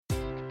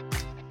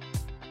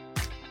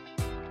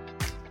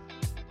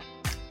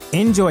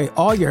Enjoy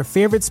all your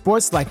favorite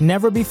sports like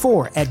never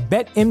before at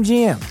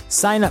BetMGM.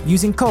 Sign up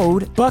using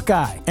code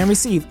Buckeye and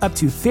receive up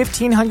to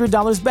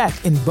 $1,500 back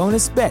in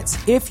bonus bets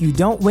if you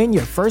don't win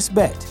your first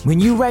bet. When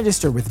you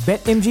register with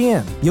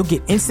BetMGM, you'll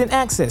get instant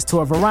access to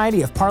a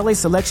variety of parlay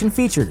selection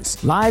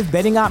features, live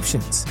betting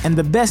options, and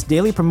the best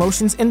daily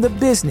promotions in the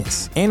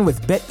business. And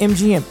with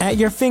BetMGM at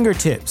your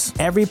fingertips,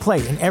 every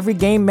play and every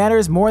game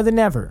matters more than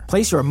ever.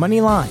 Place your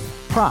money line,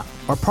 prop,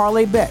 or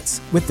parlay bets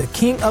with the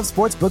king of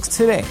sportsbooks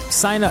today.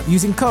 Sign up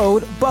using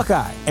code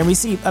Buckeye and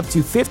receive up to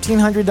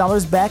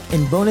 $1,500 back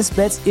in bonus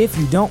bets if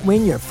you don't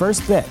win your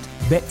first bet.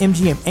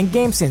 BetMGM and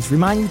GameSense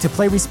remind you to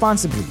play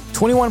responsibly.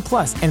 21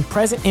 plus and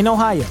present in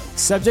Ohio,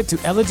 subject to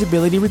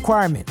eligibility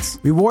requirements.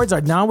 Rewards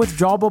are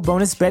non-withdrawable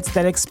bonus bets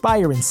that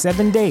expire in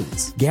 7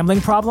 days. Gambling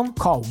problem?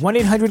 Call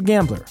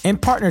 1-800-GAMBLER. In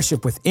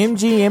partnership with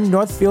MGM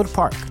Northfield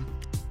Park.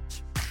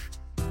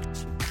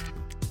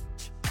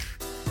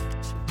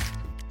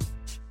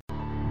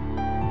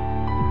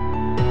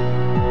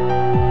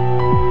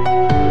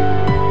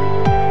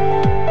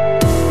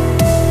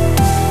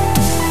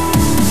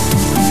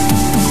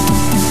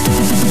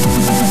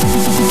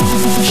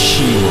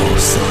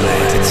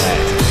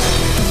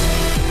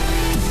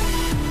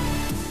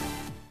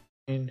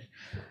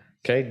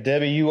 Okay,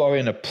 Debbie, you are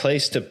in a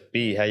place to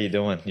be. How you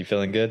doing? You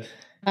feeling good?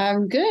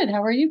 I'm good.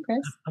 How are you, Chris?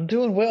 I'm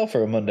doing well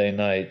for a Monday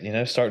night.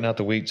 Starting out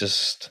the week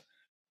just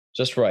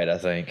right, I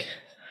think.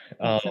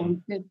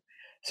 Sounds good.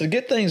 So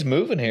get things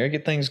moving here,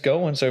 get things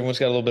going. So everyone's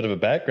got a little bit of a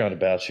background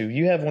about you.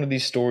 You have one of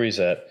these stories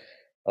that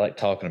I like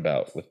talking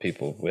about with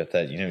people. With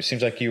that, it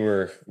seems like you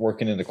were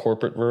working in the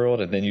corporate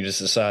world, and then you just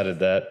decided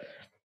that,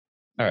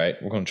 all right,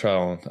 we're going to try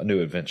on a new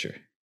adventure.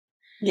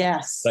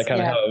 Yes. That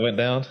kind of how it went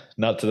down?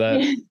 Not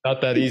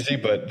that easy,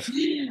 but.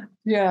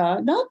 Yeah,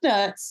 not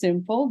that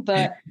simple,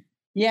 but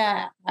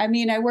yeah. I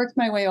mean, I worked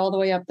my way all the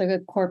way up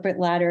the corporate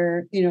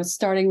ladder,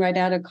 starting right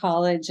out of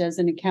college as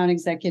an account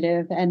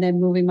executive and then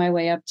moving my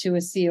way up to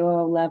a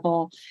COO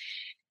level.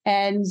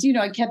 And,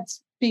 I kept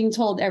being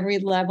told every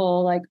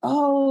level, like,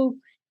 oh,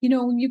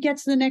 when you get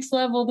to the next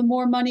level, the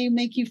more money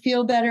make you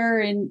feel better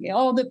and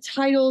the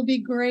title will be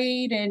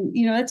great. And,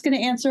 that's going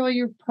to answer all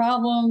your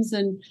problems.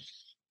 And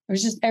it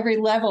was just every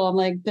level. I'm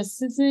like,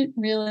 this isn't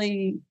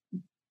really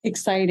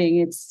exciting.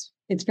 It's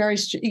very,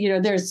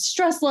 there's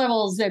stress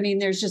levels. I mean,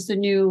 there's just a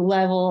new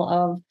level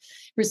of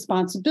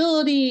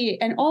responsibility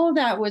and all of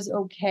that was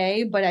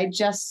okay. But I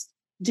just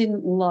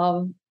didn't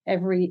love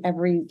every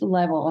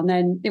level. And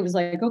then it was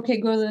like,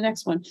 okay, go to the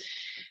next one.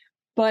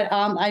 But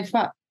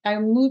I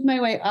moved my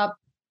way up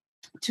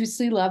to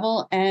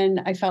C-level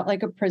and I felt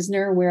like a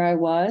prisoner where I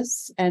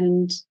was.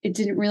 And it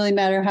didn't really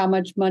matter how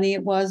much money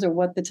it was or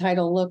what the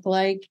title looked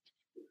like.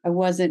 I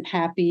wasn't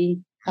happy.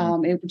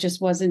 It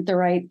just wasn't the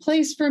right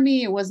place for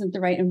me. It wasn't the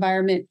right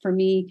environment for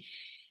me.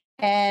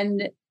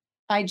 And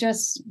I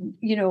just,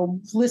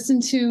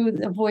 listened to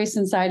the voice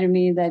inside of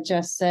me that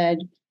just said,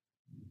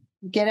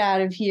 get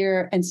out of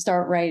here and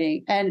start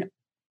writing. And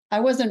I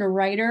wasn't a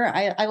writer.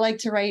 I liked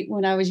to write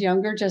when I was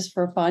younger, just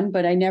for fun,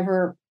 but I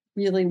never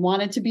really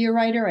wanted to be a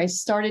writer. I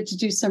started to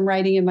do some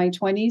writing in my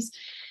 20s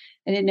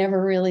and it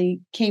never really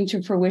came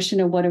to fruition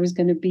of what it was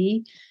going to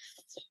be.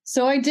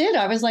 So I did.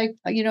 I was like,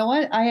 you know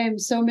what? I am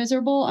so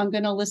miserable. I'm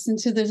going to listen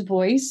to this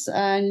voice.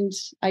 And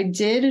I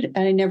did.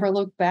 And I never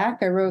looked back.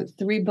 I wrote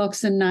 3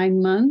 books in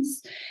 9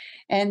 months.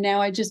 And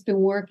now I've just been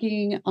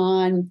working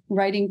on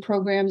writing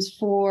programs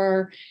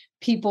for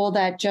people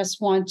that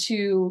just want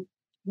to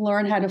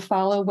learn how to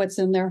follow what's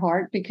in their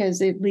heart because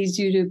it leads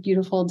you to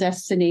beautiful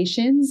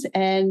destinations.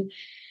 And,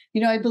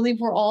 I believe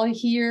we're all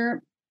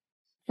here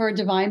for a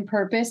divine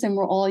purpose and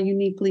we're all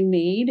uniquely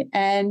made.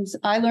 And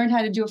I learned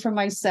how to do it for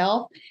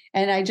myself.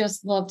 And I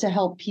just love to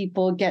help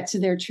people get to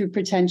their true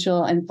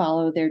potential and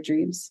follow their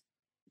dreams.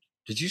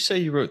 Did you say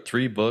you wrote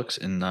 3 books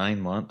in 9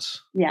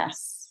 months?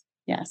 Yes.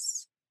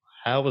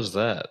 How was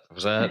that?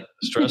 Was that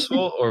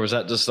stressful or was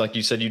that just like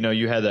you said,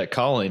 you had that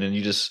calling and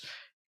you just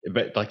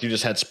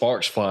had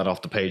sparks flying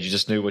off the page. You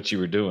just knew what you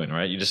were doing,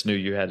 right? You just knew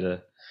you had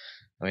to,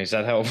 is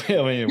that how, wow.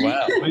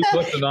 3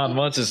 books in 9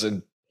 months is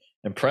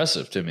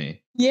impressive to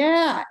me.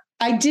 Yeah,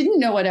 I didn't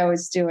know what I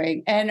was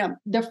doing. And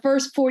the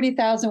first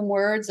 40,000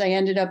 words, I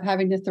ended up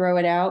having to throw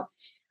it out.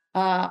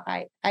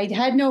 I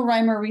had no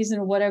rhyme or reason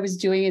of what I was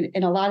doing.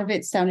 And a lot of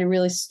it sounded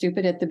really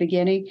stupid at the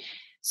beginning.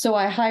 So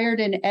I hired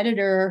an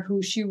editor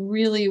who she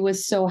really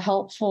was so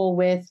helpful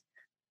with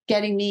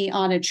getting me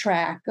on a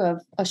track of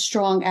a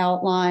strong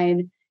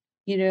outline,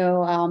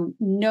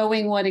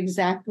 knowing what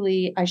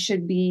exactly I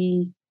should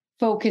be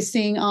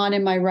focusing on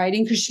in my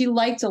writing, because she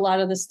liked a lot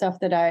of the stuff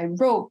that I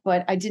wrote,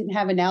 but I didn't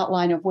have an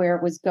outline of where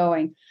it was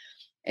going.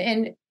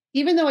 And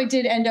even though I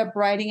did end up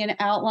writing an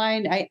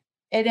outline, it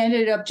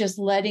ended up just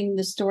letting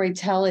the story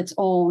tell its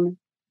own,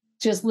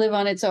 just live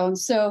on its own.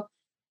 So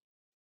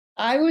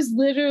I was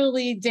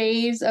literally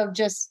days of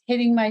just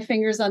hitting my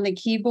fingers on the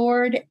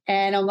keyboard.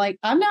 And I'm like,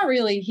 I'm not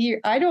really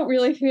here. I don't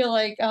really feel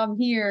like I'm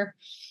here.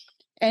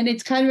 And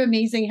it's kind of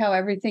amazing how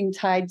everything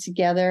tied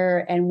together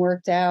and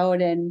worked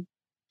out. And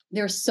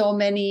there's so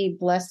many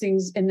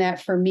blessings in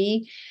that for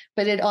me,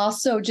 but it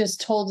also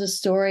just told a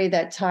story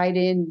that tied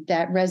in,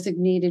 that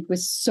resonated with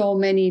so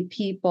many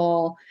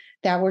people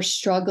that were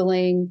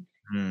struggling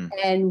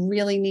and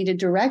really needed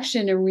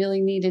direction and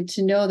really needed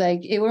to know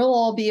that it will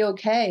all be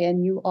okay.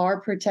 And you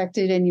are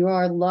protected and you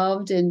are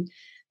loved. And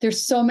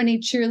there's so many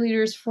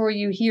cheerleaders for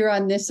you here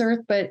on this earth,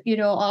 but,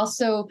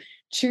 also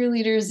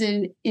cheerleaders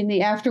in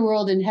the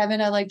afterworld, in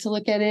heaven, I like to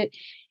look at it.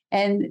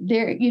 And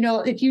there,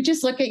 if you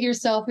just look at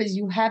yourself as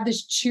you have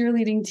this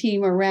cheerleading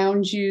team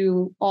around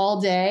you all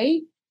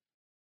day,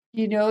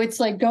 it's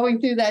like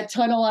going through that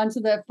tunnel onto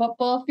that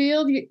football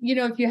field. If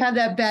you have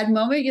that bad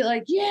moment, you're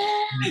like,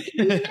 yeah.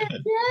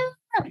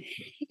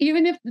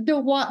 Even if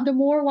the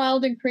more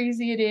wild and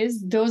crazy it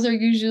is, those are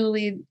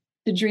usually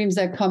the dreams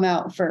that come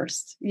out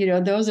first.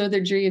 Those are the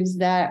dreams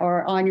that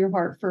are on your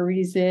heart for a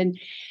reason.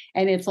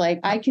 And it's like,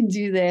 I can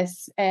do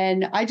this.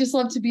 And I just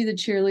love to be the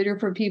cheerleader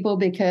for people,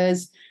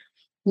 because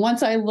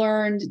once I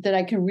learned that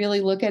I can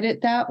really look at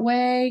it that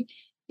way,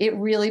 it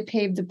really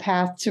paved the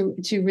path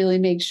to really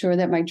make sure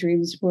that my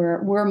dreams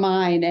were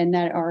mine and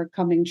that are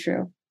coming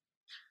true.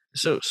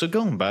 So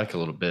going back a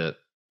little bit,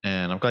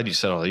 and I'm glad you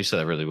said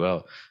that really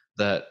well.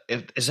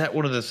 Is that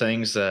one of the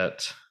things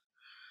that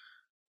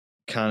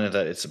kind of,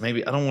 that it's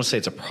maybe, I don't want to say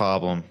it's a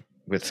problem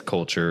with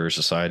culture or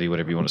society,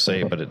 whatever you want to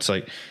say, but it's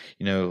like,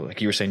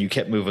 like you were saying, you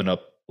kept moving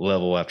up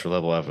level after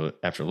level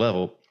after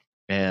level.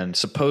 And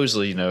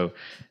supposedly,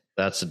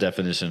 that's the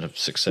definition of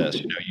success.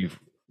 You've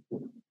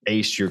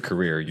aced your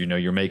career,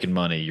 you're making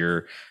money,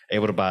 you're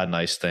able to buy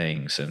nice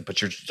things.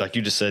 But you're, like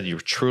you just said, you're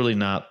truly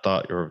not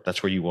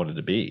that's where you wanted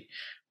to be.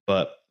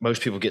 But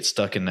most people get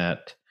stuck in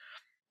that,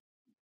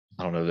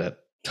 I don't know, that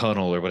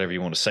tunnel or whatever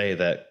you want to say,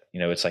 that,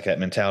 it's like that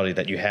mentality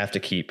that you have to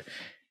keep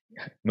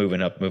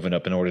moving up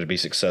in order to be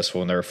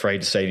successful. And they're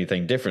afraid to say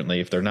anything differently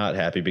if they're not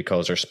happy,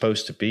 because they're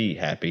supposed to be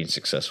happy and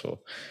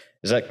successful.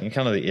 Is that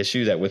kind of the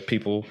issue, that with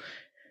people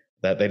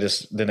that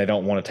they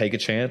don't want to take a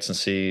chance and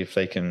see if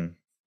they can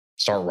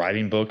start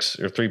writing books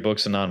or 3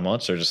 books in 9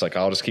 months? They're just like,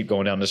 I'll just keep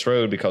going down this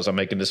road because I'm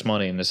making this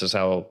money and this is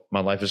how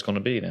my life is going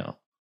to be now.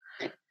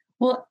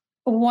 Well,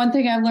 one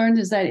thing I've learned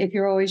is that if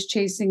you're always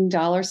chasing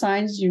dollar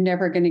signs, you're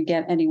never going to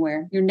get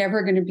anywhere. You're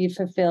never going to be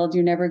fulfilled.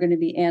 You're never going to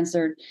be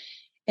answered.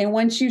 And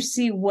once you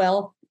see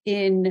wealth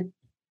in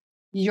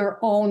your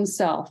own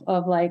self,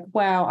 of like,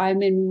 wow,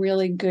 I'm in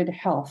really good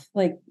health.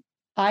 Like,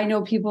 I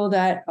know people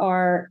that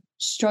are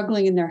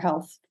struggling in their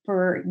health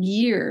for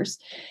years,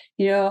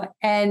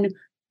 and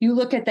you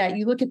look at that,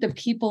 you look at the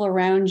people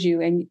around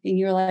you, and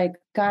you're like,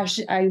 gosh,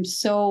 I'm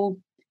so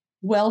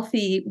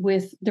wealthy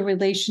with the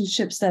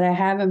relationships that I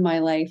have in my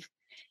life.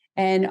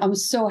 And I'm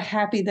so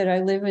happy that I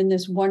live in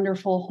this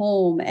wonderful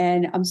home.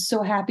 And I'm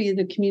so happy in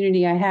the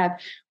community I have.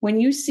 When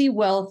you see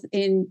wealth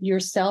in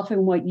yourself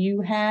and what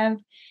you have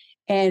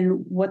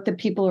and what the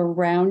people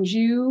around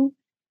you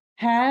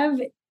have,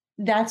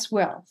 that's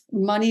wealth.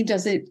 Money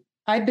doesn't,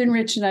 I've been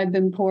rich and I've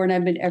been poor and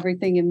I've been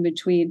everything in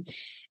between.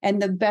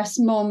 And the best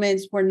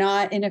moments were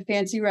not in a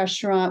fancy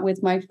restaurant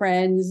with my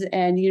friends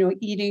and,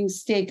 eating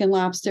steak and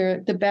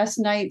lobster. The best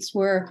nights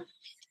were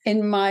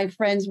in my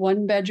friend's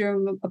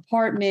 1-bedroom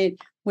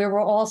apartment, where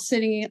we're all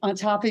sitting on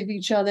top of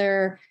each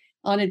other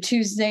on a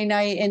Tuesday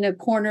night in a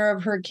corner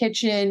of her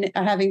kitchen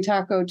having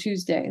Taco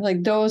Tuesday.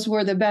 Like, those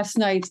were the best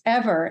nights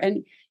ever.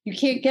 And you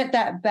can't get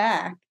that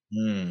back,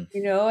 and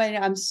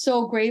I'm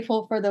so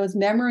grateful for those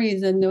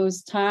memories and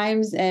those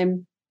times.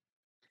 And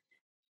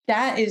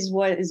that is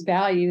what is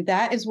valued.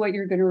 That is what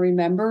you're going to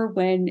remember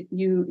when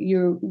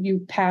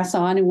you pass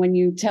on, and when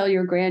you tell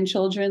your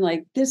grandchildren,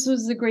 like, this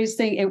was the greatest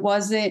thing. It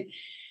wasn't,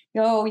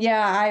 oh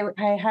yeah,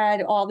 I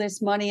had all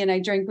this money and I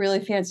drank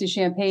really fancy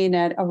champagne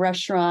at a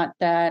restaurant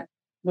that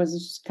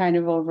was kind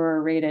of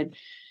overrated.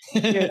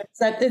 Is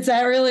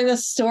that really the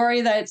story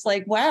that it's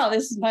like, wow,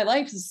 this is my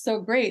life. This is so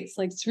great. It's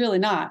like, it's really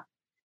not.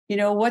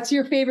 What's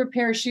your favorite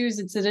pair of shoes?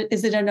 Is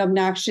it an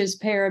obnoxious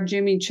pair of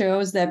Jimmy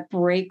Choos that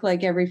break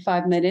like every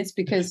 5 minutes?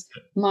 Because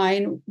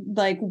mine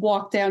like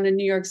walked down a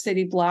New York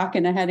City block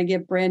and I had to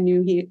get brand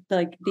new,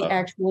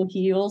 actual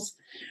heels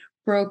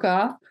broke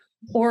off.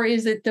 Or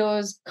is it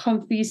those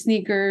comfy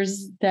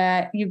sneakers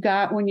that you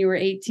got when you were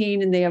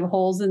 18 and they have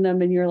holes in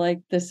them and you're like,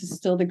 this is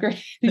still the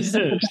greatest?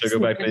 Still go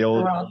back to the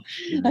old.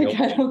 Like,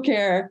 I don't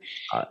care.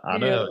 I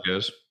know how it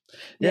goes.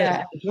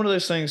 Yeah. It's one of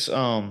those things.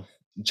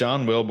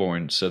 John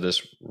Welborn said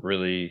this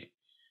really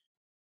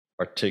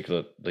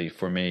articulately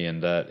for me,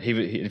 and that he,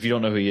 if you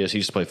don't know who he is, he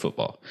used to play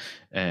football,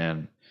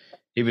 and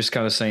he was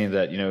kind of saying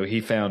that,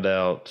 he found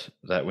out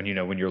that when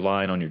you're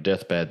lying on your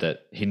deathbed,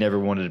 that he never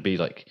wanted to be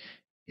like,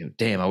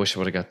 damn, I wish I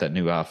would have got that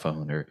new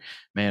iPhone, or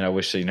man, I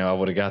wish, I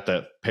would have got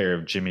that pair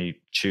of Jimmy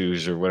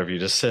Choos or whatever you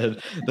just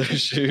said, those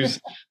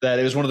shoes. That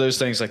it was one of those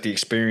things, like the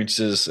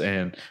experiences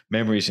and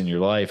memories in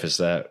your life is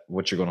that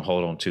what you're going to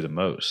hold on to the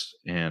most.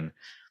 And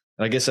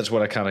I guess that's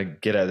what I kind of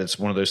get at. It's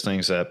one of those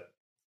things that,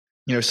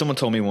 someone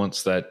told me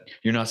once that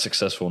you're not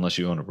successful unless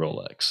you own a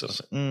Rolex. I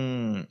was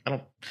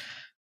like,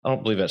 I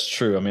don't believe that's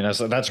true. I mean,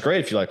 that's great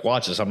if you like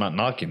watches. I'm not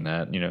knocking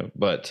that,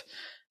 but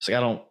it's like, I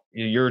don't,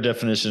 your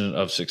definition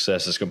of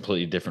success is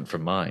completely different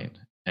from mine.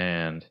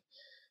 And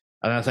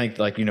I think,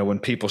 like, when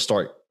people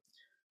start,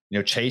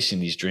 chasing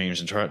these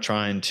dreams and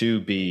trying to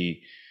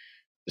be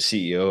the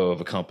CEO of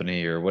a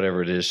company or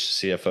whatever it is,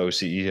 CFO,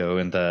 CEO,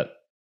 and that,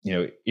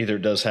 either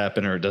it does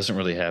happen or it doesn't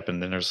really happen,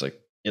 then there's like,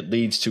 it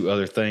leads to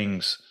other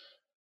things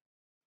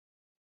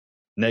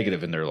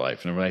negative in their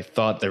life. And when they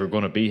thought they were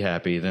going to be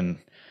happy, then,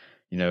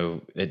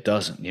 it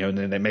doesn't, and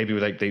then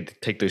they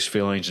take those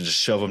feelings and just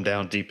shove them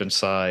down deep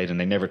inside, and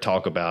they never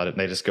talk about it. And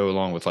they just go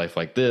along with life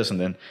like this. And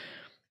then,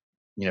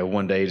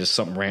 one day just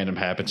something random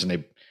happens, and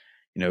they,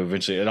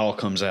 eventually it all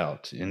comes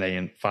out, and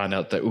they find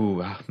out that,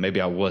 ooh,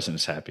 maybe I wasn't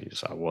as happy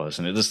as I was.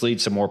 And it just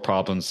leads to more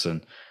problems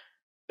than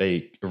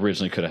they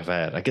originally could have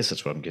had. I guess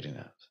that's what I'm getting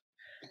at.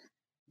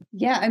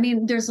 Yeah. I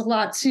mean, there's a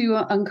lot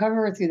to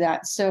uncover through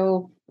that.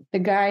 So the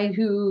guy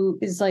who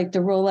is like, the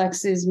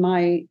Rolex is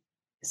my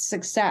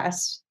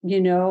success,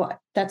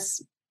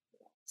 that's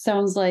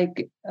sounds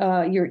like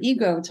your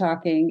ego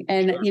talking.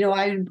 And,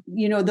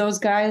 sure. Those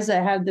guys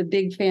that have the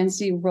big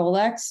fancy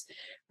Rolex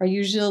are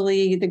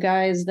usually the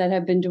guys that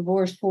have been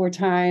divorced 4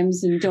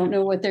 times and don't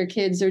know what their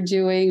kids are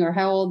doing or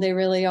how old they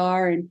really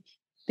are. And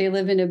they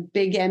live in a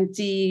big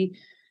empty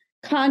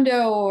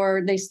condo,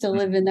 or they still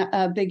live in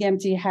a big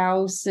empty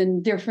house,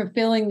 and they're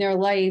fulfilling their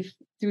life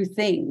through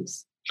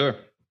things. Sure.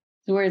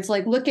 Where it's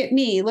like, look at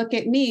me,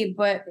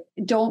 but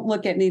don't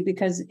look at me,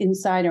 because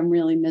inside I'm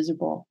really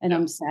miserable and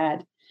I'm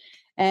sad.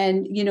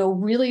 And,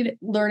 really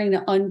learning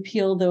to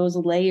unpeel those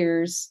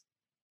layers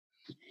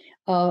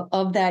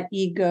of that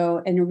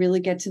ego and really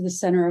get to the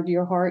center of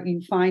your heart,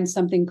 you find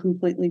something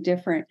completely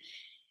different.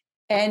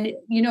 And,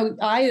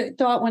 I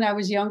thought when I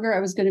was younger, I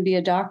was going to be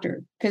a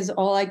doctor, because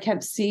all I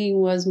kept seeing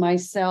was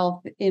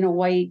myself in a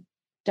white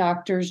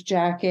doctor's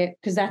jacket,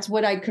 because that's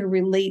what I could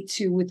relate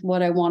to with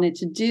what I wanted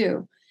to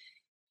do.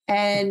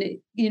 And,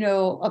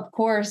 of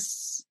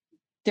course,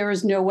 there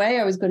was no way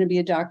I was going to be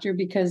a doctor,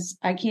 because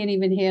I can't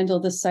even handle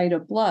the sight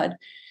of blood.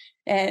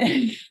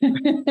 And,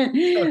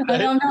 and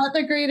I'm not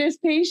the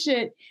greatest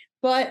patient,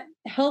 but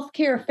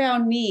healthcare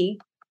found me.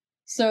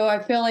 So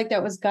I feel like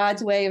that was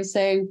God's way of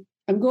saying,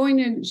 I'm going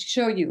to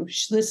show you,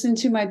 listen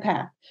to my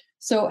path.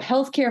 So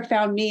healthcare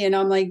found me, and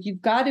I'm like,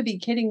 you've got to be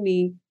kidding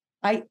me.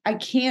 I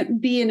can't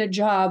be in a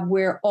job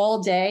where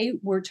all day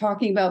we're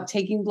talking about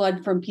taking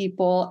blood from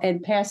people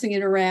and passing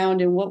it around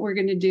and what we're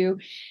going to do.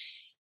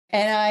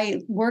 And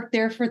I worked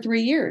there for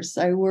 3 years.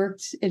 I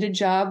worked at a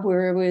job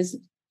where it was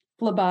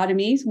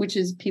phlebotomies, which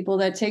is people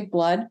that take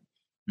blood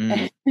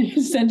and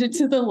send it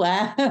to the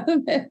lab.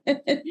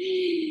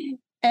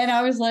 And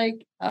I was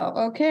like,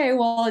 oh, okay,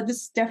 well,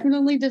 this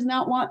definitely does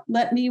not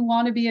let me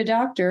want to be a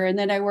doctor. And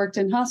then I worked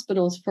in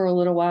hospitals for a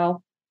little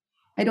while.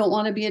 I don't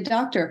want to be a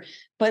doctor.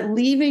 But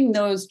leaving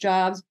those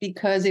jobs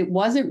because it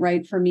wasn't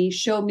right for me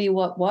showed me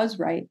what was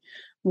right.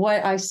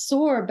 What I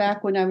saw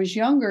back when I was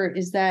younger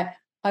is that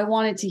I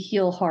wanted to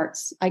heal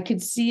hearts. I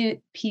could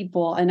see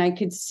people, and I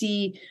could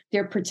see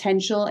their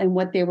potential and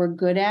what they were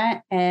good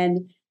at.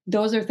 And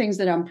those are things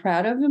that I'm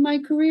proud of in my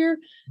career.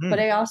 But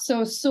I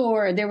also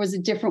saw there was a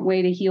different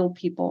way to heal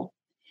people.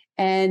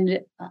 And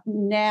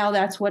now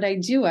that's what I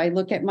do. I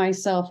look at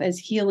myself as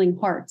healing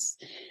hearts.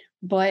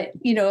 But,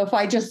 if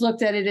I just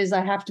looked at it as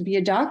I have to be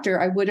a doctor,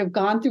 I would have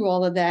gone through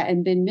all of that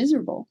and been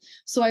miserable.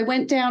 So I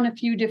went down a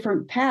few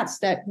different paths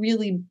that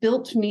really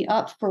built me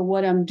up for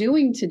what I'm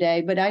doing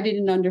today. But I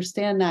didn't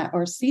understand that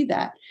or see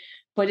that.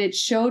 But it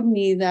showed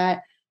me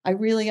that I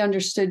really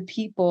understood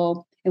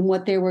people and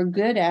what they were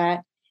good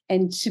at,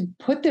 and to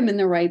put them in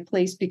the right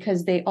place,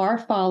 because they are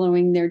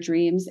following their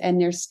dreams and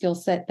their skill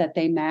set that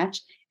they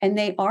match, and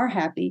they are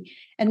happy.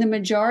 And the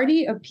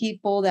majority of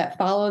people that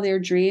follow their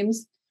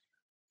dreams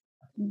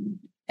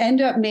end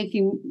up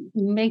making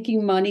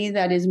money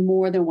that is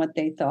more than what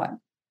they thought.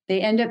 They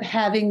end up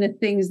having the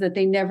things that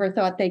they never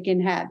thought they can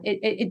have.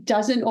 It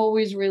doesn't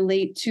always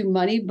relate to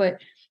money, but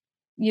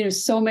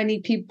so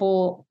many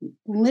people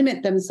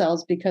limit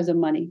themselves because of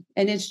money.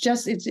 And it's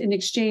an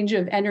exchange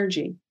of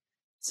energy.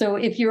 So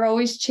if you're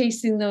always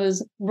chasing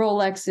those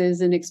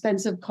Rolexes and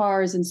expensive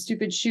cars and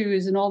stupid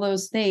shoes and all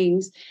those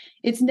things,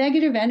 it's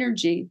negative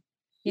energy.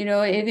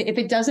 If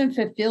it doesn't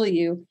fulfill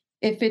you,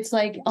 if it's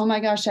like, oh my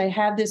gosh, I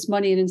have this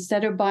money, and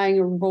instead of buying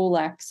a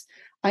Rolex,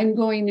 I'm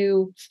going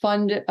to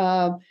fund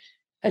a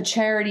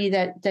charity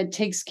that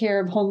takes care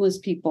of homeless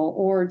people,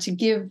 or to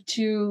give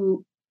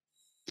to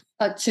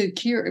fund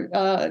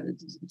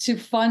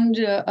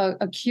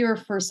a cure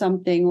for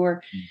something,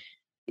 or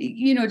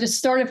to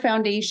start a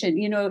foundation.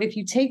 If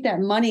you take that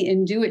money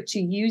and do it to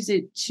use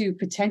it to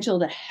potential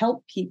to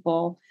help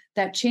people,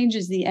 that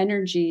changes the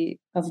energy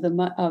of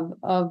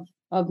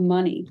of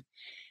money.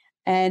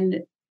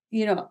 And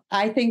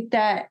I think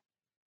that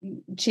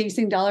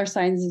chasing dollar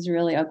signs is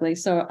really ugly.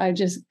 So I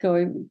just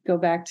go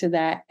back to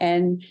that,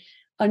 and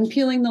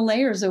unpeeling the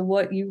layers of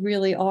what you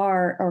really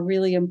are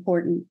really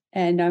important.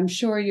 And I'm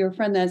sure your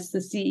friend that's the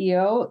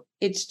CEO,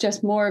 it's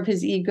just more of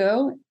his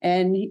ego,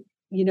 and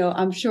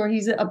I'm sure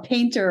he's a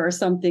painter or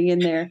something in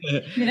there.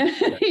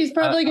 He's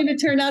probably going to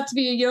turn out to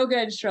be a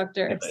yoga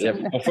instructor. Yeah.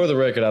 Well, for the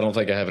record, I don't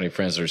think I have any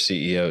friends that are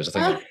CEOs.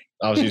 I think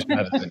I was using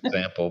that as an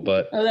example,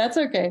 but oh, that's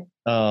okay.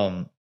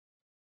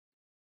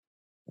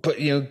 But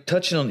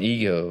touching on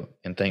ego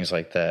and things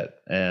like that,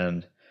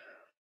 and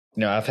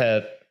I've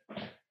had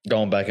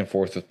gone back and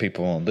forth with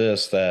people on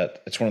this,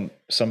 that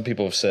some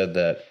people have said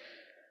that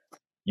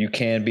you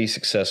can be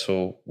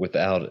successful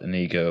without an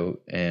ego,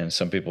 and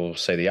some people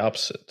say the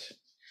opposite.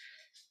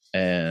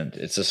 And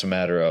it's just a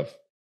matter of,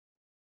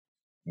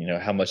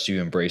 how much do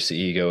you embrace the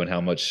ego, and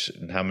how much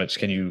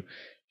can you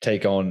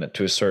take on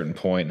to a certain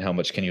point, and how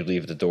much can you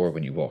leave at the door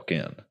when you walk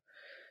in?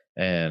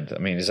 And I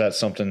mean, is that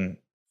something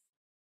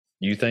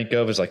you think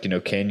of as like,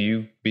 can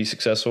you be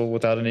successful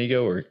without an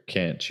ego, or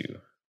can't you?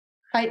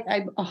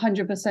 I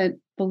 100%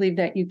 believe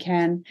that you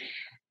can.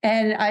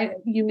 And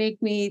you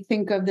make me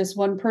think of this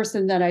one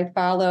person that I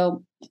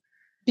follow,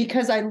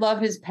 because I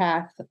love his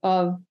path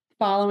of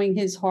following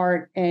his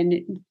heart and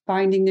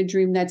finding the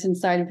dream that's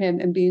inside of him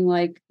and being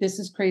like, this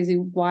is crazy.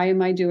 Why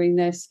am I doing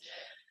this?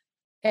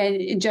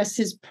 And just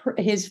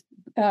his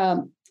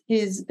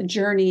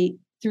journey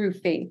through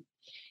faith.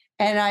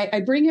 And I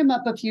bring him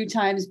up a few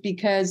times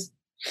because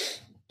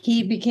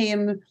he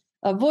became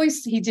a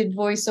voice. He did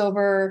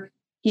voiceover.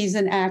 He's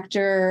an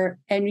actor,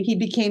 and he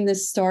became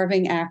this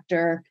starving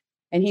actor.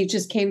 And he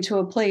just came to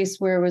a place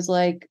where it was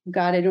like,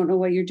 God, I don't know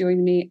what you're doing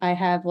to me. I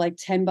have like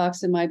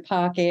 $10 in my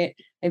pocket.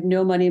 I have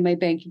no money in my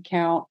bank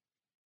account.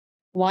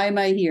 Why am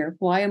I here?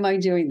 Why am I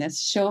doing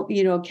this?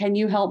 Can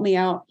you help me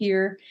out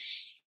here?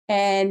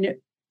 And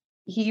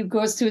he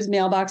goes to his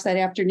mailbox that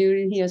afternoon,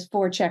 and he has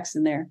 4 checks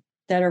in there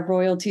that are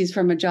royalties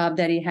from a job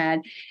that he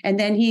had. And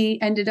then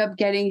he ended up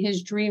getting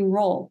his dream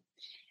role.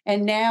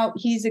 And now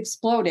he's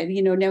exploded.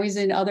 Now he's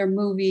in other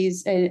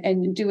movies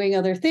and doing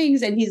other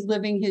things, and he's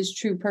living his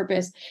true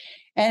purpose.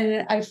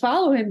 And I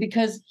follow him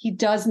because he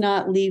does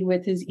not lead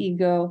with his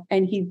ego,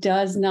 and he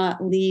does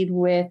not lead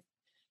with,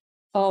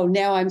 oh,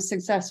 now I'm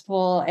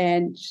successful,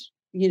 and,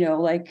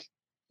 like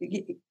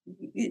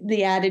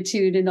the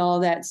attitude and all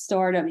that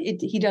stardom.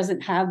 He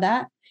doesn't have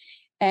that.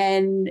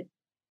 And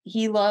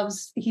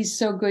he's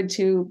so good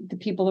to the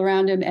people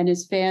around him and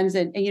his fans.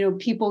 And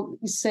people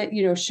show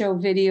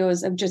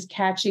videos of just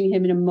catching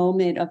him in a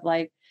moment of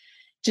like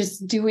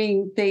just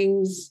doing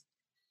things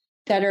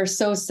that are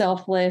so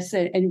selfless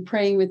and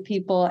praying with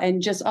people.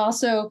 And just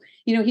also,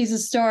 he's a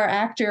star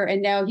actor,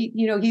 and now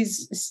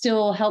he's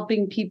still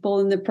helping people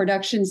in the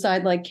production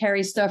side, like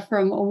carry stuff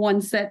from one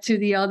set to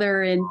the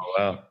other. And,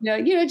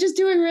 just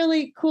doing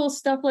really cool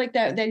stuff like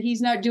that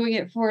he's not doing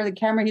it for the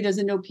camera. He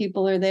doesn't know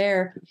people are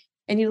there.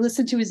 And you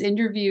listen to his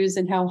interviews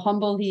and how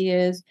humble he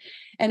is.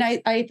 And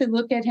I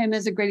look at him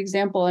as a great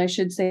example. I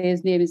should say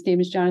his name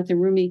is Jonathan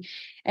Rumi.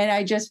 And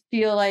I just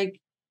feel like,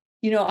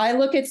 I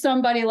look at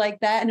somebody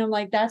like that and I'm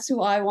like, that's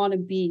who I want to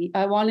be.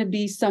 I want to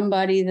be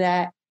somebody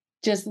that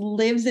just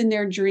lives in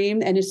their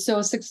dream and is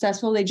so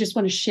successful. They just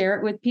want to share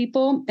it with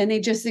people, and they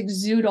just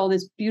exude all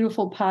this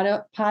beautiful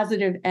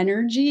positive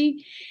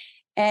energy.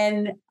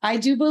 And I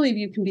do believe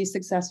you can be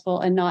successful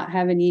and not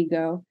have an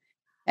ego.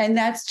 And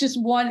that's just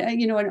one,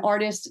 an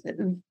artist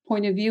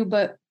point of view.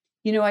 But,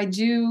 I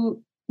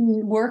do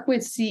work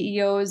with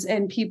CEOs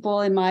and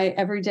people in my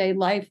everyday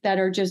life that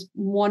are just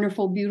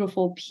wonderful,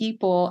 beautiful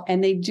people.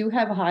 And they do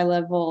have high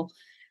level,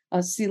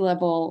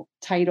 C-level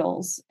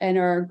titles and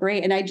are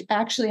great. And I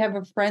actually have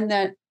a friend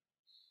that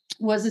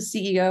was a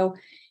CEO,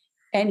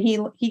 and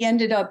he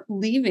ended up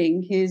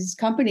leaving his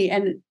company.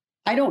 And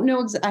I don't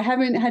know, I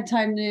haven't had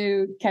time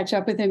to catch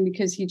up with him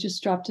because he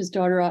just dropped his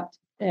daughter off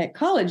at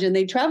college, and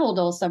they traveled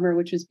all summer,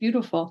 which was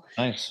beautiful.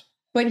 Nice.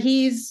 But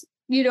he's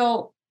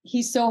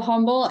so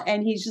humble,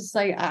 and he's just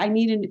like, I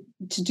needed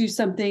to do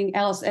something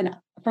else. And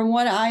from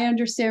what I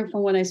understand,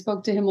 from when I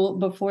spoke to him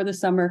before the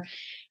summer,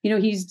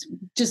 he's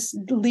just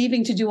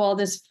leaving to do all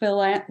this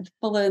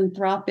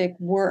philanthropic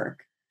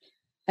work.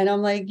 And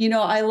I'm like,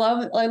 I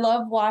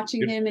love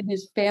watching him and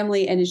his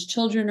family, and his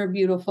children are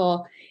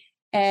beautiful.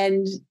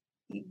 And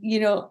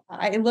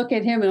I look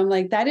at him and I'm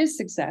like, that is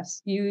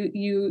success.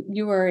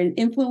 You are an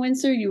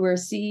influencer. You are a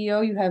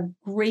CEO. You have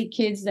great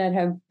kids that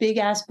have big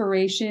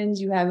aspirations.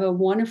 You have a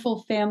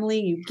wonderful family.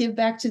 You give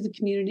back to the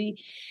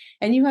community,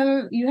 and you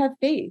have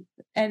faith.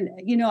 And,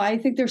 I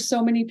think there's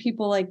so many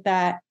people like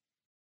that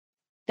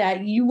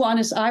I want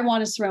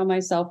to surround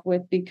myself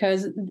with,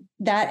 because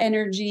that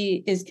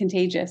energy is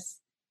contagious.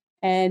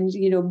 And,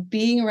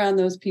 being around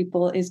those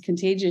people is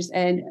contagious.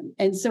 And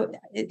so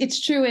it's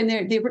true.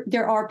 And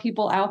there are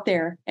people out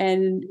there,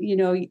 and,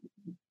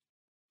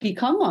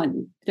 become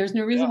one. There's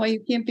no reason why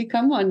you can't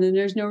become one. And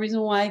there's no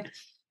reason why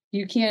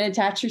you can't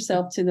attach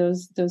yourself to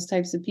those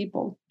types of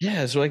people.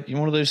 Yeah. It's like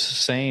one of those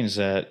sayings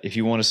that if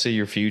you want to see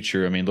your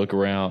future, look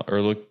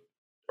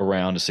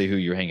around to see who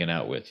you're hanging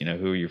out with,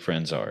 who your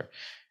friends are,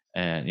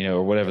 and,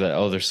 or whatever that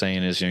other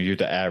saying is, you're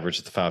the average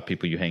of the 5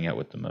 people you hang out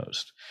with the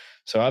most.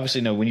 So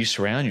obviously, when you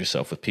surround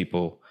yourself with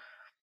people,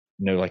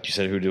 like you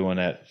said, who are doing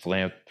that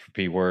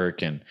philanthropy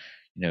work and,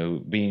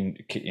 being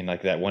in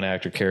like that one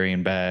actor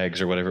carrying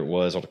bags or whatever it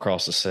was all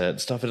across the set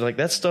and stuff. Like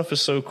that stuff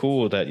is so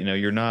cool that,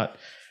 you're not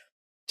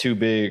too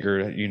big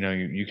or,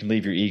 you can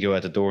leave your ego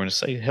at the door and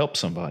say, help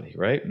somebody.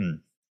 Right.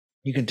 And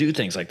you can do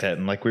things like that.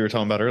 And like we were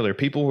talking about earlier,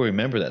 people will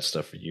remember that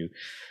stuff from you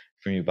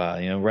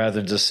by, rather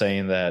than just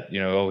saying that,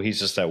 oh, he's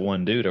just that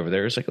one dude over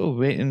there. It's like, oh,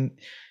 wait, and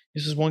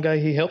this is one guy,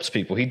 he helps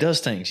people. He does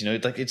things,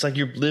 it's like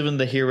you're living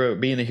the hero,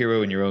 being the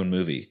hero in your own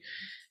movie.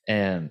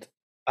 And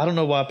I don't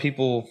know why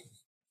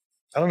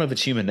I don't know if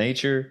it's human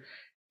nature,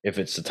 if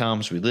it's the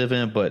times we live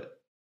in, but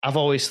I've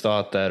always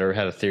thought that, or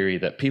had a theory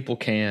that people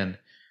can,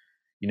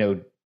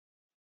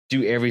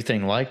 do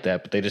everything like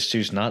that, but they just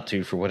choose not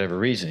to for whatever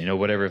reason,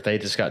 whatever, if they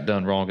just got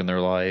done wrong in their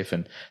life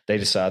and they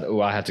decide, oh,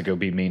 I have to go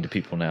be mean to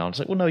people now. And it's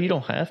like, well, no, you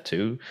don't have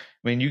to.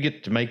 I mean, you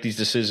get to make these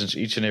decisions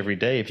each and every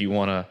day if you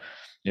want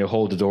to,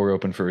 hold the door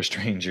open for a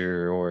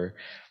stranger or,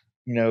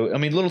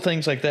 little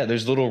things like that.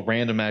 There's little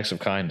random acts of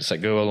kindness that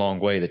go a long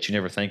way that you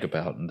never think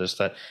about. And just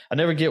that, I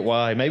never get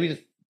why.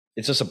 Maybe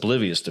it's just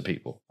oblivious to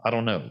people. I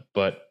don't know.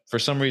 But for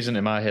some reason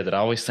in my head that I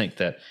always think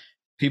that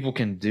people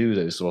can do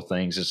those little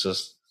things. It's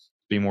just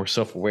be more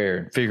self-aware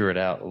and figure it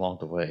out along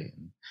the way.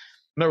 I'm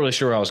not really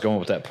sure where I was going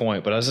with that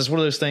point, but it's just one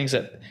of those things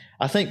that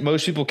I think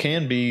most people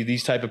can be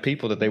these type of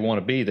people that they want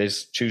to be. They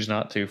just choose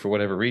not to for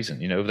whatever reason.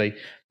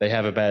 They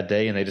have a bad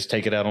day and they just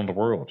take it out on the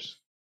world.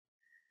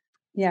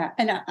 Yeah.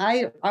 And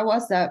I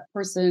was that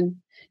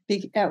person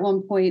at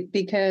one point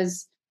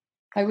because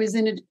I was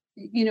in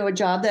a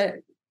job that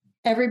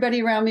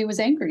everybody around me was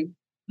angry.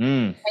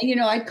 And,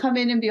 I'd come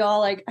in and be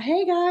all like,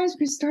 hey guys,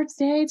 we start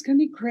today. It's going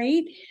to be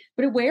great.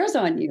 But it wears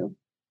on you.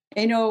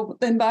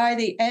 And by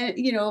the end,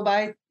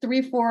 by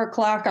 3-4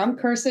 o'clock, I'm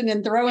cursing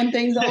and throwing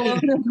things all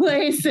over the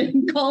place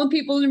and calling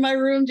people in my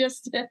room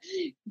just to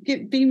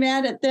be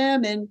mad at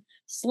them and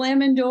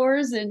slamming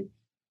doors. And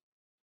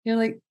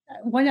like,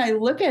 when I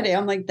look at it,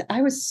 I'm like,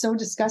 I was so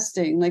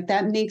disgusting. Like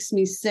that makes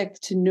me sick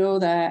to know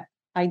that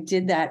I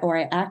did that or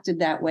I acted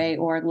that way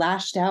or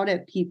lashed out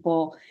at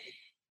people.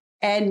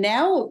 And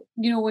now,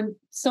 when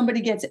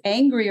somebody gets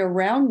angry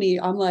around me,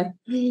 I'm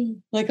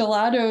like a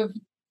lot of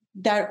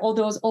that, all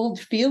those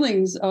old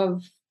feelings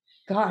of,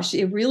 gosh,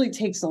 it really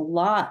takes a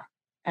lot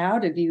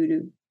out of you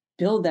to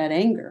build that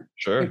anger.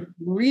 Sure. It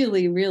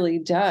really, really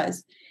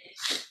does.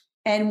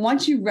 And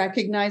once you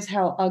recognize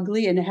how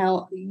ugly and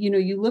how,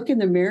 you look in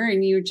the mirror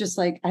and you're just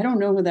like, I don't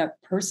know who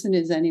that person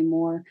is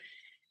anymore.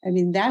 I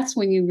mean, that's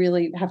when you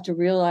really have to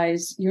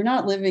realize you're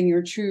not living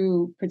your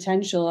true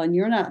potential and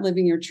you're not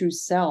living your true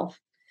self.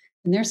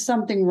 And there's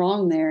something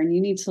wrong there. And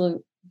you need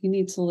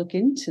to look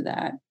into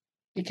that.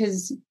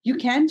 Because you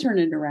can turn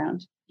it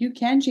around. You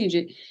can change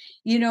it.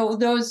 We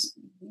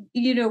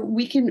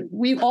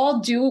all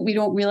do it. We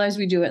don't realize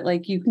we do it.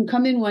 Like you can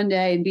come in one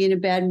day and be in a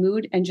bad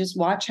mood and just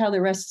watch how the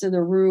rest of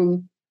the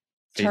room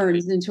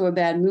turns into a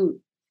bad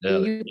mood. Yeah.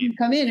 You can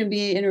come in and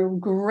be in a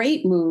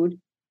great mood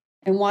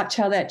and watch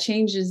how that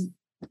changes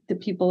the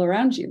people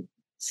around you.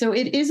 So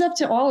it is up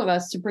to all of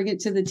us to bring it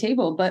to the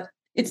table, but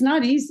it's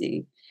not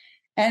easy.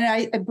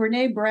 And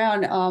Brene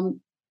Brown,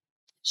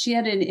 she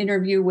had an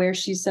interview where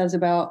she says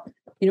about,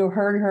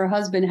 her and her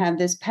husband have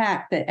this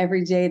pact that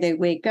every day they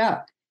wake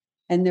up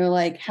and they're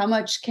like, how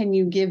much can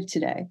you give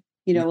today?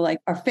 Like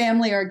our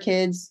family, our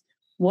kids,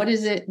 what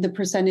is it, the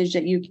percentage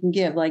that you can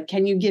give? Like,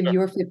 can you give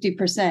your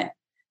 50%?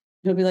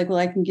 He'll be like, well,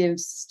 I can give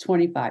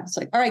 25. It's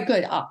like, all right,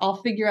 good.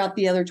 I'll figure out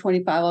the other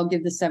 25. I'll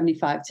give the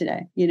 75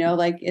 today.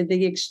 Like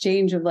the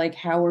exchange of like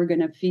how we're going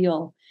to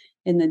feel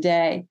in the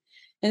day.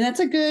 And that's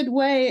a good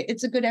way.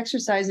 It's a good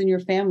exercise in your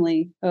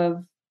family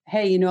of,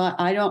 hey,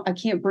 I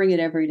can't bring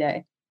it every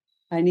day.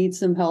 I need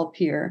some help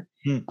here.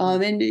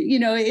 And,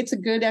 it's a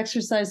good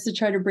exercise to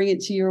try to bring it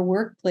to your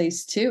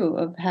workplace too,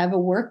 of have a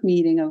work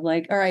meeting of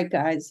like, all right,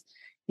 guys,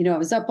 I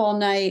was up all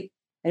night.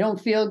 I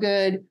don't feel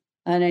good.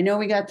 And I know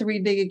we got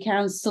 3 big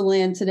accounts to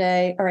land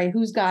today. All right,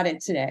 who's got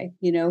it today?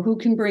 Who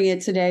can bring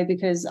it today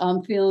because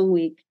I'm feeling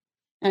weak.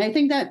 And I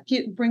think that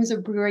brings a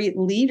great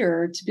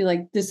leader to be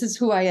like, this is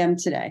who I am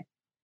today.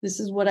 This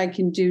is what I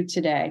can do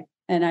today.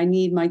 And I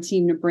need my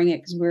team to bring it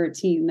because we're a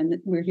team and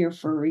we're here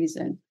for a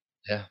reason.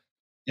 Yeah.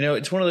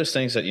 It's one of those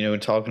things that, in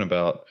talking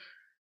about,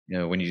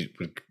 when you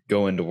would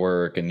go into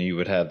work and you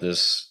would have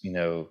this,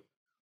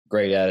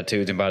 great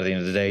attitude and by the end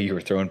of the day, you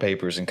were throwing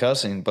papers and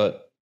cussing.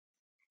 But,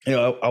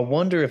 I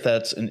wonder if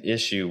that's an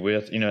issue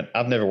with,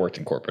 I've never worked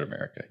in corporate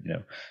America,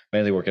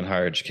 mainly work in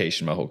higher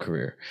education my whole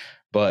career.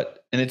 And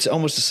it's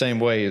almost the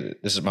same way.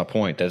 This is my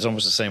point. That it's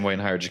almost the same way in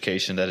higher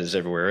education that is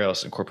everywhere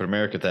else in corporate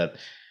America, that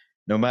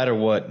no matter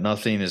what,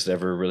 nothing is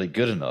ever really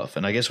good enough.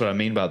 And I guess what I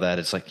mean by that,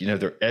 it's like,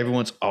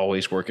 everyone's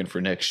always working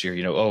for next year.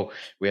 Oh,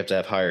 we have to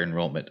have higher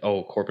enrollment.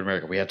 Oh, corporate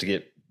America, we have to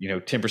get,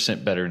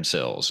 10% better in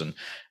sales. And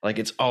like,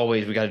 it's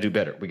always, we got to do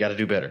better. We got to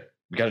do better.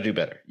 We got to do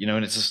better.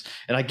 And it's just,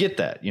 and I get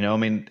that,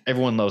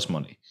 everyone loves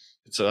money.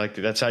 It's like,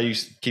 that's how you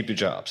keep your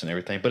jobs and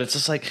everything. But it's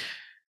just like,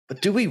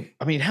 but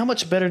how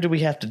much better do we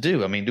have to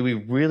do? Do we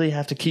really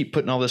have to keep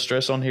putting all this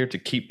stress on here to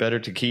keep better,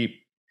 to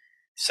keep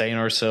saying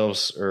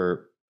ourselves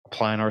or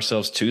applying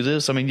ourselves to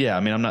this. I mean, yeah, I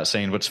mean, I'm not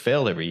saying what's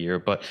failed every year,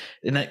 but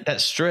and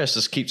that stress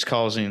just keeps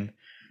causing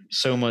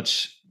so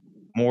much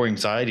more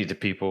anxiety to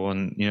people.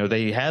 And, you know,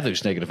 they have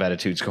those negative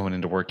attitudes going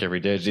into work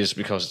every day just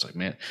because it's like,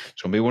 man,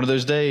 it's going to be one of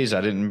those days.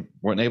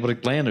 Weren't able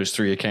to land those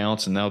 3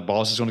 accounts. And now the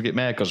boss is going to get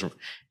mad because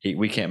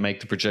we can't make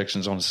the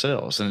projections on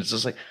sales. And it's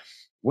just like,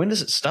 when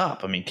does it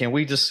stop? I mean, can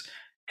we just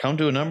come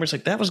to a number? It's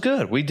like, that was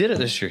good. We did it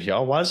this year,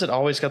 y'all. Why does it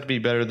always got to be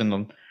better than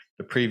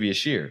the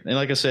previous year? And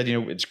like I said, you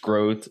know, it's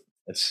growth.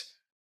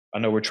 I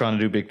know we're trying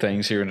to do big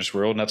things here in this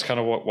world, and that's kind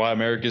of why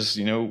America's,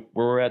 you know,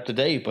 where we're at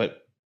today. But,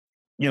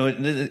 you know,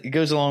 it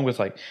goes along with,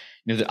 like,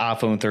 you know, the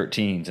iPhone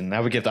 13s, and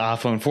now we get the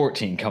iPhone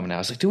 14 coming out.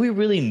 It's like, do we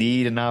really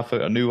need a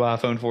new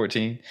iPhone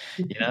 14?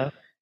 You know,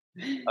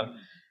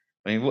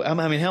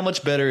 I mean, how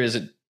much better is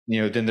it,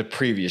 you know, than the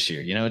previous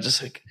year? You know,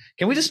 just like,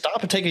 can we just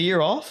stop and take a year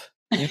off?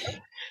 You know?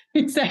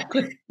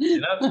 Exactly.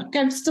 You know? Like,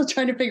 I'm still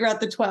trying to figure out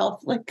the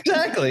 12th. Like,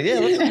 exactly. Yeah.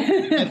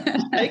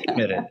 Let's take a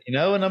minute, you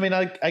know? And I mean,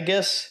 I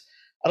guess,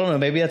 I don't know,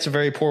 maybe that's a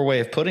very poor way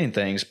of putting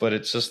things, but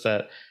it's just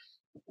that,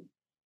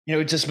 you know,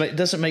 it just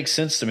doesn't make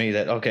sense to me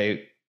that,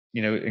 okay,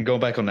 you know, and going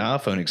back on the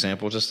iPhone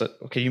example, just that,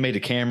 okay, you made the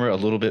camera a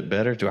little bit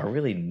better. Do I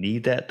really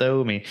need that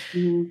though? I mean,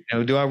 you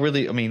know,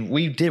 I mean,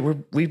 we've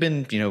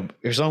been, you know,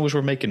 as long as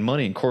we're making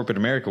money in corporate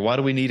America, why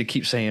do we need to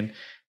keep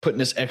putting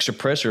this extra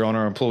pressure on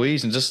our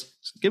employees and just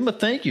give them a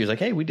thank you? It's like,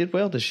 hey, we did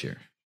well this year.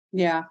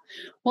 Yeah.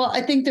 Well,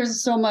 I think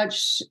there's so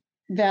much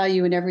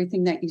value in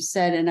everything that you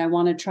said, and I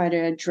want to try to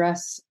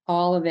address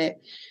all of it.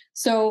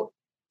 So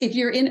if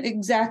you're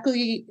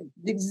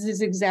this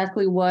is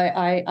exactly what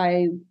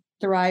I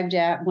thrived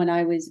at when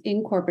I was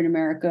in corporate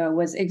America,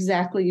 was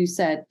exactly you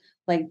said,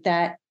 like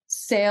that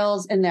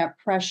sales and that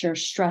pressure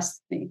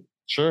stressed me.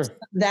 Sure.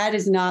 That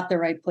is not the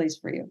right place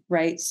for you,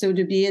 right? So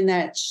to be in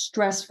that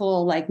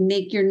stressful, like,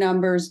 make your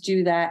numbers,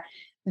 do that.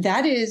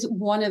 That is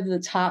one of the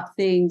top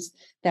things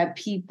that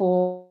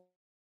people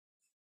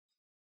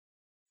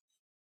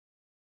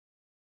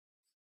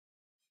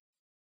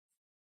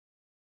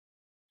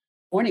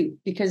morning,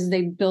 because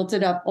they built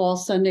it up all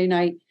Sunday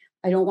night.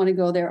 I don't want to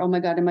go there. Oh my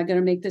God, am I going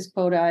to make this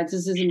quota?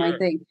 This isn't my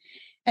thing.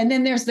 And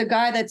then there's the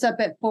guy that's up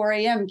at 4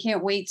 a.m.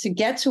 can't wait to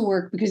get to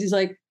work because he's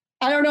like,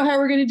 I don't know how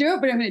we're going to do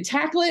it, but I'm going to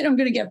tackle it. I'm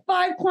going to get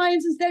 5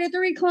 clients instead of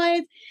 3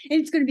 clients. And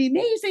it's going to be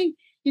amazing.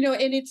 You know,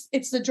 and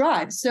it's the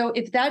drive. So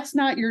if that's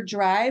not your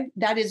drive,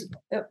 that is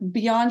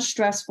beyond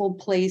stressful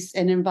place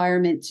and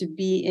environment to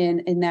be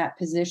in that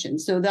position.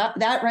 So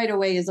that right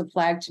away is a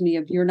flag to me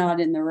if you're not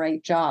in the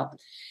right job.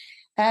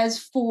 As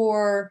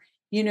for,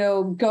 you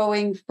know,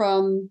 going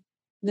from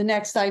the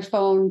next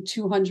iPhone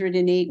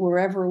 208,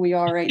 wherever we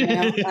are right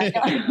now,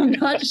 I'm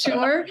not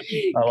sure.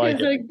 Because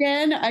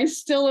again, I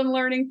still am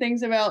learning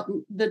things about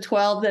the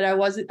 12 that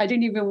I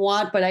didn't even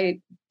want, but I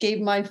gave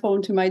my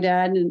phone to my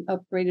dad and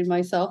upgraded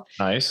myself.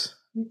 Nice.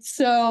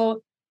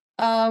 So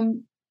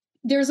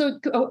there's a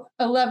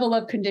level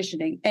of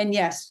conditioning. And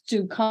yes,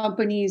 do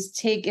companies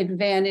take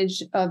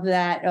advantage of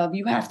that? Of,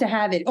 you have to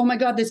have it. Oh my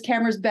God, this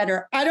camera's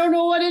better. I don't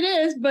know what it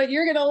is, but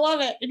you're going to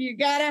love it and you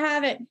got to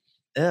have it.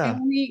 Yeah.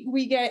 And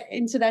we get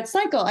into that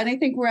cycle. And I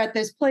think we're at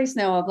this place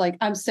now of like,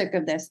 I'm sick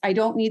of this. I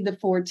don't need the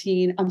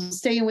 14. I'm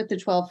staying with the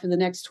 12 for the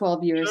next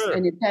 12 years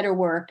and it better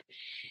work.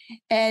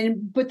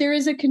 But there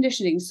is a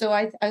conditioning. So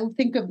I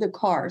think of the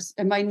cars,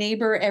 and my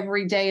neighbor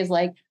every day is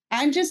like,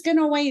 I'm just going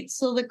to wait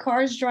so the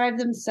cars drive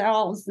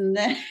themselves. And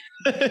then,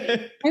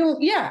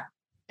 yeah,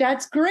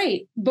 that's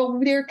great.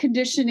 But they're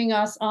conditioning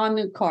us on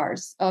the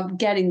cars of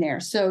getting there.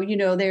 So, you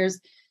know, there's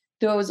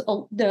those,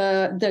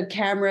 the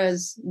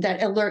cameras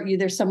that alert you,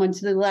 there's someone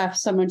to the left,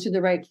 someone to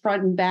the right,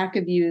 front and back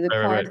of you, the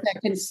cars that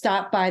can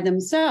stop by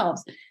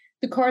themselves,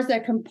 the cars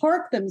that can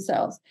park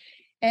themselves.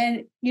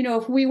 And, you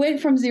know, if we went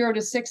from 0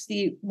 to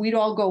 60, we'd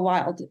all go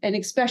wild. And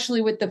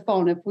especially with the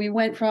phone, if we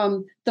went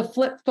from the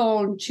flip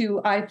phone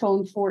to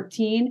iPhone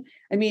 14,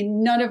 I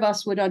mean, none of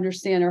us would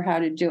understand or how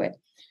to do it.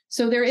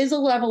 So there is a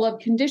level of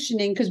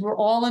conditioning because we're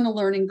all in a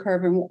learning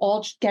curve and we're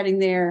all getting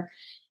there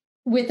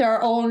with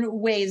our own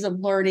ways of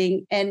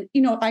learning. And,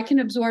 you know, I can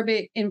absorb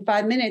it in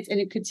 5 minutes and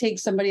it could take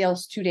somebody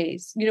else 2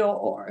 days, you know,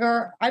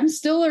 or I'm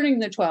still learning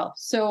the 12.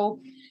 So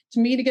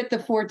to me to get the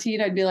 14,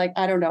 I'd be like,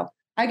 I don't know.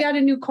 I got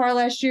a new car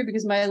last year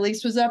because my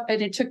lease was up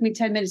and it took me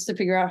 10 minutes to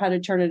figure out how to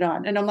turn it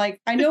on. And I'm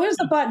like, I know there's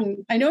a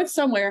button. I know it's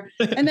somewhere.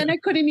 And then I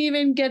couldn't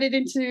even get it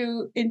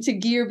into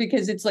gear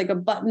because it's like a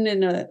button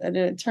and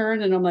a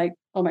turn. And I'm like,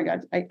 oh my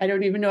God, I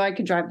don't even know I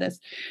can drive this.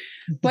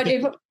 But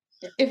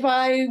if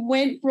I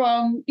went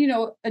from, you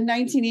know, a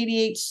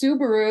 1988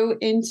 Subaru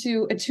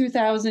into a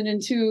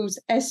 2002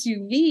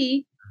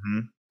 SUV,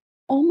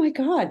 oh my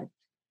God.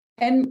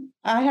 And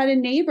I had a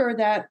neighbor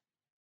that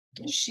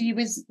she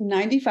was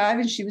 95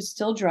 and she was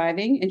still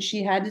driving, and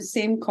she had the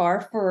same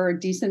car for a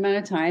decent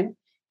amount of time.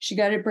 She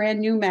got a brand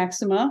new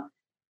Maxima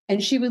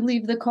and she would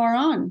leave the car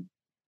on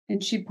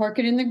and she'd park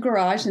it in the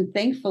garage. And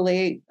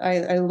thankfully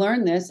I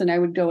learned this and I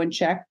would go and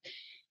check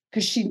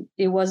because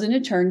it wasn't a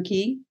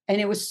turnkey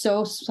and it was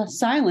so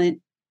silent.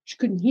 She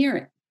couldn't hear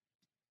it.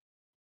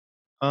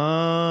 Oh,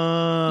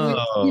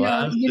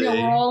 I We're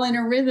see. all in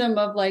a rhythm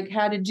of like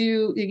how to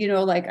do,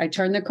 like I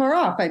turn the car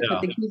off, I put Yeah,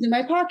 the keys in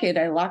my pocket,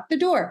 I lock the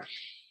door.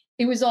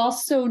 It was all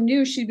so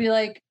new. She'd be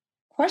like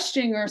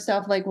questioning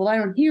herself, like, well, I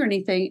don't hear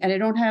anything and I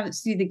don't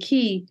see the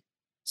key.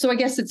 So I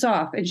guess it's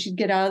off. And she'd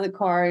get out of the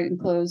car and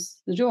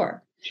close the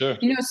door. sure.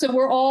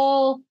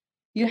 So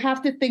you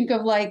have to think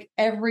of like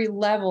every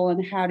level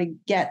and how to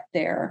get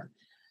there.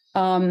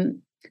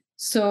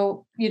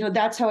 So,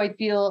 that's how I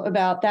feel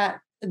about that,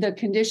 the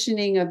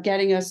conditioning of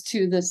getting us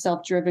to the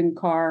self-driven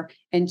car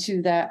and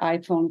to that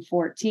iPhone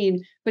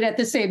 14. But at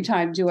the same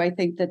time, do I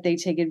think that they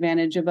take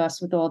advantage of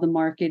us with all the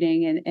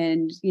marketing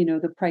and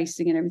the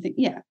pricing and everything?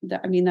 Yeah.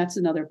 That's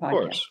another Of podcast.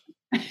 course.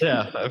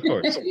 Yeah, of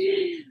course.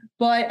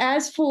 But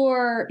as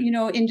for,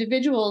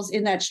 individuals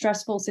in that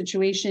stressful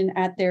situation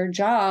at their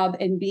job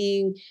and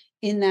being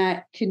in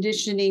that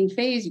conditioning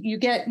phase, you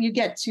get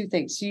two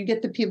things. So you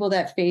get the people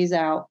that phase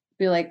out,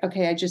 be like,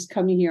 okay, I just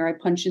come here, I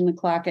punch in the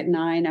clock at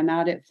 9, I'm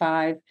out at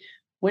 5,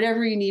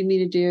 whatever you need me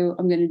to do,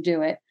 I'm going to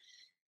do it.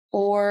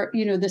 Or,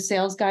 the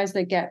sales guys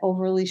that get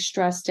overly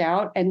stressed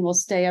out and will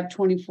stay up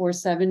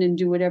 24/7 and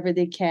do whatever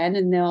they can.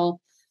 And a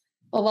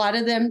lot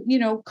of them,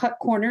 cut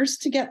corners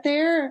to get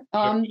there.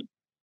 And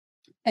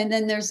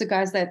then there's the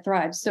guys that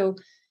thrive. So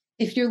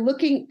if you're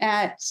looking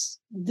at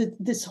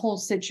this whole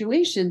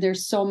situation,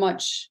 there's so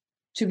much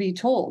to be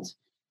told.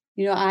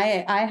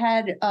 I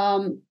had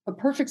a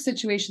perfect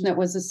situation that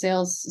was a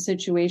sales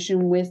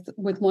situation with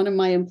one of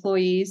my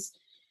employees,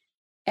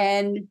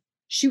 and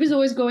she was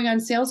always going on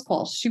sales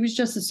calls. She was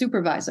just a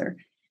supervisor.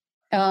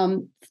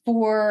 It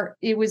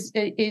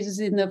is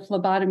in the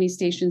phlebotomy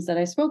stations that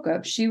I spoke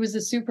of. She was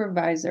a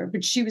supervisor,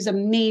 but she was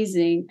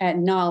amazing at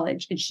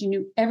knowledge, and she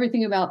knew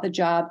everything about the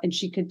job, and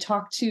she could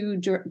talk to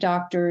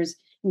doctors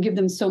and give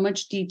them so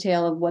much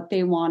detail of what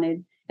they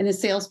wanted. And the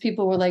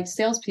salespeople were like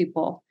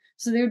salespeople.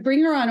 So they would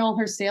bring her on all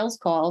her sales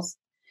calls,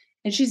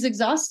 and she's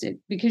exhausted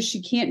because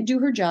she can't do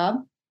her job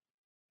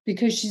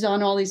because she's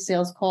on all these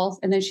sales calls,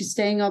 and then she's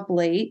staying up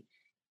late.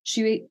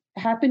 She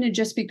happened to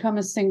just become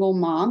a single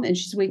mom, and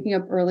she's waking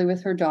up early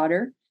with her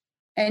daughter,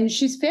 and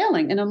she's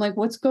failing. And I'm like,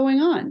 what's going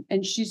on?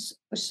 And she's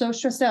so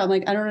stressed out. I'm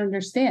like, I don't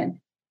understand.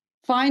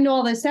 Find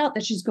all this out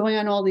that she's going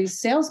on all these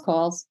sales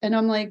calls. And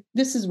I'm like,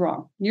 this is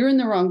wrong. You're in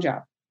the wrong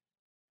job.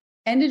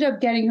 Ended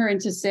up getting her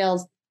into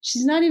sales.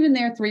 She's not even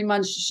there 3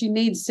 months. She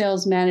made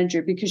sales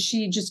manager because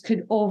she just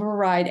could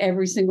override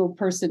every single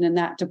person in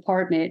that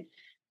department,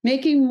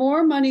 making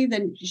more money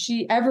than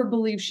she ever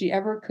believed she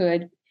ever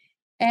could.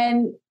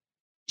 And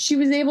she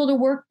was able to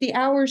work the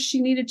hours she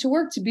needed to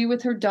work to be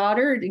with her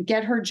daughter, to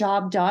get her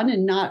job done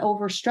and not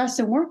overstress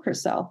and work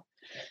herself.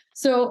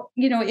 So,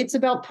 it's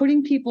about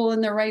putting people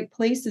in the right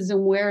places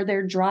and where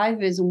their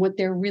drive is and what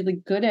they're really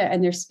good at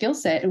and their skill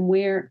set and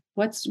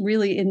what's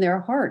really in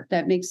their heart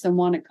that makes them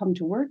want to come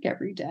to work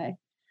every day.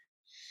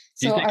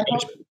 So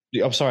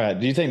I'm sorry.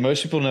 Do you think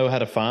most people know how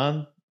to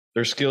find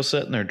their skill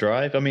set and their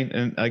drive? I mean,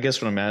 and I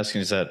guess what I'm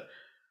asking is that,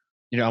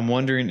 I'm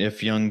wondering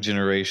if young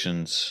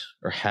generations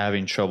are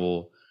having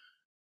trouble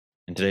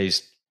in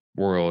today's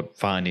world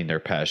finding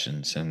their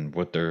passions and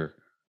what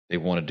they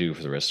want to do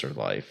for the rest of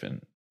their life.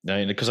 And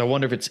because I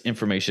wonder if it's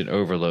information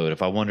overload.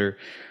 If I wonder,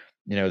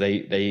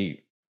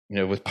 they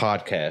with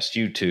podcasts,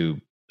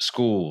 YouTube,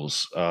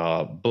 schools,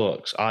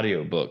 books,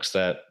 audio books,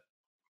 that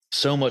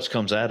so much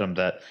comes at them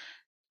that,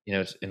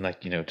 it's in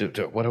like,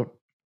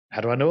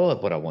 how do I know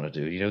what I want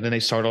to do? Then they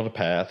start on a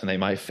path and they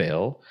might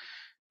fail.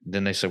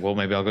 Then they say, well,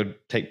 maybe I'll go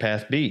take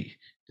path B.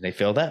 And they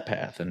fail that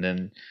path. And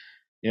then,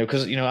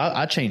 because,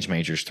 I changed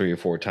majors 3 or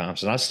 4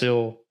 times and I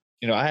still,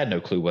 I had no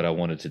clue what I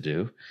wanted to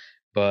do,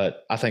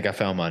 but I think I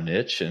found my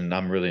niche and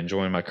I'm really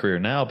enjoying my career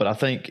now. But I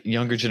think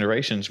younger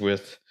generations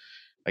with,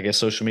 I guess,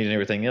 social media and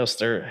everything else,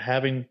 they're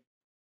having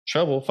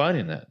trouble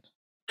finding that.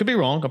 Could be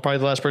wrong. I'm probably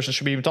the last person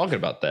should be even talking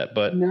about that,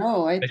 but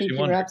no, I think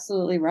you're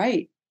absolutely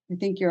right. I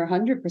think you're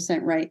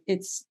 100% right.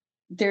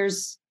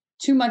 There's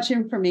too much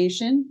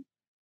information.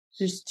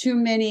 There's too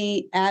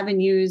many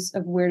avenues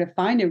of where to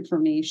find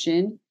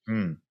information.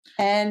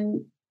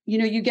 And,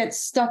 you get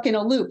stuck in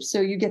a loop. So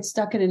you get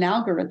stuck in an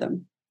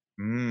algorithm,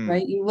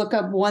 right? You look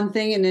up one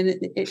thing and then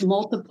it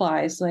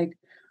multiplies like,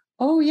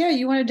 oh yeah,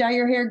 you want to dye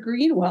your hair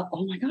green? Well,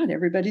 oh my God,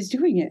 everybody's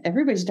doing it.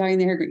 Everybody's dyeing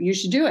their hair green. You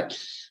should do it.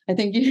 I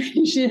think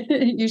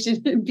you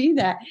should be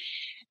that.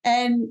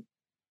 And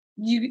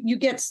you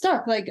get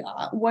stuck. Like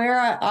where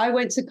I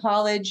went to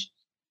college,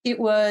 it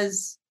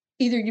was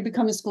either you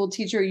become a school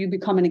teacher or you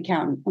become an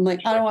accountant. I'm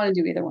like, I don't want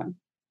to do either one.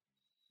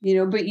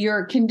 But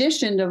you're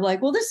conditioned of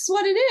like, well, this is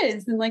what it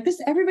is. And like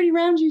this, everybody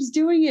around you is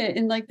doing it.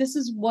 And like, this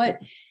is what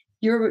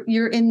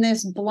you're in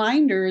this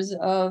blinders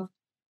of,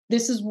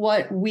 this is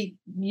what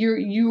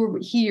you're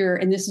here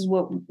and this is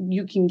what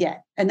you can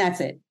get. And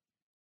that's it.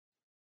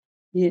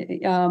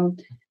 Yeah.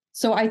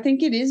 So I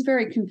think it is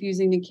very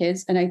confusing to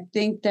kids. And I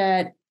think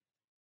that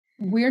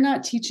we're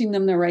not teaching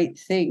them the right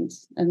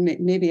things. And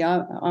maybe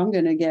I'm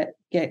going to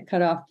get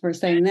cut off for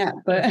saying that,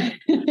 but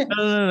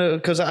no,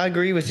 because I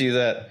agree with you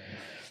that,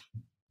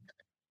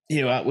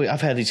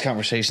 I've had these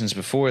conversations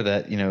before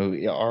that,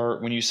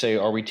 when you say,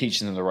 are we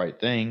teaching them the right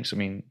things? I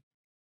mean,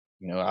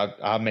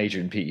 I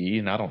majored in PE,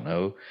 and I don't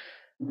know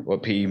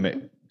what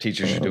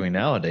teachers are doing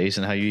nowadays,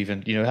 and how you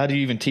even, how do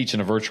you even teach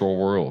in a virtual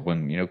world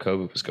when,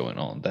 COVID was going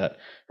on,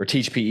 or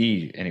teach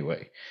PE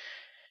anyway.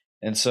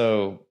 And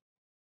so,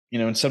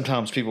 and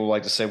sometimes people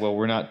like to say, well,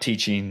 we're not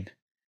teaching,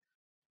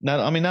 not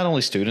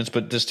only students,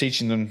 but just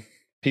teaching them,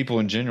 people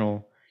in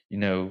general,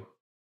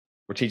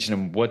 we're teaching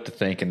them what to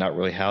think and not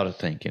really how to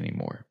think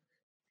anymore.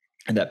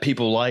 And that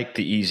people like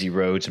the easy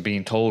roads and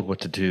being told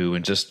what to do,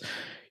 and just,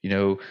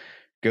 go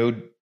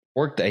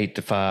work the 8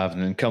 to 5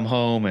 and then come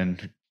home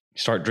and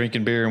start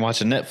drinking beer and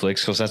watching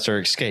Netflix because that's their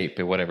escape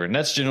or whatever. And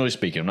that's generally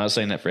speaking. I'm not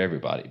saying that for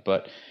everybody,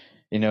 but,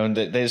 and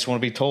they just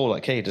want to be told,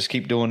 like, hey, just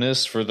keep doing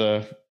this for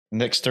the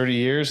next 30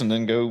 years and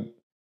then go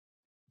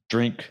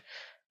drink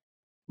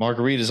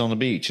margaritas on the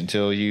beach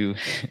until you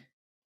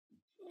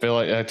feel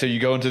like, until you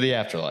go into the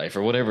afterlife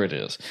or whatever it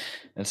is.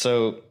 And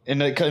so,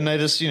 and they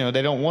just,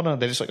 they don't want to,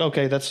 they're just like,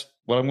 okay, that's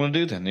what I'm going to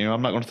do then.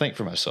 I'm not going to think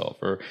for myself,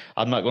 or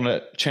I'm not going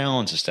to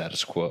challenge the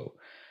status quo.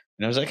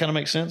 Does that kind of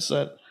make sense?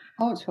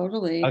 Oh,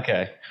 totally.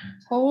 Okay.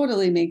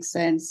 Totally makes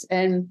sense.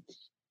 And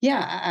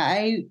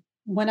yeah,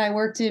 when I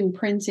worked in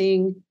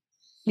printing,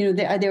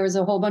 there was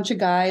a whole bunch of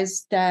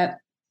guys that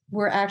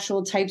were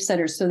actual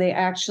typesetters. So they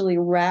actually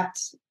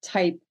wrapped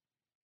type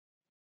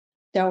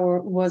that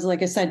was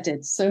like a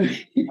sentence. So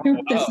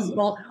this is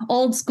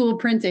old school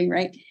printing,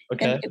 right?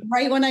 Okay. And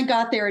right when I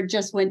got there, it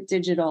just went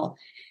digital.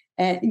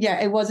 And yeah,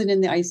 it wasn't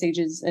in the ice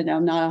ages, and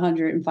I'm not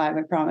 105,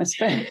 I promise.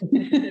 But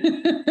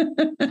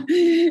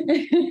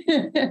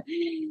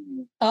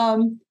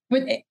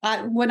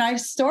when I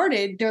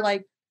started, they're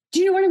like,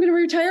 "Do you know when I'm going to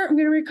retire? I'm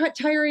going to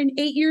retire in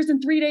 8 years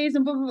and 3 days."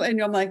 And blah, blah, blah.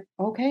 And I'm like,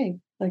 "Okay,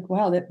 like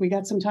wow, that we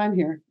got some time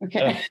here."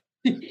 Okay,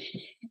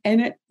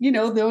 and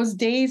those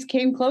days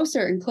came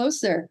closer and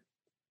closer,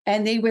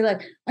 and they were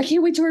like, "I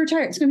can't wait to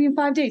retire. It's going to be in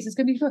 5 days. It's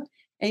going to be fun."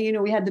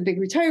 And, we had the big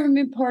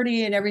retirement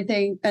party and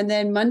everything. And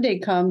then Monday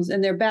comes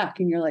and they're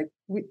back. And you're like,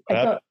 I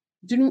thought,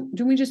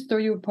 didn't we just throw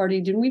you a party?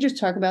 Didn't we just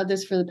talk about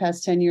this for the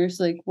past 10 years?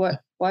 Like, what?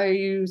 Why are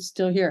you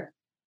still here?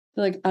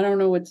 They're like, I don't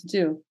know what to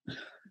do.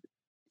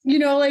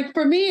 Like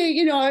for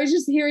me, I was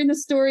just hearing the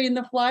story in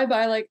the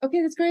flyby, like,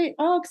 okay, that's great.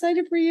 Oh,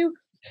 excited for you.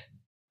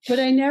 But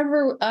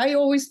I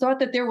always thought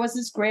that there was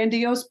this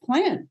grandiose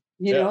plan,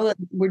 that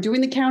we're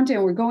doing the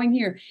countdown, we're going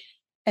here.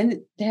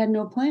 And they had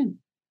no plan.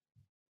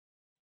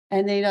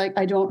 And they like,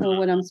 I don't know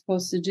what I'm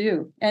supposed to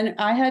do. And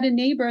I had a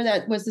neighbor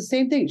that was the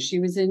same thing. She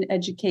was in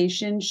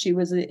education. She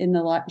was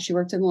she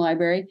worked in the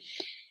library,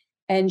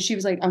 and she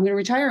was like, I'm going to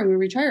retire. I'm going to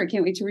retire. I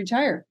can't wait to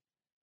retire.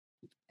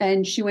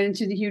 And she went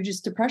into the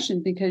hugest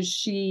depression because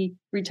she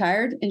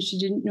retired and she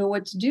didn't know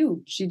what to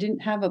do. She didn't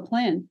have a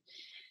plan.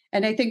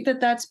 And I think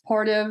that that's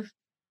part of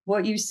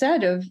what you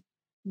said of,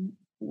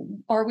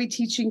 are we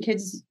teaching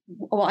kids?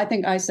 Well, I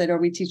think I said, are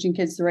we teaching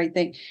kids the right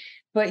thing?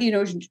 But,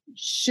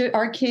 should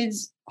our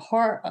kids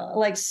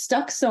like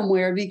stuck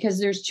somewhere because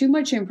there's too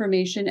much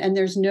information and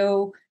there's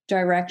no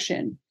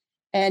direction.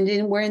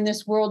 And we're in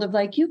this world of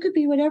like, you could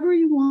be whatever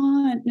you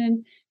want.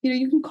 And,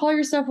 you can call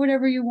yourself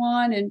whatever you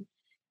want. And,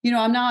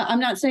 I'm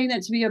not saying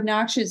that to be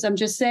obnoxious. I'm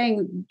just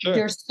saying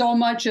There's so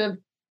much of,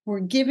 we're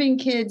giving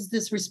kids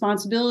this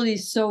responsibility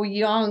so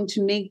young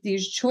to make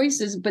these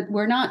choices, but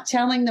we're not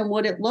telling them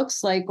what it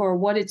looks like or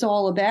what it's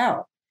all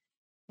about.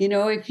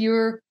 If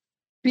you're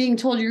being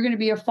told you're going to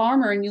be a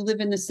farmer and you live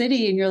in the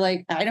city and you're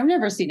like, I've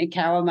never seen a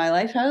cow in my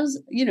life.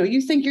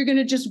 You think you're going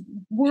to just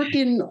work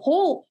in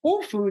Whole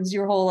Foods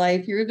your whole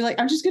life. You're going to be like,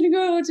 I'm just going to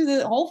go to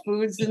the Whole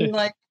Foods and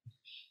like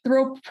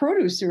throw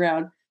produce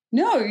around.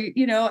 No,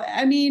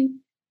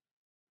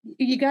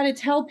 you got to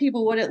tell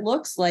people what it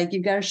looks like.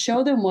 You got to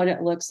show them what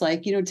it looks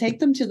like, take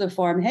them to the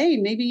farm. Hey,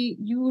 maybe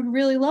you would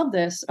really love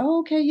this. Oh,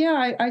 okay.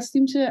 Yeah. I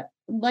seem to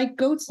like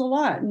goats a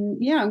lot. And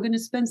yeah, I'm going to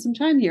spend some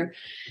time here.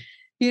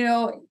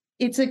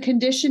 It's a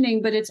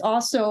conditioning, but it's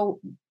also,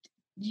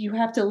 you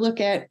have to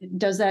look at,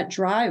 does that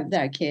drive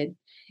that kid?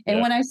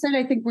 And when I said,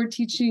 I think we're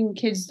teaching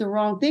kids the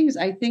wrong things,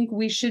 I think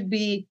we should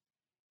be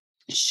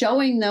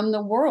showing them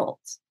the world.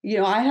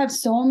 I have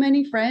so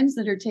many friends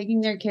that are taking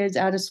their kids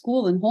out of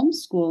school and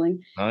homeschooling.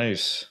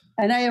 Nice.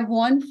 And I have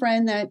one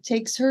friend that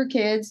takes her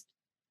kids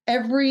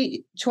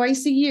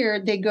twice a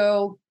year. They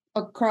go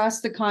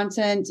across the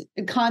continent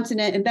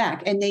and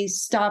back, and they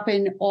stop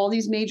in all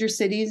these major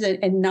cities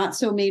and not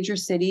so major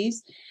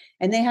cities.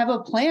 And they have a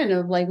plan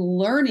of like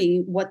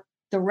learning what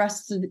the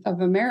rest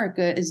of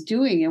America is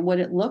doing and what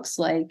it looks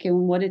like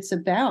and what it's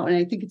about. And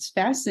I think it's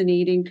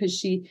fascinating because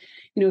she,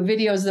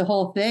 videos the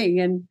whole thing.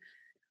 And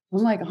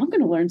I'm like, I'm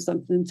going to learn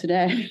something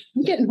today.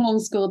 I'm getting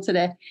homeschooled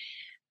today.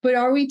 But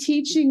are we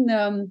teaching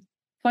them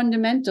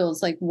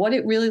fundamentals, like what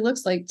it really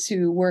looks like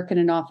to work in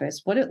an office,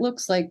 what it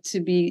looks like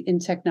to be in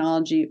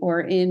technology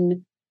or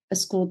in a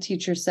school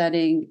teacher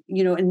setting,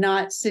 and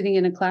not sitting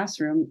in a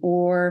classroom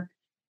or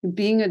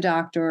being a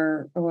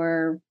doctor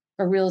or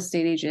a real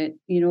estate agent?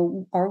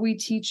 Are we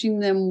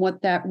teaching them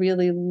what that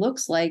really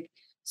looks like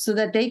so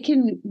that they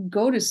can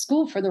go to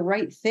school for the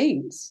right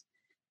things?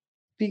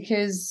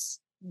 Because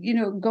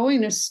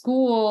going to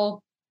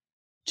school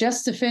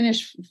just to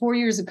finish 4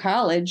 years of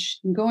college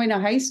and going to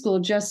high school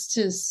just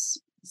to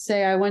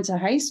say I went to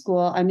high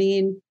school. I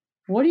mean,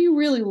 what are you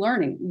really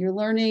learning? You're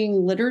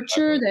learning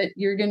literature that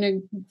you're going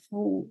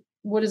to,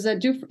 what does that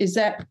do? Does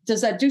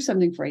that do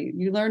something for you?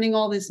 You're learning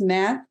all this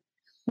math.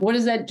 What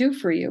does that do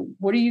for you?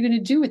 What are you going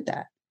to do with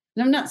that?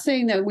 And I'm not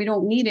saying that we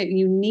don't need it.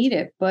 You need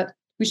it, but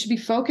we should be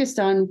focused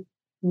on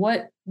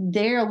what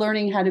they're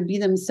learning how to be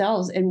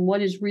themselves and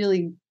what is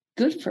really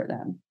good for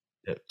them.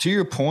 Yeah. To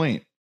your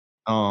point,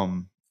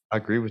 I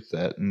agree with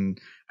that. And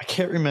I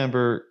can't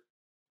remember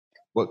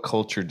what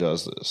culture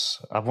does this.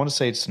 I want to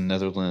say it's the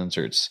Netherlands,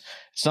 or it's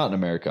not in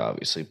America,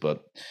 obviously,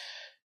 but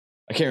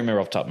I can't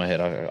remember off the top of my head.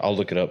 I'll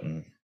look it up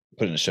and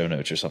put it in the show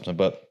notes or something.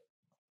 But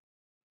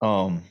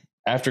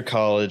after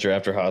college or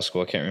after high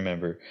school, I can't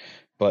remember,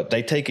 but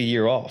they take a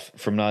year off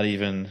from not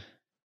even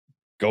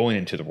going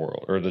into the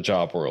world or the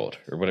job world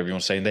or whatever you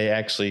want to say. And they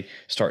actually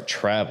start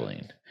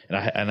traveling.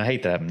 And I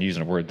hate that I'm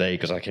using the word they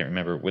because I can't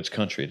remember which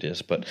country it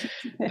is, but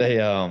they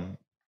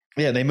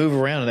move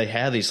around and they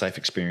have these life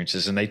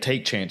experiences and they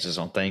take chances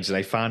on things and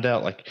they find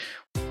out like.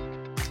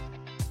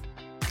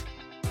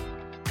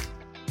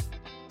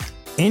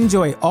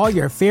 Enjoy all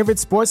your favorite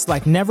sports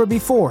like never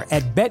before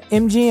at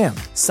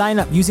BetMGM. Sign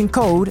up using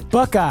code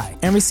Buckeye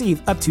and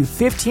receive up to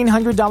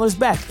 $1,500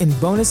 back in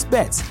bonus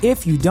bets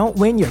if you don't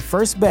win your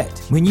first bet.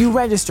 When you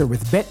register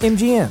with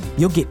BetMGM,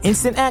 you'll get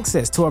instant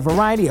access to a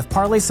variety of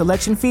parlay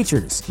selection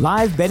features,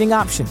 live betting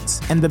options,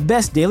 and the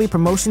best daily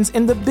promotions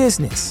in the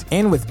business.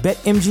 And with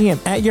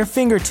BetMGM at your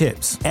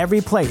fingertips,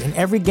 every play and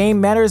every game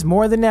matters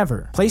more than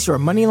ever. Place your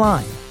money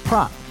line,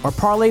 prop, or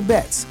parlay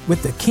bets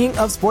with the king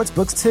of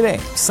sportsbooks today.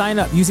 Sign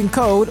up using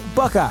code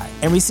Buckeye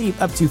and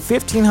receive up to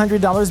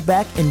 $1,500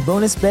 back in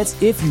bonus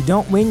bets if you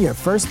don't win your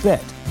first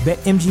bet.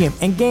 BetMGM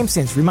and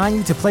GameSense remind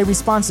you to play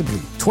responsibly.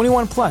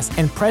 21 plus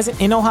and present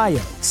in Ohio,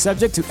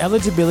 subject to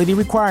eligibility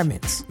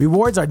requirements.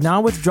 Rewards are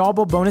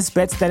non-withdrawable bonus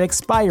bets that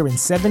expire in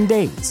 7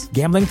 days.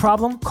 Gambling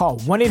problem? Call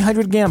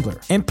 1-800-GAMBLER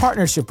in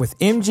partnership with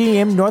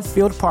MGM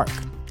Northfield Park.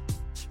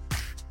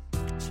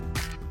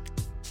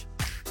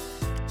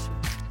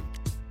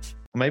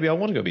 Maybe I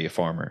want to go be a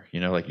farmer,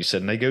 like you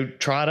said, and they go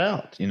try it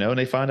out, and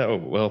they find out, oh,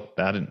 well,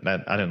 I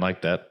didn't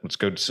like that. Let's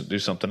go do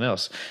something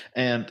else.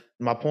 And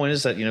my point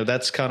is that,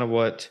 that's kind of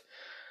what,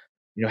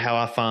 how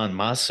I find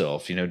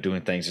myself,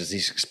 doing things is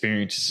these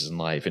experiences in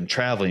life and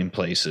traveling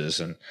places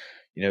and,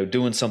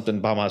 doing something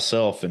by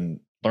myself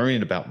and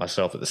learning about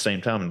myself at the same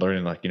time and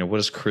learning like, what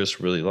is Chris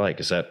really like?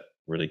 Is that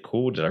really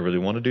cool? Did I really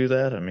want to do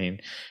that? I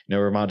mean,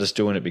 or am I just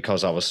doing it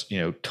because I was,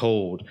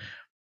 told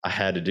I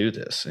had to do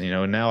this,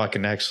 and now I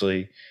can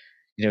actually,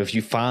 if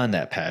you find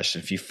that passion,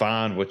 if you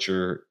find what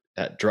you're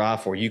that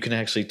drive for, you can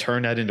actually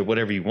turn that into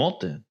whatever you want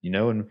then,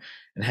 and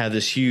have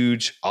this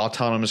huge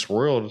autonomous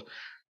world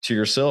to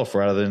yourself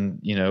rather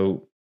than,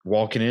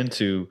 walking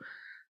into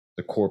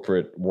the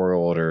corporate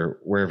world or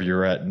wherever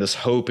you're at and just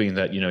hoping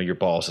that, your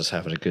boss is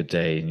having a good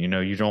day. And,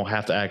 you don't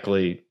have to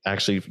actually,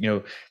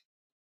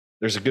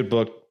 there's a good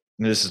book.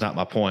 And this is not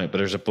my point, but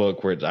there's a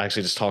book where it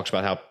actually just talks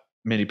about how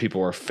many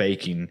people are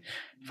faking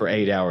for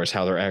 8 hours,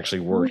 how they're actually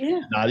working.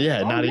 Not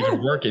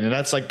even working. And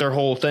that's like their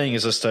whole thing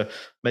is just to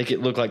make it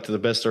look like to the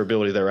best of their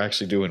ability, they're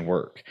actually doing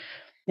work.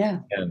 Yeah.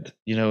 And,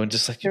 and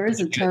just like. There is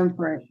a term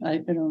for it. I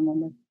don't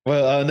remember.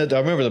 Well, I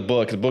remember the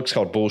book. The book's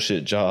called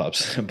Bullshit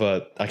Jobs,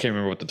 but I can't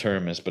remember what the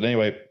term is. But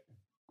anyway,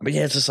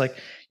 it's just like,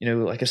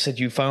 like I said,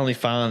 you finally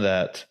find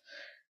that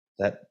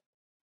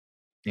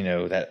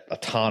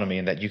autonomy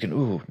and that you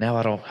can,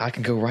 now I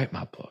can go write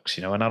my books,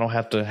 and I don't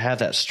have to have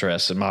that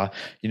stress and my,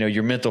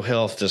 your mental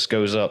health just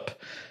goes up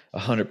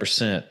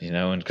 100%,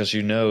 and because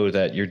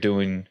that you're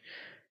doing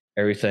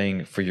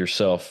everything for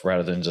yourself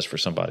rather than just for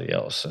somebody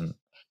else. And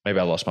maybe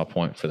I lost my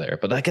point for there,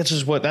 but I guess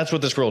that's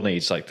what this world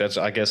needs. Like that's,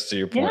 I guess to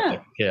your point. Yeah.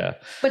 Like, yeah.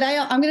 But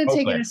I'm going to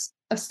take it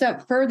a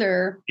step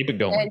further. Keep it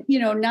going.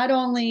 And, not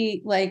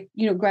only like,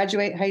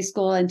 graduate high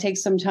school and take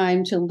some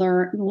time to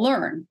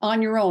learn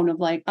on your own of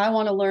like, I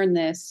want to learn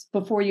this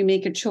before you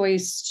make a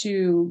choice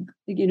to,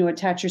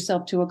 attach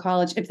yourself to a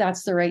college, if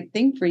that's the right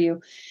thing for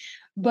you.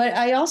 But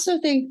I also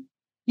think,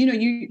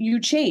 you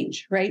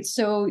change, right?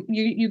 So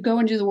you go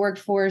into the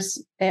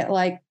workforce at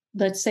like,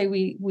 let's say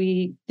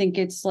we think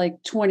it's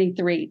like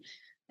 23.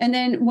 And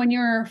then when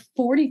you're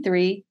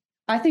 43,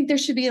 I think there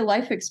should be a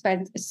life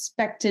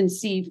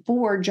expectancy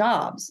for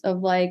jobs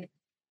of like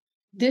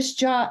this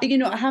job,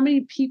 how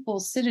many people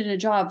sit in a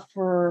job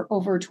for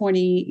over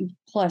 20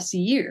 plus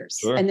years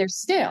and they're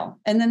stale.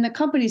 And then the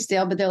company's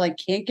stale, but they're like,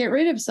 can't get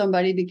rid of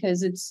somebody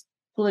because it's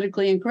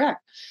politically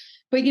incorrect.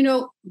 But,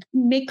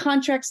 make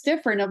contracts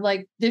different of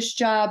like, this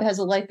job has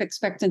a life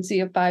expectancy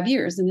of 5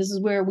 years. And this is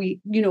where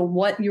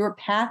what your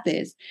path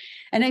is.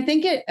 And I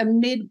think at a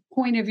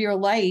midpoint of your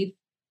life,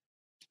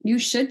 you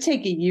should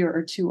take a year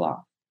or two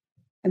off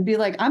and be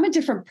like, I'm a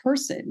different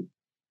person.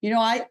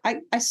 I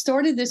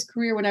started this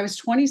career when I was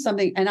 20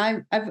 something and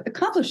I've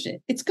accomplished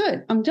it. It's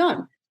good. I'm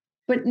done.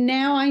 But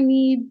now I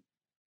need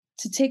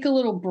to take a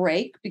little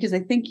break because I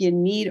think you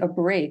need a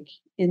break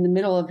in the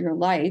middle of your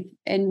life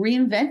and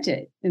reinvent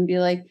it and be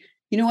like,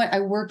 you know what?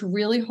 I worked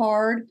really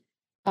hard.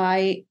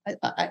 I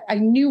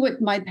knew what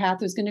my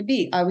path was going to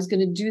be. I was going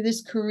to do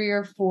this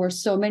career for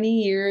so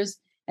many years,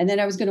 and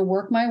then I was going to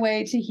work my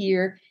way to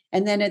here.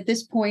 And then at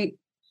this point,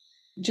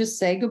 just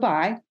say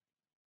goodbye,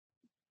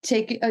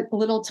 take a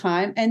little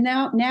time. And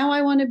now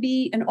I want to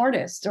be an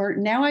artist, or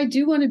now I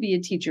do want to be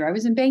a teacher. I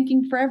was in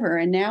banking forever,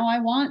 and now I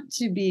want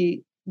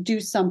to do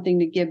something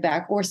to give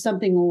back, or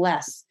something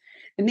less.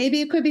 And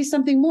maybe it could be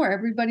something more.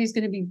 Everybody's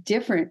going to be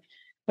different,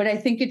 but I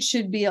think it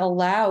should be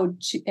allowed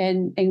to,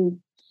 and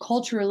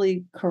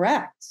culturally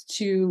correct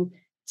to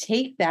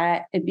take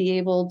that and be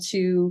able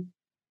to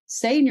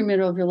say in your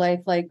middle of your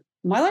life, like,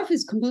 my life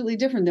is completely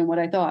different than what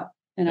I thought,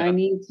 and I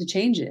need to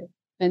change it.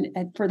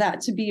 And for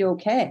that to be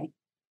okay.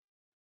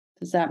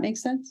 Does that make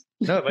sense?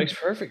 No, it makes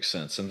perfect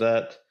sense. And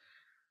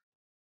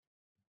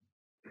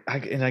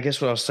I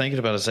guess what I was thinking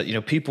about is that, you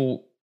know,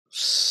 people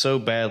so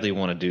badly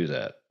want to do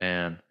that.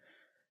 And,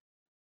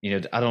 you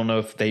know, I don't know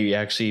if they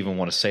actually even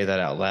want to say that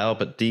out loud,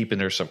 but deep in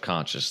their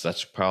subconscious,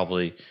 that's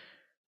probably,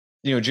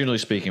 you know, generally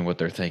speaking, what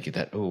they're thinking,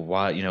 that, oh,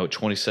 why, you know, at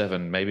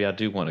 27, maybe I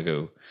do want to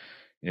go,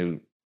 you know,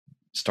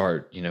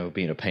 start, you know,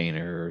 being a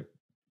painter or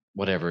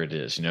whatever it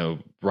is, you know,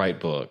 write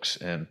books.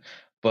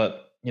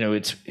 But, you know,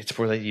 it's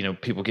where they, you know,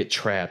 people get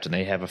trapped and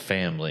they have a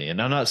family.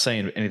 And I'm not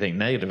saying anything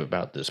negative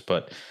about this,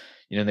 but,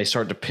 you know, they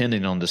start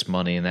depending on this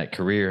money and that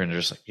career. And they're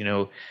just like, you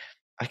know,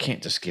 I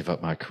can't just give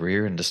up my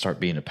career and just start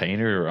being a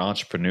painter or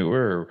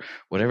entrepreneur or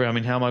whatever. I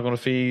mean, how am I going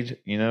to feed,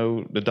 you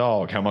know, the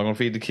dog? How am I going to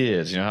feed the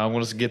kids? You know, how am I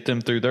going to get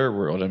them through their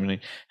world? I mean,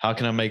 how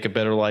can I make a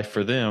better life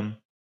for them,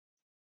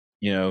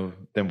 you know,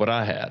 than what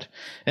I had?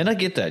 And I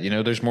get that, you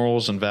know, there's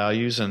morals and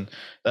values, and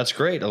that's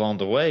great along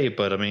the way.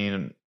 But I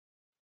mean,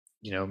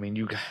 you know, I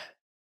mean,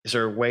 is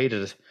there a way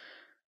to,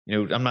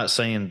 you know, I'm not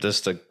saying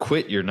just to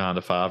quit your 9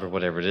 to 5 or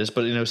whatever it is,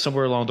 but, you know,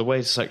 somewhere along the way,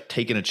 it's like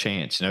taking a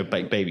chance, you know,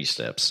 baby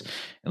steps,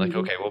 and like,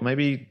 okay, well,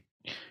 maybe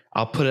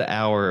I'll put an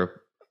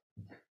hour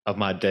of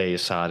my day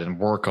aside and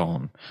work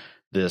on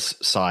this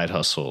side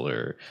hustle,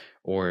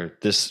 or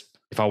this,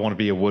 if I want to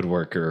be a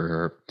woodworker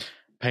or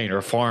painter,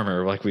 a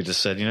farmer, like we just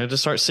said, you know,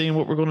 just start seeing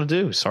what we're going to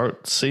do,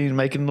 start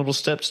making little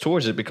steps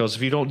towards it. Because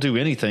if you don't do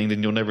anything,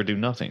 then you'll never do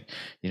nothing.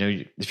 You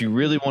know, if you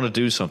really want to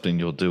do something,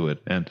 you'll do it.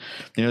 And,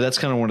 you know, that's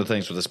kind of one of the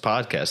things with this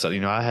podcast that,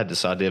 you know, I had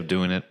this idea of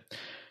doing it,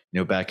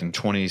 you know, back in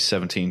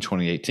 2017,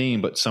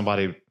 2018, but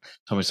somebody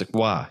told me, it's like,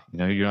 why? You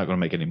know, you're not going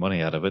to make any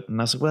money out of it. And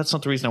I said, well, that's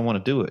not the reason I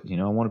want to do it. You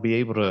know, I want to be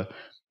able to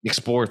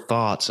explore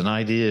thoughts and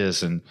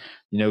ideas and,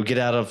 you know, get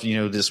out of, you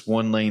know, this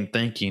one lane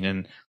thinking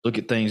and look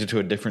at things into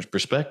a different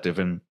perspective.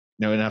 And,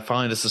 you know, and I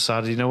finally just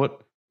decided, you know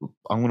what,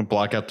 I'm going to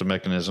block out the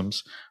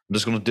mechanisms. I'm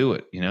just going to do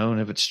it, you know, and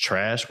if it's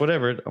trash,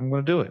 whatever, I'm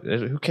going to do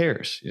it. Who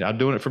cares? You know, I'm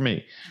doing it for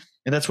me.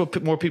 And that's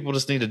what more people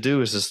just need to do,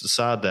 is just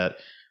decide that,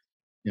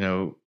 you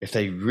know, if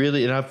they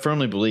really, and I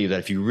firmly believe that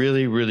if you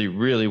really, really,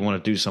 really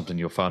want to do something,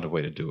 you'll find a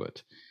way to do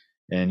it.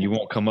 And you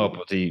won't come up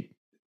with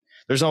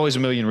there's always a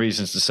million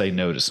reasons to say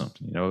no to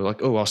something, you know,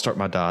 like, oh, I'll start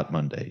my diet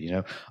Monday, you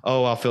know,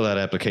 oh, I'll fill that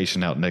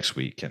application out next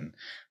week.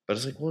 But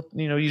it's like, well,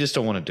 you know, you just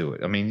don't want to do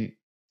it. I mean,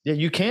 yeah,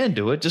 you can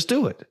do it. Just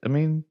do it. I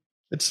mean,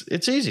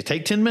 it's easy.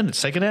 Take 10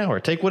 minutes, take an hour,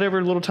 take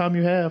whatever little time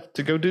you have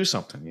to go do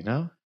something, you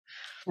know?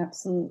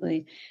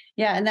 Absolutely.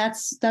 Yeah. And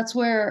that's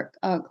where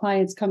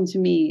clients come to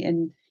me,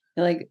 and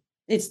like,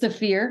 it's the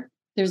fear.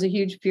 There's a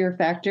huge fear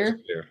factor.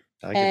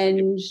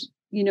 And,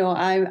 you know,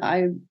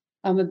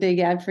 I'm a big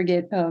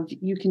advocate of,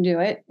 you can do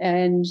it,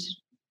 and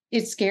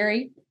it's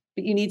scary,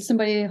 but you need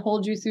somebody to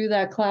hold you through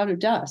that cloud of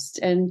dust.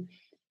 And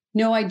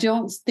no, I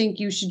don't think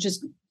you should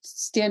just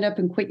stand up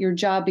and quit your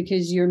job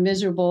because you're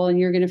miserable and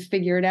you're going to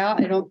figure it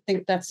out. I don't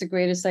think that's the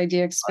greatest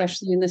idea,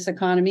 especially in this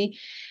economy.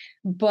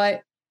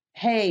 But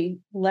hey,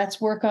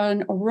 let's work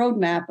on a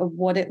roadmap of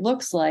what it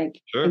looks like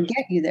and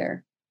get you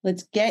there.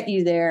 Let's get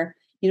you there.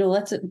 You know,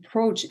 let's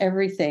approach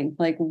everything.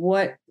 Like,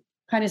 what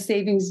kind of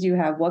savings do you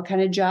have? What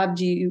kind of job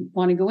do you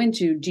want to go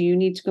into? Do you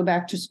need to go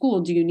back to school?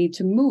 Do you need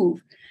to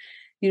move?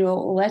 You know,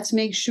 let's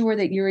make sure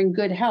that you're in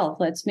good health.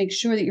 Let's make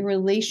sure that your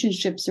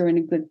relationships are in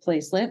a good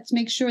place. Let's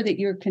make sure that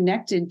you're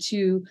connected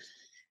to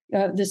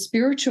the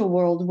spiritual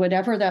world,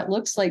 whatever that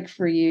looks like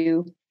for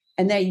you,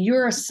 and that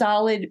you're a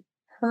solid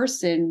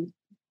person.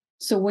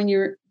 So when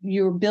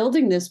you're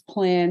building this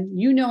plan,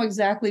 you know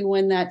exactly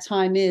when that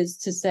time is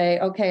to say,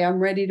 okay, I'm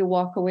ready to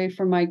walk away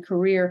from my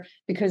career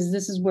because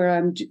this is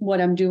what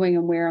I'm doing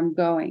and where I'm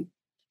going.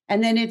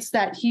 And then it's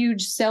that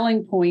huge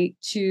selling point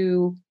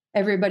to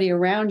everybody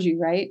around you,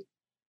 right?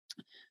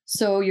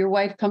 So your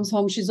wife comes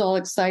home, she's all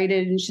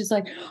excited, and she's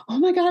like, oh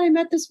my God, I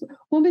met this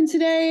woman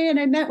today, and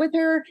I met with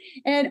her,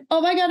 and oh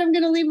my God, I'm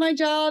going to leave my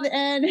job,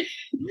 and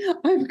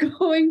I'm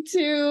going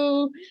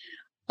to,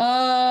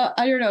 I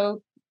don't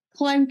know,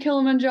 climb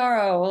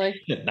Kilimanjaro. Like,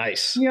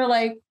 nice. You're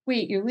like,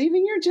 wait, you're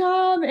leaving your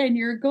job and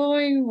you're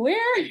going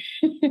where?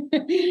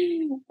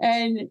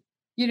 And,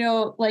 you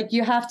know, like,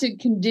 you have to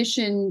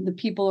condition the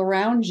people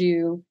around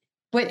you.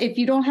 But if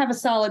you don't have a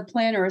solid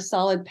plan or a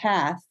solid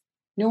path,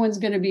 no one's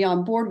going to be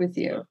on board with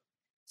you.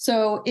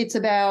 So it's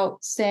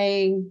about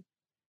saying,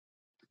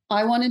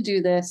 I want to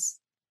do this,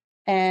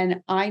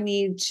 and I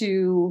need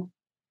to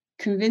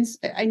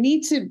I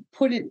need to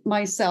put it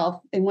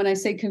myself. And when I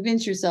say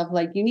convince yourself,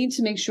 like you need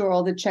to make sure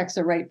all the checks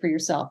are right for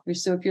yourself.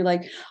 So if you're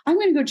like, I'm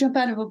going to go jump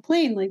out of a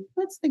plane, like,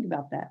 let's think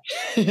about that.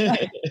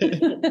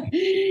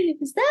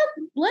 Is that,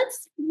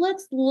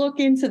 let's look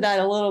into that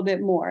a little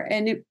bit more.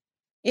 And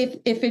if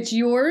it's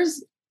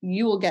yours,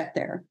 you will get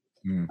there.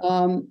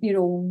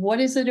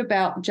 What is it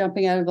about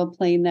jumping out of a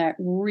plane that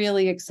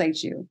really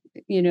excites you,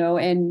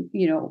 and,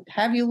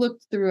 have you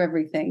looked through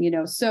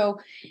everything, so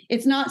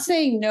it's not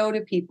saying no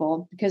to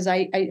people, because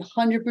I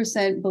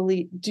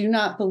 100% do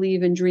not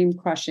believe in dream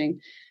crushing,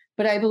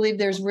 but I believe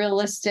there's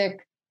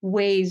realistic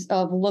ways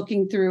of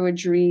looking through a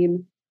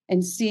dream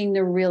and seeing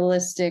the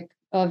realistic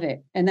of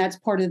it. And that's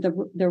part of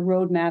the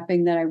road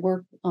mapping that I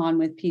work on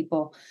with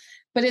people.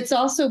 But it's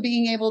also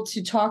being able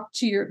to talk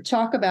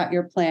about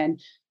your plan.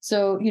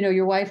 So,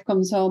 your wife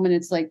comes home and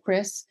it's like,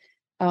 Chris,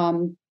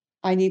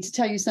 I need to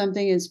tell you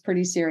something. It's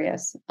pretty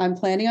serious. I'm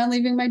planning on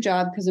leaving my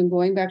job because I'm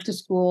going back to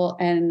school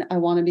and I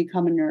want to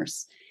become a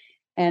nurse.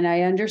 And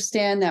I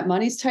understand that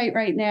money's tight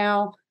right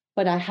now,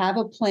 but I have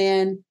a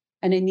plan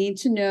and I need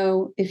to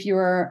know if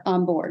you're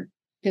on board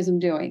because I'm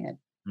doing it,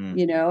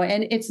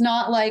 and it's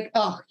not like,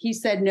 oh, he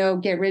said no,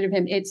 get rid of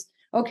him. It's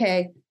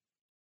okay.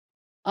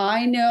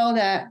 I know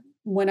that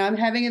when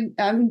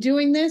I'm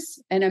doing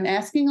this and I'm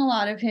asking a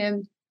lot of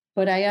him,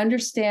 but I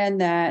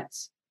understand that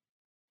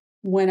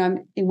when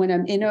I'm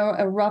in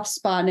a rough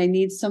spot and I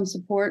need some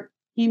support,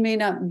 he may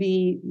not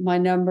be my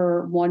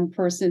number one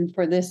person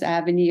for this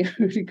avenue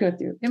to go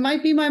through. It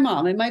might be my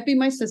mom. It might be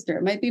my sister.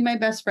 It might be my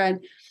best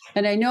friend.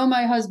 And I know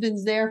my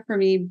husband's there for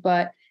me,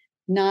 but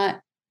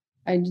I'm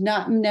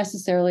not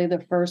necessarily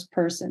the first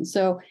person.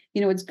 So,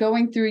 it's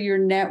going through your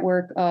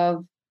network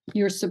of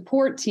your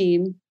support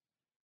team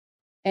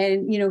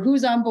and,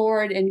 who's on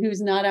board and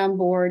who's not on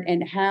board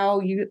and how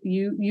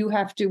you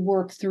have to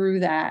work through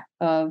that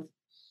of,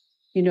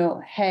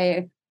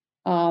 hey,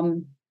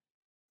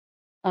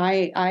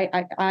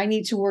 I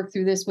need to work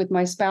through this with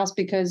my spouse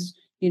because,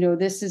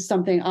 this is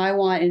something I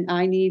want and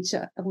I need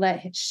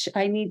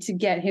to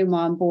get him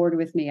on board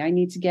with me. I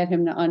need to get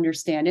him to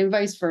understand and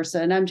vice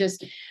versa. And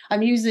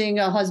I'm using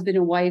a husband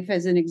and wife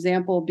as an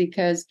example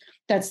because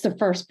that's the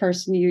first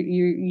person you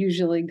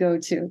usually go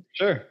to.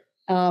 Sure.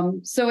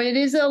 So it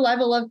is a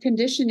level of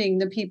conditioning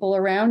the people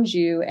around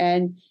you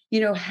and,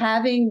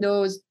 having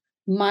those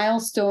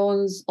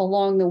milestones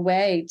along the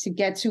way to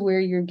get to where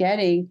you're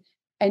getting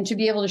and to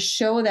be able to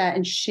show that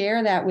and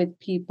share that with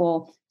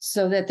people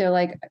so that they're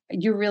like,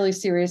 you're really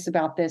serious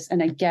about this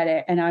and I get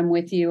it and I'm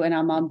with you and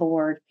I'm on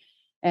board.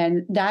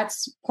 And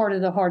that's part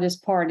of the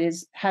hardest part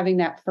is having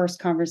that first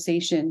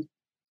conversation.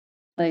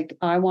 Like,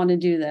 I want to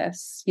do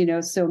this,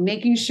 so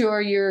making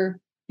sure you're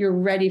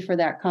ready for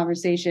that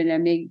conversation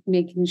and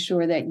making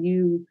sure that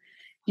you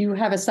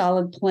have a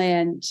solid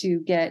plan to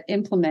get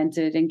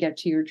implemented and get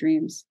to your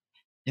dreams.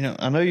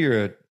 I know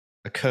you're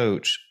a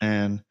coach,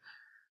 and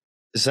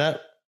is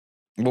that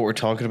what we're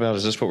talking about?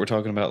 Is this what we're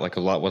talking about? Like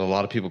what a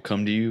lot of people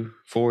come to you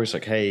for? It's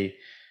like, hey,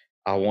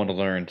 I want to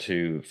learn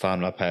to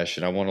find my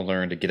passion. I want to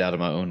learn to get out of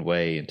my own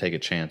way and take a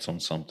chance on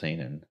something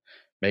and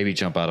maybe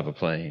jump out of a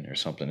plane or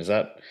something. Is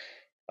that,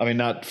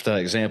 not for that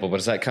example, but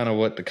is that kind of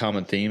what the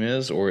common theme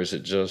is, or is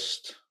it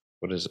just,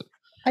 what is it?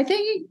 I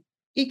think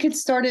it could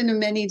start in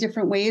many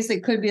different ways.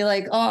 It could be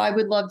like, oh, I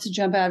would love to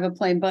jump out of a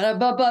plane, but,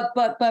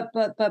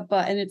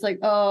 and it's like,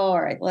 oh,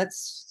 all right,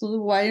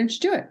 why don't you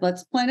do it?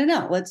 Let's plan it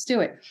out. Let's do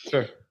it.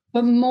 Sure.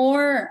 But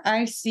more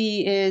I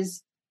see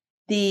is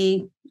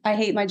I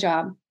hate my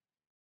job.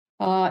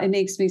 It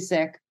makes me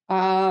sick.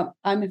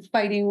 I'm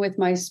fighting with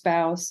my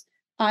spouse.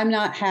 I'm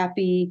not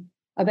happy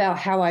about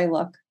how I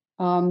look.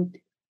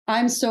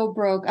 I'm so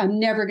broke. I'm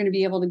never going to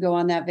be able to go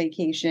on that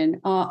vacation.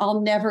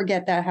 I'll never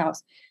get that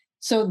house.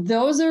 So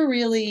those are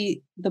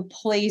really the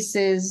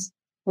places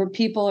where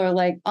people are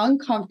like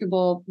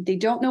uncomfortable. They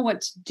don't know what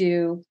to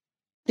do.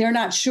 They're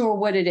not sure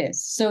what it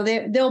is. So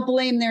they'll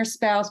blame their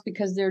spouse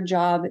because their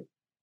job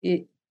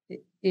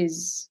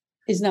is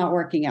not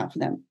working out for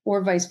them,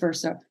 or vice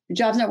versa. The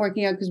job's not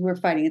working out because we're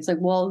fighting. It's like,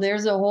 well,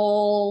 there's a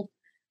whole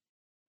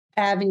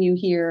avenue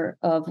here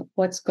of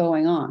what's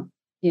going on.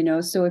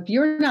 So if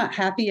you're not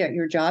happy at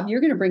your job,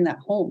 you're going to bring that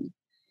home.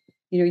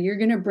 You're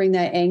going to bring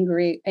that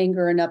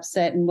anger and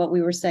upset and what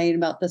we were saying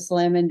about the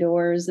slamming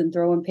doors and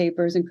throwing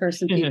papers and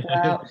cursing people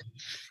out.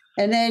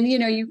 And then,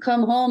 you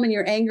come home and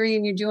you're angry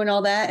and you're doing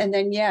all that. And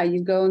then,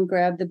 you go and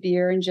grab the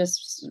beer and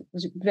just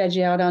veg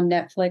out on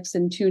Netflix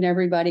and tune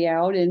everybody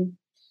out. And,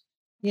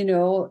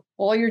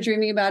 all you're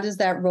dreaming about is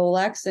that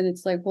Rolex. And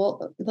it's like,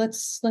 well,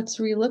 let's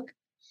relook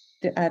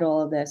at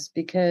all of this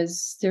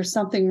because there's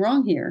something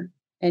wrong here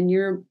and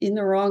you're in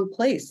the wrong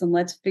place. And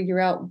let's figure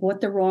out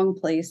what the wrong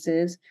place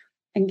is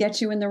and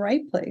get you in the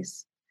right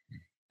place.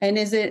 And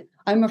is it,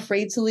 I'm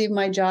afraid to leave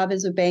my job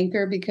as a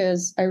banker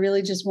because I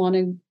really just want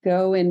to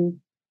go and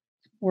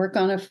work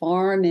on a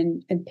farm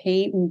and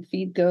paint and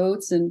feed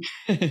goats. And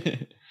all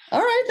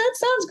right, that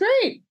sounds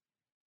great.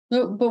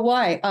 But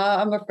why?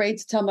 I'm afraid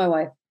to tell my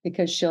wife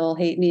because she'll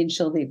hate me and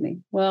she'll leave me.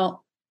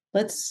 Well,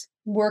 let's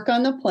work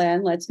on the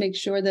plan. Let's make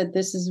sure that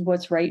this is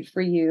what's right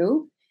for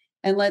you.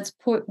 and let's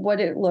put what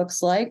it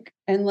looks like,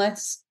 and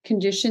let's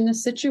condition the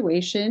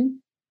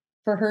situation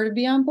for her to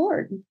be on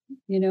board,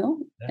 Yeah.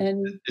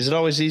 and Is it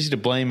always easy to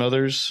blame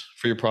others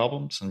for your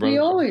problems and we rather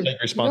than always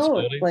take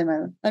responsibility? blame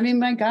her. I mean,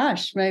 my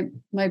gosh,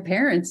 my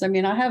parents, I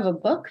mean, I have a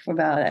book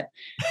about it.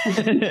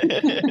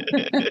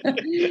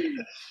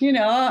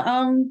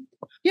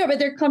 Yeah, but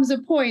there comes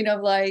a point of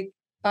like,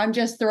 I'm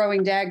just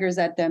throwing daggers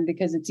at them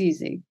because it's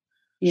easy,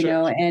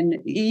 Sure. and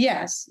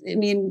yes, I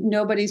mean,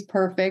 nobody's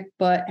perfect,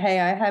 but hey,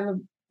 I have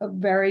a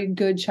very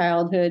good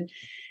childhood.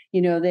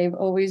 They've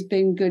always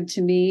been good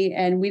to me,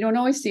 and we don't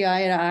always see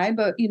eye to eye,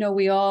 but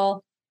we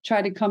all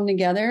try to come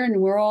together, and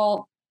we're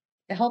all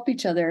help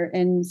each other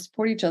and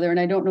support each other.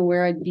 And I don't know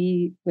where I'd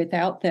be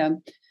without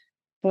them.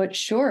 But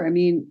sure, I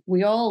mean,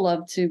 we all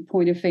love to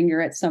point a finger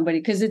at somebody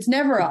because it's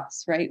never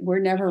us, right? We're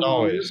never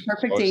wrong. We're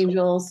perfect always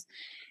angels.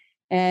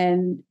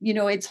 And,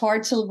 it's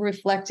hard to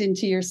reflect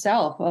into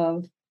yourself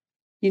of,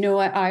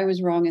 what, I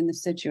was wrong in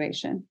this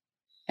situation.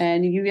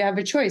 And you have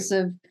a choice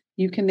of,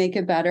 you can make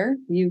it better.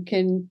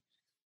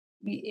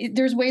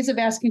 There's ways of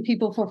asking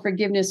people for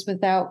forgiveness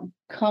without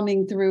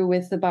coming through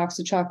with the box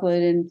of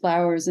chocolate and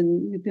flowers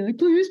and be like,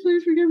 please,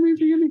 please forgive me,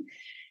 forgive me.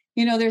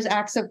 There's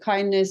acts of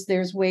kindness.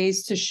 There's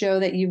ways to show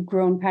that you've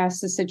grown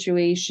past the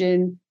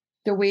situation.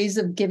 There are ways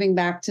of giving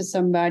back to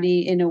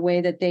somebody in a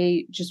way that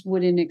they just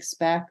wouldn't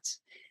expect.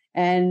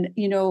 And,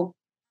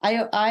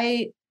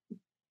 I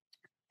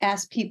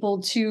ask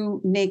people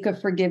to make a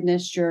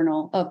forgiveness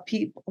journal of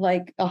people,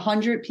 like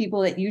 100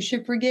 people that you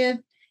should forgive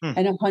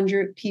and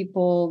 100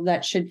 people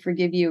that should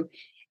forgive you.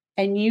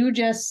 And you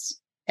just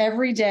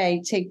every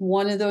day take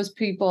one of those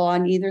people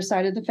on either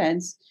side of the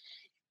fence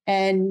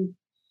and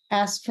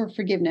ask for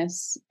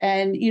forgiveness.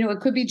 And, it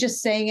could be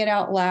just saying it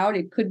out loud.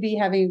 It could be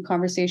having a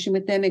conversation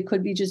with them. It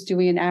could be just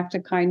doing an act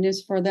of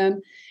kindness for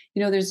them.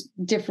 There's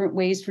different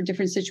ways for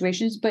different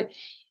situations, but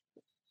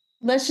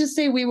let's just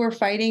say we were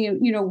fighting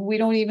and, we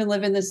don't even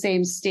live in the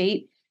same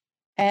state.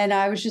 And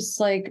I was just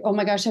like, oh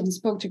my gosh, I haven't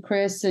spoke to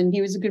Chris, and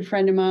he was a good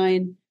friend of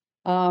mine.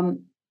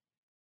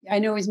 I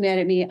know he's mad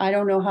at me. I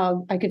don't know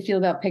how I could feel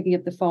about picking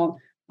up the phone,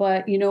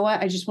 but you know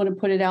what? I just want to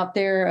put it out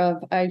there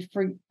of,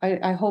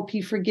 I hope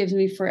he forgives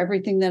me for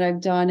everything that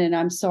I've done. And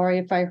I'm sorry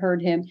if I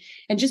hurt him,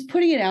 and just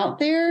putting it out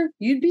there,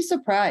 you'd be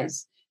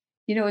surprised.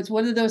 It's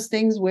one of those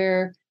things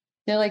where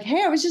they're like,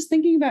 hey, I was just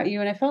thinking about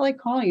you and I felt like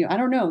calling you. I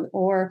don't know.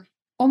 Or,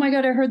 oh my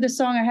God, I heard the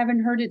song. I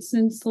haven't heard it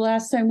since the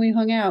last time we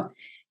hung out.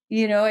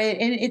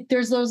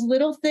 There's those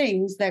little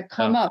things that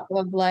come up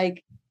of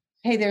like,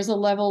 hey, there's a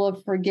level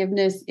of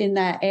forgiveness in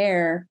that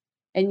air,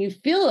 and you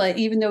feel it,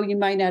 even though you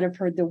might not have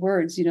heard the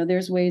words.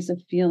 There's ways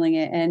of feeling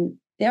it. And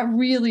that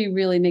really,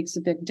 really makes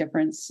a big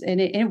difference.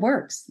 And it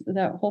works.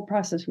 That whole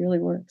process really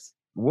works.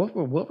 What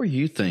were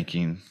you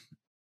thinking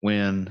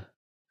when,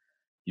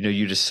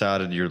 you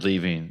decided you're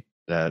leaving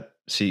that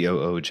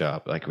COO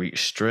job? Like, were you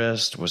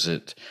stressed? Was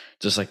it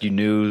just like you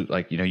knew,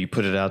 like, you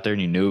put it out there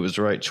and you knew it was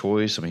the right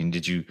choice? I mean,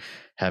 did you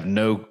have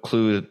no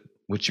clue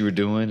what you were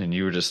doing and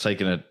you were just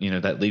taking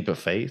that leap of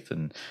faith?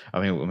 And I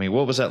mean,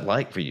 what was that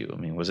like for you? I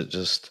mean, was it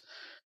just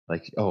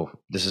like, oh,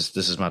 this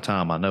is my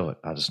time. I know it.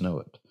 I just know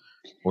it.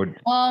 Or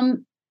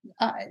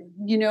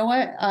you know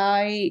what?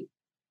 I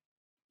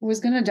was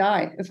going to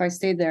die if I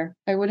stayed there.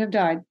 I would have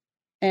died,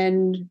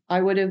 and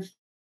I would have.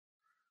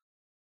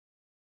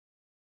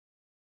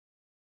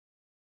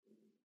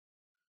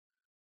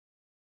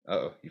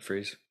 Uh-oh, you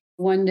freeze.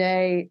 One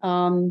day,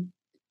 I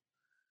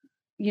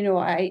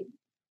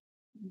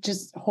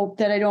just hope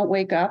that I don't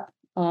wake up.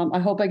 I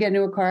hope I get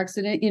into a car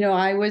accident.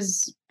 I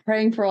was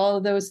praying for all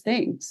of those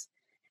things.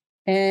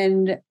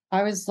 And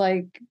I was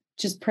like,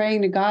 just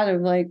praying to God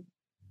of like,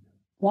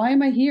 why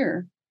am I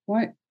here?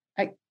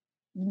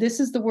 This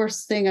is the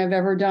worst thing I've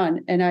ever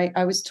done. And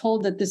I was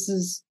told that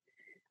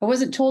I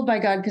wasn't told by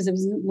God because I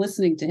wasn't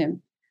listening to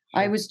him.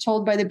 I was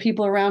told by the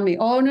people around me,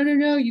 oh,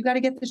 no, you got to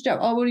get this job.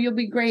 Oh, well, you'll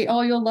be great.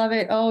 Oh, you'll love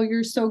it. Oh,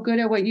 you're so good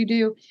at what you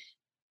do.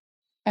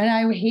 And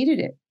I hated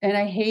it. And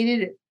I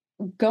hated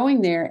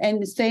going there,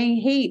 and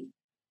saying hate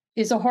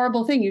is a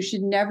horrible thing. You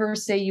should never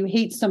say you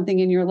hate something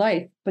in your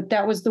life. But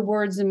that was the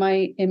words in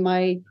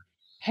my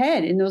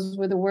head. And those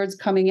were the words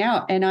coming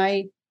out. And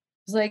I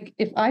was like,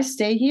 if I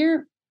stay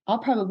here, I'll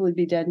probably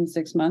be dead in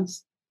 6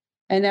 months.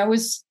 And that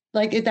was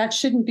like, that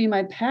shouldn't be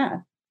my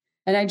path.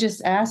 And I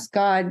just asked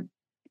God,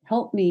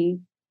 help me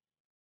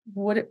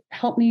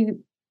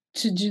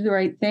to do the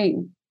right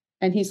thing.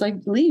 And he's like,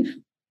 leave.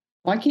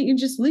 Why can't you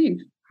just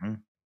leave?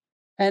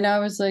 And I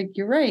was like,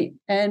 you're right.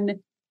 And,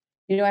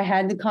 I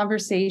had the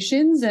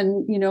conversations,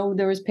 and,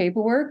 there was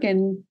paperwork,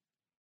 and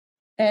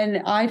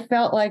I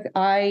felt like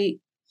I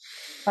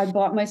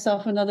bought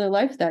myself another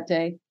life that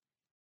day.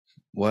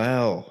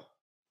 Wow.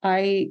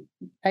 I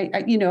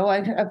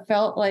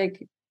felt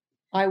like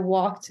I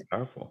walked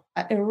Powerful.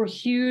 a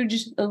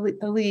huge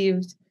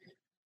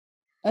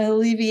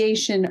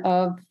alleviation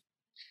of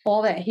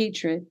all that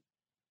hatred.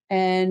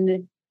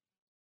 And,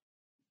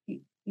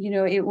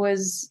 it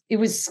was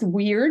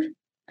weird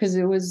because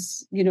it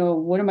was,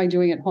 what am I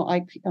doing at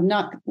home? I'm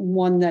not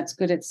one that's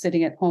good at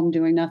sitting at home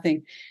doing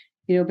nothing.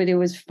 but it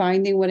was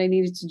finding what I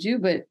needed to do.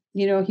 But,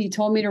 he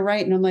told me to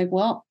write, and I'm like,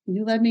 well,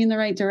 you led me in the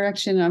right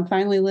direction. And I'm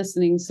finally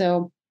listening.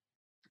 So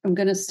I'm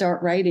going to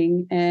start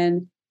writing.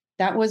 And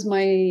that was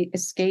my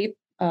escape.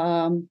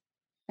 And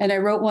I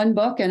wrote one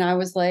book, and I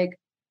was like,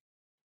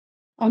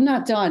 I'm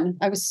not done.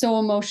 I was so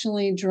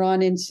emotionally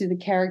drawn into the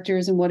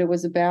characters and what it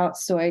was about.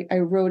 So I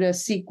wrote a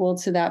sequel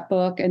to that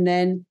book, and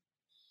then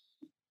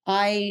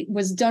I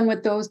was done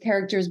with those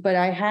characters, but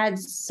I had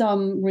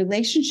some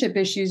relationship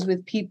issues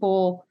with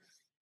people,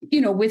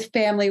 with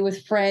family,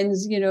 with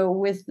friends,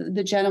 with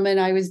the gentleman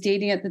I was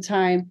dating at the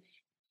time.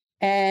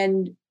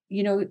 And,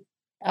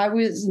 I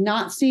was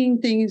not seeing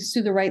things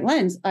through the right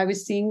lens. I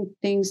was seeing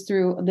things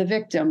through the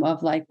victim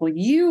of like, well,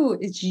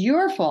 it's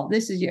your fault.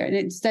 This is your, and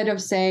instead of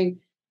saying,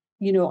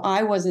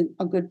 I wasn't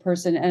a good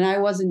person, and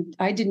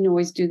I didn't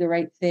always do the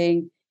right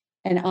thing,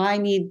 and I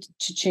need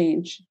to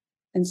change.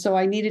 And so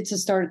I needed to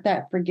start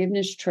that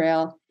forgiveness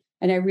trail,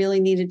 and I really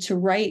needed to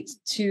write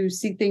to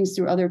see things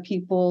through other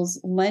people's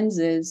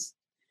lenses.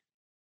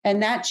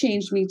 And that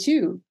changed me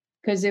too,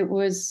 because it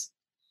was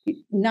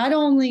not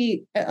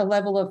only a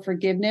level of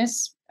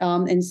forgiveness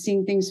and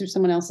seeing things through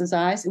someone else's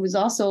eyes, it was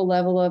also a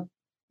level of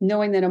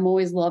knowing that I'm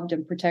always loved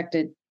and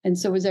protected. And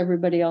so was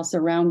everybody else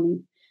around me.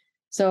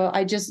 So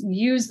I just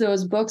use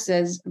those books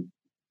as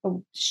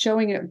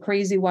showing a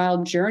crazy,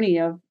 wild journey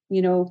of,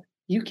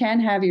 you can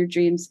have your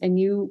dreams, and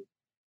you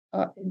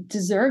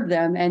deserve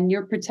them, and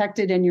you're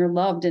protected and you're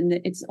loved, and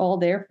it's all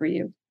there for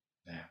you.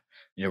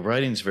 Yeah.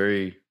 Writing's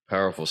very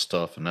powerful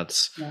stuff. And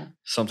that's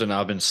something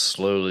I've been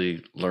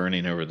slowly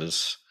learning over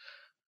this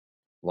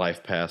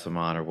life path of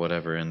mine or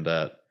whatever. And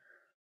that,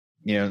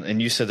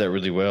 and you said that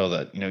really well,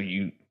 that,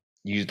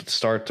 you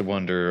start to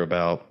wonder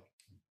about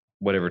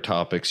whatever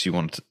topics you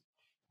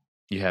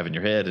have in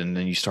your head, and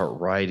then you start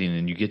writing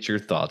and you get your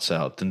thoughts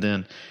out, and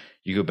then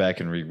you go back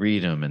and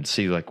reread them and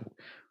see like,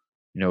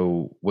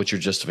 what your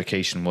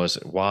justification was,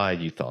 why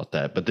you thought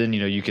that. But then,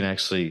 you can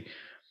actually,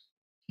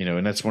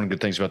 and that's one of the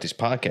good things about these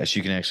podcasts.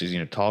 You can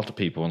actually, talk to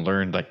people and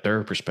learn like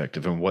their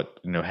perspective and what,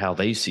 how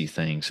they see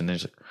things. And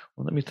there's like,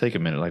 well, let me take a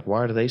minute. Like,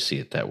 why do they see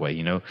it that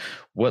way?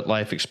 What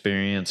life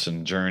experience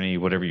and journey,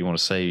 whatever you want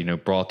to say,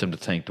 brought them to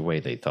think the way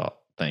they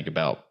think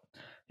about,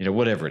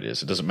 whatever it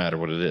is. It doesn't matter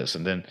what it is.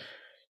 And then,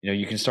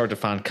 you can start to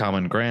find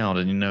common ground,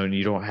 and,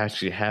 you don't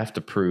actually have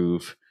to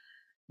prove,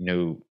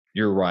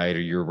 you're right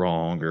or you're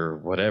wrong or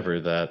whatever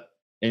that,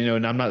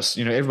 and I'm not,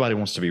 everybody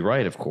wants to be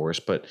right, of course,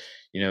 but,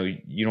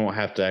 you don't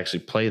have to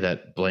actually play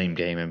that blame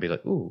game and be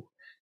like, ooh,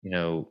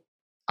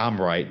 I'm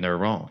right and they're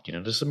wrong.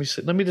 Just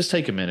let me just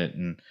take a minute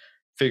and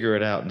figure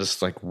it out, and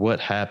just like what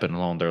happened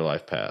along their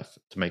life path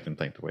to make them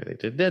think the way they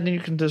did. Then you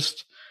can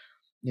just,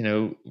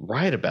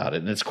 write about it.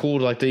 And it's cool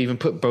to like to even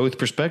put both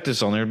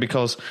perspectives on there,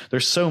 because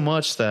there's so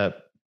much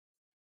that,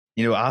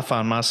 I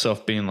find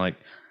myself being like,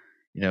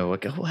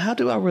 like, well, how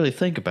do I really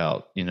think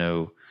about,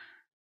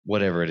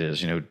 whatever it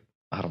is,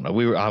 I don't know.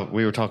 We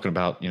were talking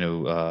about,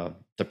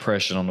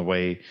 depression on the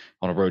way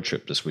on a road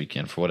trip this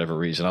weekend for whatever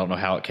reason. I don't know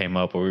how it came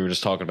up, but we were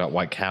just talking about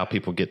like how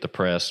people get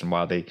depressed and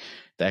why they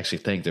actually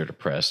think they're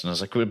depressed. And I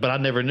was like, but I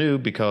never knew,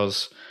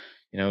 because,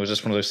 it was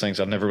just one of those things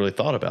I've never really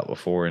thought about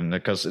before. And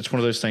because it's one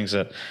of those things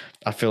that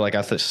I feel like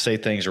say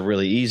things are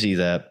really easy,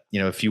 that,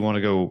 if you want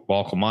to go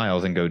walk a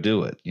mile, then go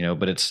do it,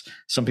 but it's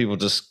some people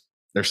just,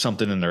 there's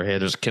something in their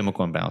head, there's a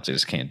chemical imbalance, they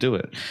just can't do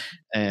it.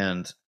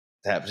 And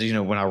that,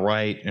 when I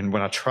write and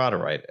when I try to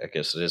write, I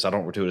guess it is, I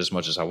don't do it as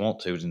much as I want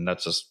to, and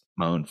that's just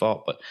my own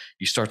fault. But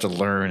you start to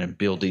learn and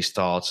build these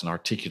thoughts and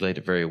articulate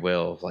it very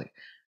well. Of like,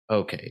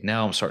 okay,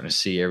 now I'm starting to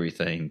see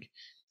everything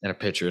in a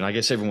picture. And I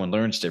guess everyone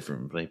learns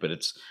differently, but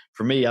it's,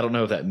 for me, I don't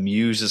know if that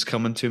muse is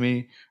coming to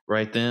me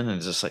right then. And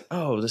it's just like,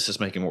 oh, this is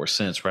making more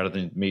sense, rather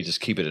than me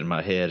just keep it in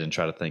my head and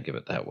try to think of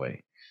it that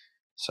way.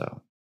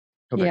 So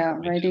yeah,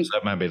 writing.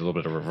 That might be a little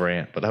bit of a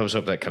rant, but I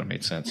hope that kind of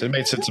made sense. It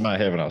made sense in my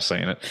head when I was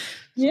saying it.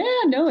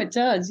 Yeah, no, it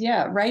does.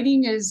 Yeah.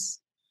 Writing is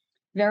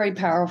very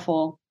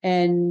powerful.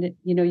 And,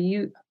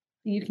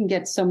 you can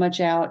get so much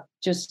out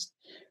just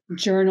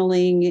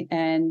journaling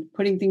and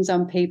putting things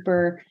on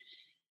paper.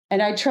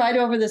 And I tried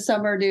over the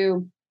summer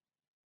to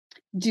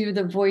do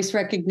the voice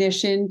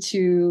recognition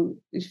to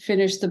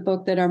finish the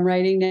book that I'm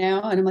writing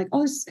now. And I'm like,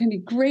 oh, this is going to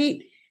be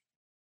great.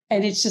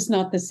 And it's just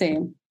not the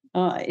same.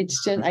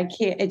 It's just, I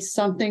can't, it's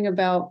something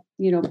about,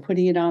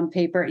 putting it on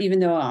paper, even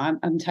though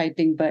I'm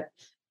typing, but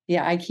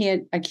yeah, I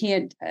can't,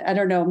 I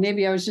don't know.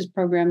 Maybe I was just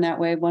programmed that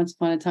way once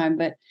upon a time,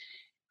 but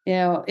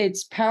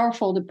it's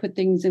powerful to put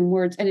things in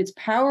words, and it's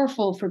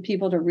powerful for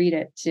people to read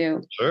it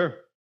too. Sure.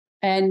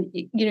 And,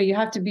 you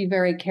have to be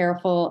very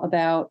careful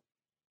about,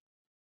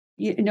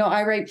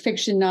 I write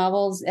fiction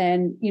novels,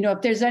 and,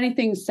 if there's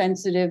anything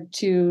sensitive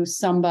to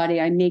somebody,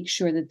 I make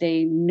sure that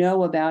they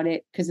know about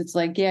it, because it's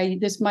like, yeah,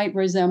 this might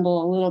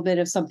resemble a little bit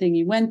of something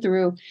you went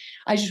through.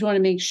 I just want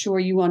to make sure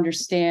you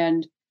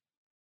understand,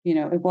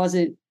 it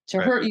wasn't to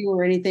hurt you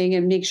or anything,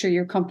 and make sure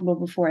you're comfortable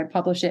before I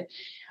publish it.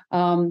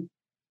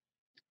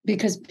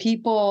 Because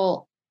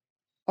people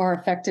are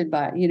affected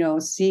by,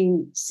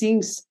 seeing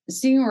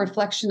a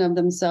reflection of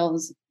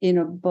themselves in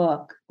a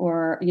book,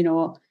 or,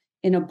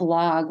 in a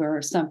blog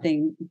or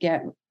something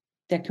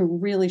that can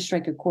really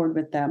strike a chord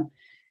with them.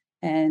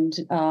 And,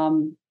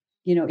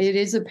 it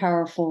is a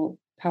powerful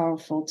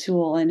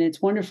tool. And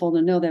it's wonderful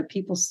to know that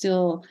people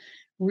still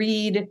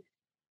read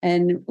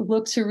and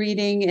look to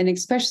reading. And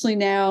especially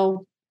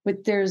now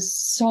there's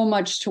so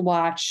much to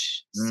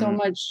watch, so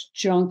much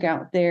junk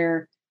out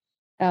there,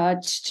 to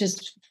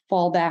just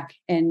fall back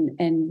and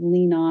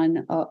lean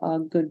on a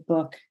good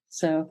book.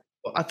 So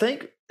I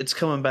think it's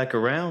coming back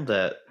around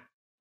that,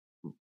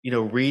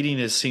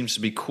 reading seems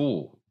to be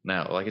cool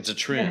now. Like it's a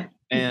trend.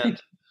 Yeah.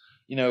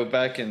 And,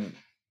 back in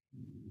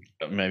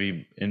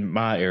maybe in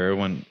my era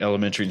when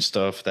elementary and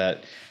stuff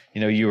that,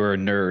 you were a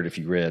nerd if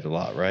you read a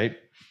lot, right?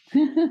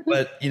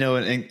 But,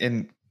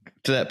 and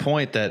to that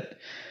point that,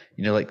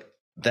 like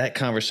that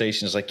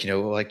conversation is like,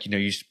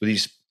 with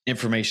these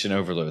information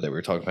overload that we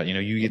were talking about,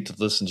 you get to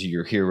listen to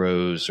your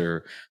heroes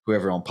or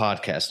whoever on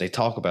podcasts. They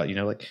talk about,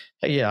 like,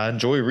 hey, yeah, I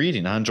enjoy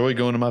reading. I enjoy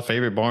going to my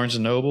favorite Barnes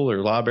and Noble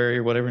or library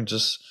or whatever and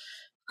just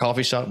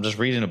coffee shop and just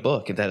reading a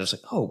book. And that is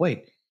like, oh,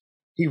 wait,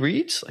 he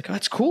reads? Like, oh,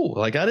 that's cool.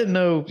 Like, I didn't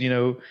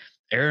know,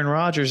 Aaron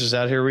Rodgers is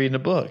out here reading a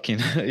book,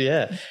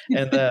 yeah.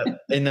 And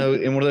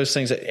and one of those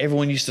things that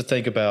everyone used to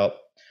think about,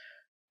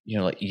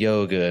 like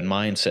yoga and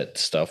mindset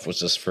stuff was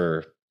just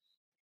for,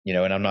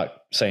 and I'm not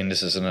saying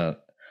this isn't a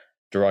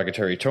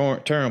derogatory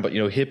term, but,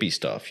 hippie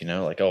stuff,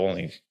 like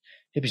only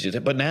hippies do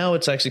that. But now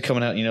it's actually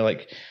coming out,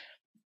 like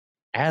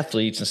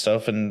athletes and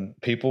stuff and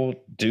people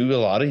do a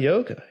lot of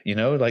yoga,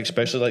 like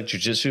especially like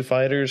jujitsu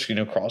fighters,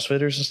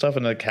 CrossFitters and stuff,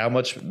 and like how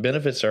much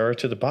benefits there are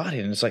to the body.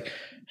 And it's like,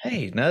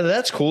 hey, now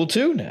that's cool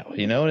too now,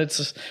 and it's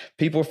just,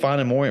 people are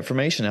finding more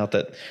information out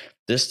that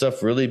this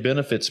stuff really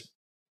benefits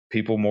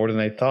people more than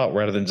they thought,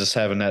 rather than just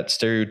having that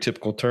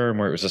stereotypical term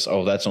where it was just,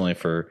 oh, that's only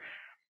for,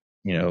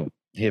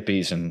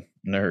 hippies and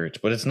nerds,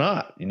 but it's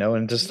not,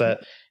 and just that,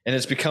 and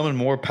it's becoming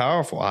more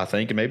powerful, I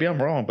think, and maybe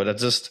I'm wrong, but I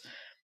just,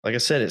 like I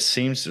said, it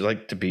seems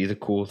like to be the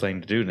cool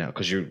thing to do now,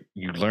 because you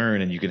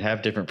learn and you can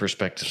have different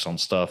perspectives on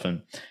stuff.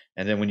 And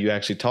then when you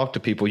actually talk to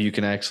people, you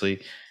can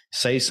actually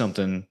say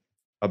something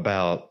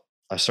about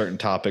a certain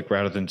topic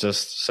rather than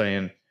just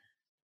saying,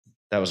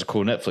 that was a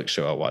cool Netflix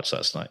show I watched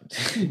last night.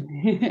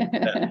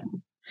 Yeah.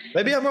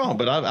 Maybe I'm wrong,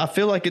 but I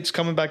feel like it's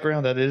coming back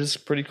around that it is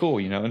pretty cool,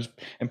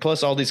 and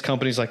plus all these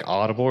companies like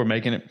Audible are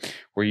making it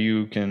where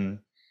you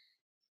can,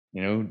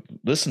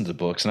 listen to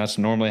books. And that's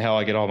normally how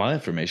I get all my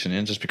information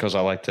in, just because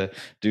I like to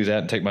do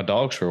that and take my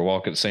dogs for a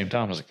walk at the same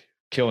time. I was like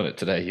killing it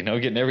today,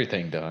 getting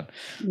everything done.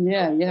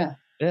 Yeah. Yeah.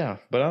 Yeah.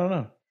 But I don't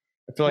know.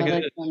 I feel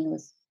like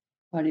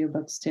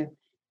audiobooks too.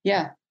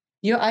 Yeah.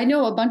 I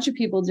know a bunch of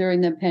people during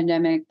the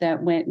pandemic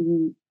that went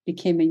and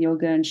became a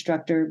yoga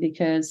instructor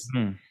because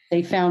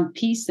they found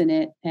peace in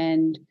it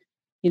and,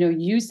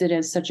 used it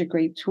as such a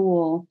great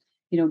tool,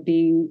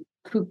 being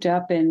cooped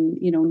up and,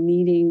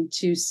 needing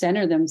to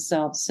center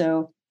themselves.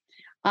 So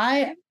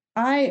I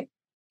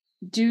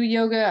do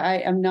yoga. I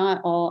am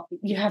not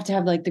you have to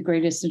have like the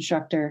greatest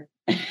instructor.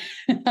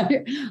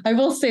 I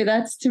will say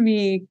that's, to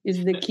me,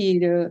 is the key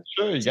to.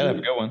 Sure, you gotta have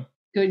a good one.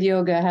 Good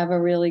yoga, have a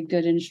really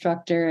good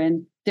instructor,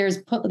 and there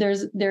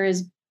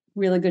is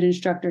really good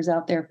instructors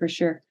out there for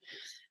sure.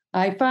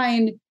 I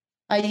find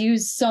I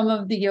use some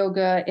of the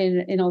yoga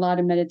in a lot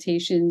of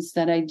meditations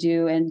that I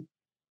do, and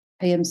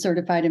I am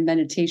certified in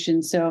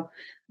meditation. So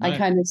nice. I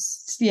kind of,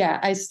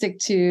 I stick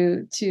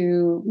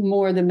to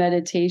more the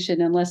meditation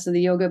and less of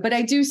the yoga. But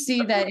I do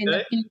see that in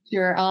the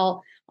future,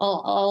 I'll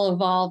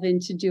evolve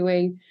into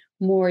doing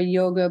more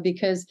yoga,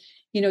 because,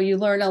 you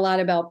learn a lot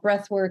about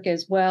breath work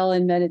as well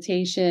in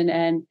meditation,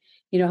 and,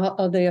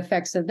 the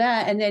effects of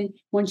that. And then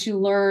once you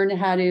learn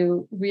how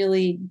to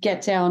really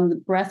get down the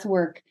breath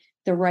work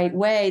the right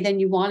way, then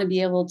you want to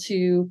be able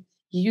to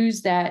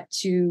use that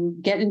to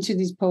get into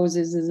these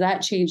poses, as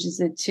that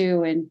changes it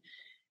too. And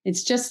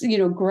it's just,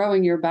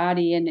 growing your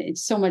body, and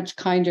it's so much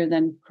kinder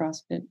than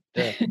CrossFit.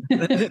 Yeah.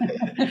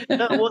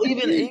 No, well,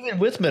 even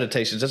with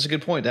meditations, that's a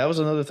good point. That was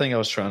another thing I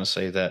was trying to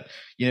say, that,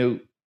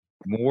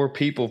 more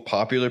people,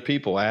 popular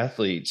people,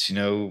 athletes,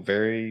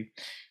 very,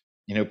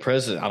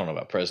 president, I don't know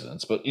about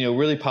presidents, but,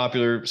 really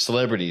popular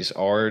celebrities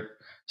are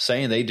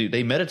saying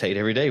they meditate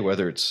every day,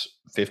 whether it's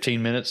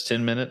 15 minutes,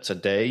 10 minutes a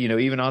day,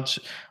 even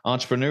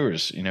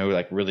entrepreneurs,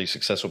 like really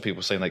successful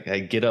people saying like,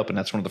 hey, get up. And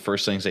that's one of the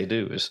first things they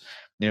do is,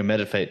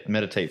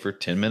 meditate for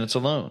 10 minutes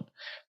alone,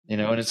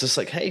 and it's just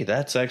like, hey,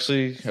 that's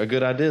actually a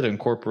good idea to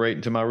incorporate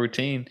into my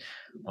routine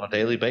on a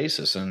daily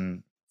basis.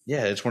 And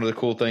yeah, it's one of the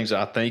cool things.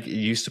 I think it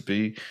used to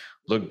be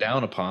looked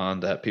down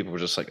upon, that people were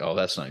just like, oh,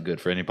 that's not good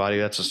for anybody.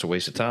 That's just a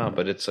waste of time.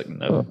 But it's like,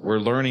 no, we're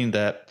learning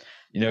that,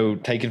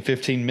 taking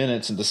 15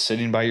 minutes and just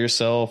sitting by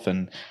yourself,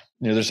 and,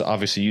 there's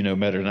obviously,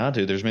 better than I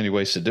do, there's many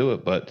ways to do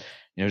it, but,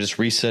 just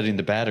resetting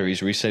the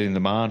batteries, resetting the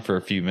mind for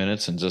a few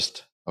minutes, and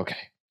just, okay,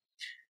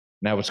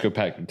 now let's go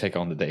back and take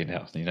on the day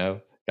now,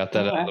 got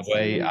that out of the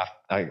way.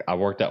 I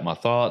worked out my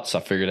thoughts. I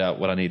figured out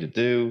what I need to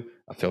do.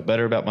 I feel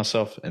better about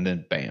myself. And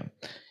then bam,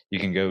 you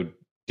can go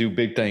do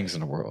big things in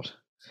the world.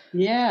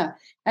 Yeah.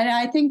 And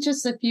I think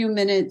just a few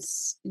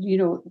minutes,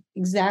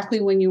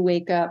 exactly when you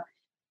wake up,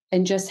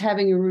 and just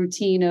having a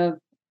routine of,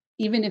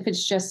 even if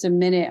it's just a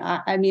minute.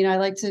 I mean, I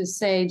like to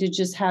say to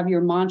just have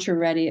your mantra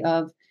ready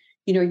of,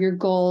 your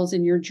goals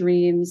and your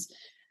dreams,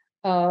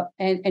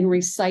 and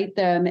recite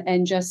them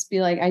and just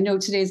be like, I know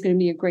today's going to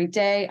be a great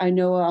day. I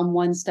know I'm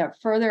one step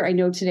further. I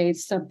know today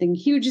something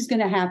huge is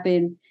going to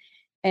happen.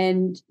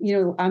 And,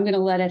 I'm going to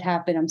let it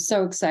happen. I'm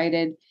so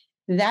excited.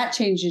 That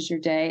changes your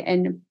day.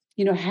 And,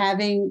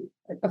 having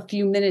a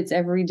few minutes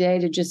every day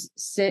to just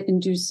sit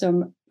and do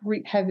some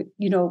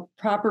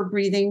proper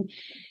breathing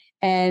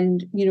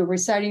and,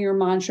 reciting your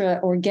mantra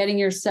or getting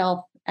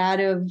yourself out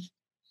of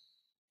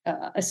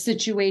a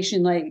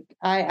situation. Like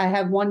I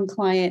have one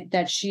client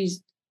that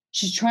she's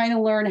trying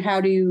to learn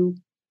how to,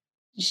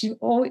 she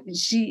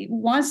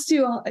wants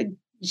to,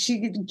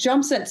 she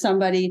jumps at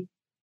somebody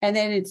and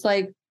then it's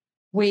like,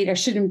 wait, I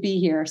shouldn't be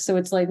here. So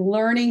it's like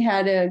learning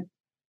how to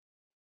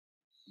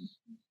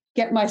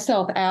get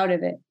myself out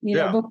of it,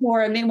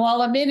 before,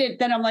 while I'm in it,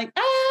 then I'm like,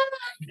 I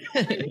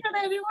didn't want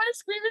to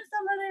scream at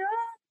somebody.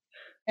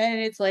 And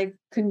it's like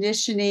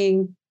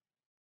conditioning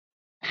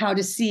how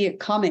to see it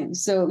coming.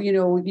 So,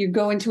 you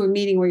go into a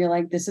meeting where you're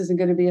like, this isn't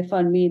going to be a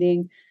fun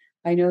meeting.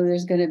 I know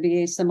there's going to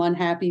be some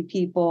unhappy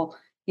people,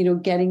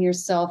 getting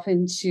yourself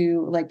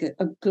into like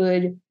a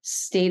good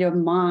state of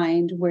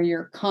mind where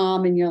you're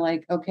calm and you're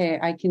like, okay,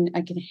 I can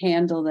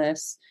handle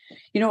this,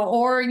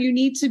 or you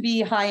need to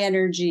be high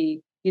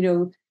energy,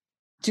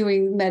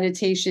 doing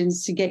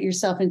meditations to get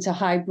yourself into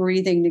high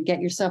breathing, to get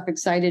yourself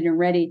excited and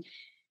ready.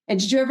 And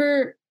did you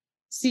ever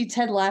see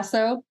Ted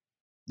Lasso?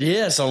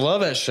 Yes, I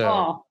love that show.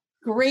 Oh,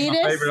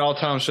 greatest. My favorite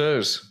all-time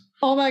shows.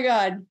 Oh my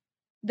God.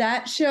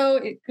 That show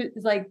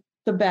is like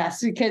the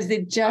best because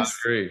it just,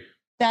 I agree.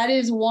 That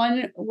is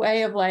one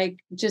way of like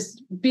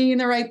just being in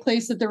the right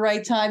place at the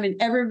right time. And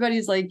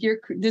everybody's like,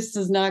 this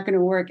is not going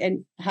to work,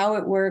 and how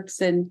it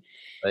works. And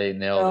they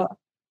nailed it.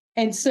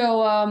 And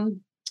so,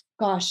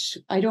 gosh,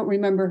 I don't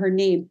remember her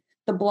name.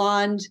 The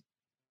blonde,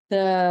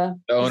 the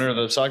owner of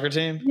the soccer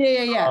team.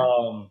 Yeah.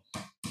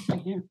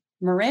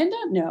 Miranda?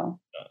 No.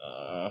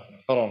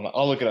 Hold on.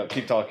 I'll look it up.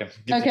 Keep talking.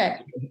 Okay.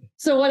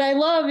 So what I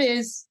love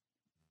is,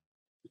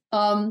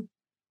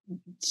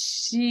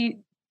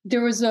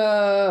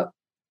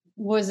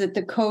 was it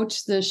the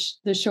coach,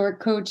 the short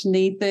coach,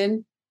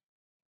 Nathan?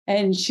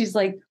 And she's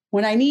like,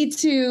 when I need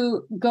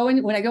to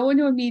when I go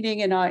into a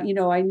meeting and I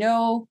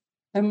know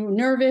I'm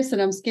nervous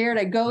and I'm scared,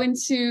 I go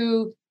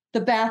into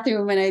the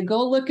bathroom and I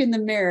go look in the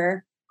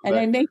mirror and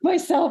I make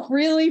myself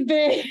really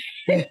big.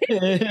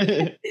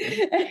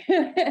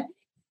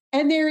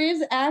 And there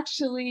is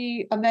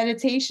actually a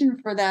meditation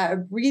for that,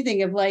 of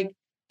breathing, of like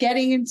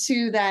getting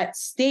into that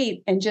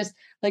state and just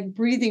like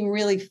breathing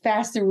really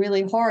fast and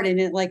really hard.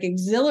 And it like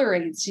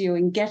exhilarates you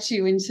and gets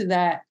you into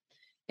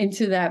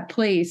that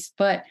place.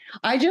 But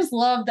I just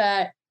love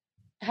that,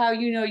 how,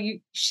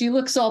 she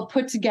looks all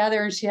put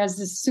together and she has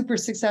this super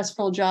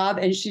successful job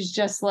and she's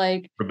just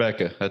like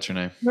Rebecca. That's her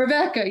name.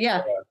 Rebecca.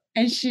 Yeah.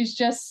 And she's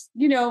just,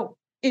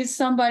 is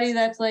somebody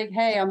that's like,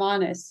 hey, I'm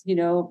honest,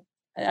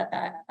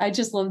 I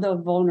just love the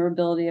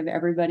vulnerability of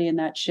everybody in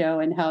that show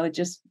and how it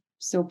just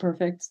so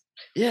perfect.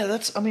 Yeah,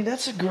 that's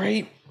a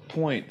great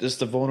point.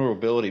 Just the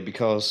vulnerability,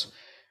 because,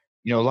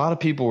 a lot of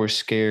people were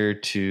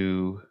scared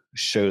to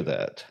show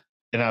that.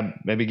 And I'm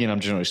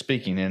generally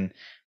speaking. And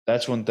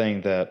that's one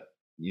thing that,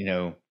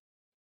 I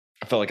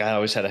felt like I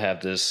always had to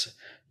have this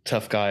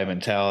tough guy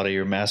mentality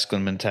or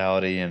masculine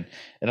mentality. And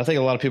I think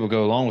a lot of people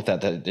go along with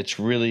that it's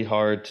really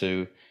hard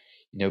to,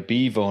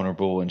 be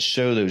vulnerable and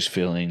show those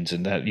feelings,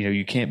 and that,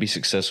 you can't be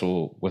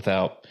successful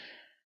without,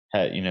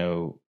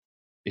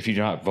 if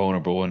you're not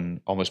vulnerable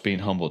and almost being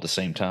humble at the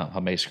same time. I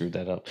may screw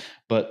that up,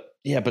 but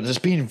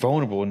just being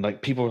vulnerable, and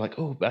like people are like,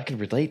 oh, I can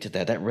relate to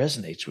that. That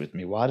resonates with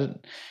me. Why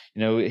didn't,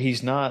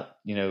 he's not,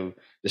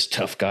 this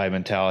tough guy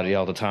mentality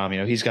all the time.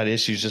 He's got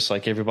issues just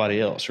like everybody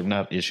else, or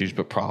not issues,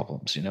 but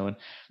problems, and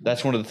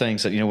that's one of the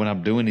things that, when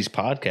I'm doing these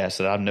podcasts,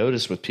 that I've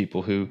noticed with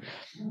people who,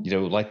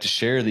 like to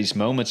share these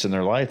moments in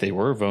their life, they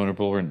were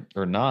vulnerable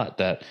or not,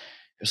 that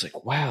it's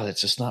like, wow,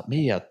 that's just not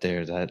me out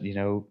there, that,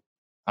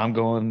 I'm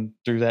going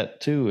through that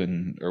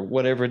too, or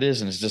whatever it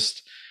is. And it's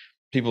just,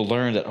 people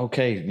learn that,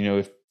 okay,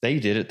 if they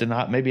did it, then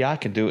maybe I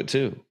can do it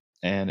too.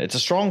 And it's a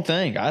strong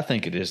thing. I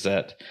think it is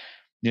that,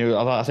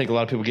 I think a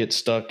lot of people get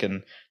stuck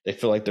and they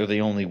feel like they're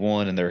the only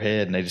one in their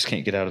head and they just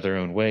can't get out of their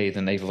own way.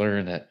 Then they've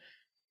learned that,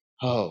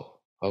 oh,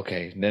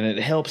 okay. And then it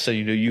helps that,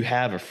 you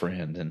have a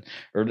friend,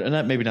 or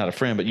not, maybe not a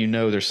friend, but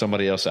there's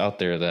somebody else out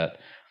there that,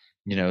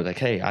 like,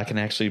 hey, I can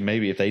actually,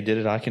 maybe if they did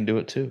it, I can do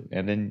it too.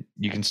 And then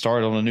you can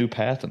start on a new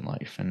path in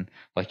life. And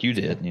like you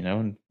did,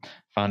 and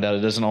find out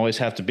it doesn't always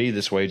have to be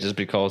this way just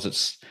because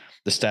it's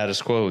the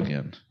status quo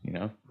again,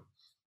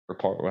 or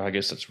part. Well, I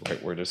guess that's the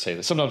right word to say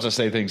that. Sometimes I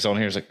say things on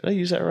here, it's like, did I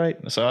use that right?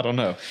 So I don't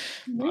know.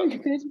 No, you're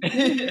good.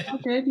 You're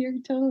good. You're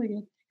totally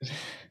good.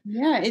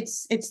 Yeah, it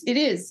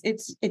is.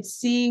 It's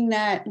seeing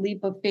that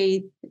leap of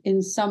faith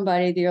in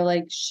somebody that you're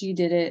like, she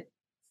did it.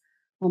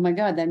 Oh my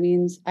God, that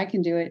means I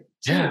can do it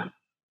too. Yeah.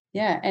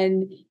 Yeah.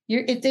 And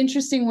it's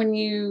interesting when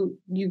you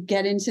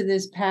get into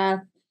this path,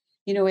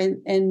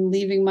 and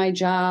leaving my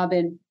job,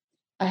 and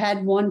I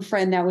had one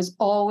friend that was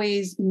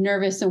always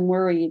nervous and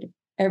worried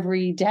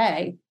every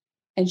day.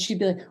 And she'd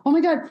be like, oh my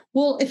God,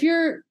 well, if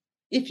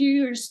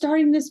you're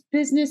starting this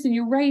business and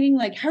you're writing,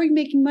 like, how are you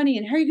making money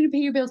and how are you going to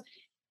pay your bills?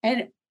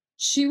 And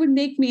she would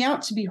make me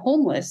out to be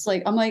homeless.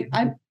 Like, I'm like,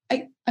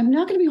 I'm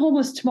not going to be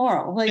homeless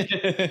tomorrow. Like,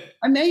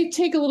 I may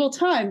take a little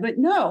time, but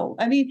no.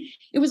 I mean,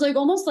 it was like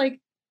almost like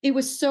it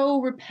was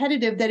so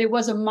repetitive that it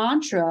was a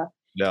mantra,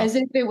 as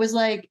if it was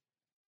like,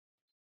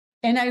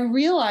 and I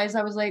realized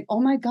I was like,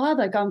 oh my God,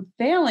 like I'm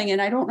failing and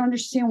I don't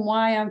understand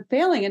why I'm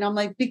failing. And I'm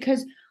like,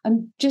 because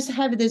I'm just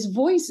having this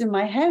voice in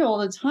my head all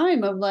the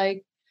time of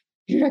like,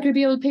 you're not going to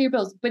be able to pay your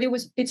bills. But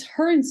it's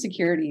her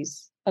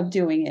insecurities of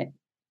doing it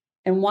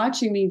and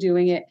watching me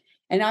doing it.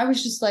 And I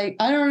was just like,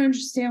 I don't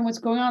understand what's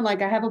going on.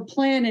 Like I have a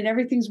plan and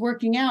everything's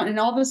working out. And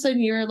all of a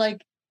sudden you're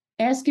like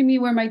asking me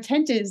where my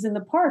tent is in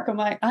the park. I'm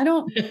like, I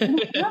don't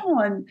have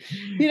one,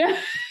 you know,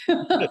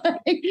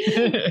 like,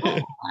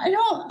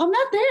 I'm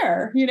not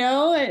there, you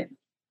know,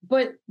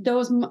 but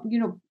those, you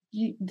know,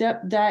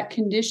 that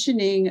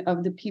conditioning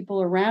of the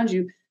people around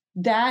you,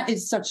 that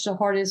is such the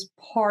hardest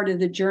part of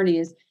the journey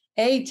is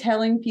A,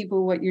 telling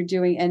people what you're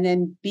doing, and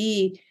then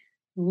B,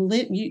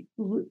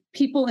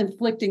 people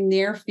inflicting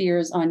their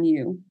fears on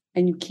you,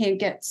 and you can't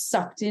get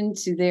sucked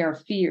into their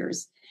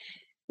fears.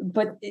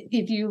 But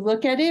if you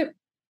look at it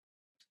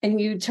and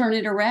you turn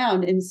it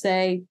around and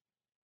say,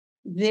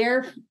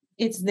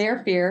 it's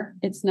their fear,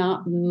 it's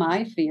not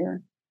my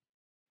fear.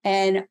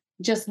 And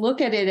just look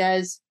at it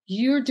as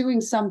you're doing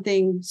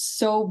something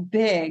so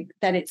big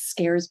that it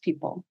scares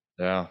people.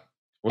 Yeah.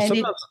 Well,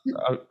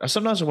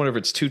 sometimes I wonder if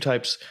it's two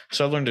types.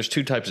 So I've learned there's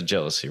two types of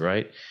jealousy,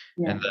 right?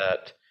 Yeah. And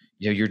that,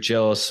 you know, you're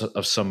jealous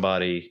of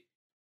somebody,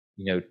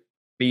 you know,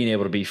 being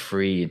able to be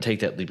free and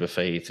take that leap of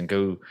faith and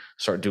go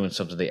start doing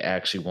something they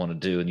actually want to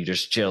do. And you're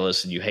just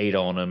jealous and you hate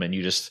on them and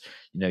you just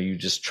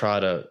try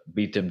to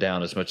beat them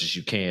down as much as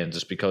you can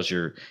just because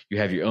you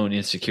have your own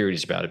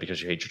insecurities about it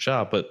because you hate your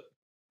job.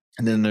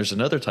 And then there's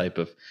another type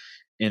of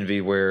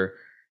envy where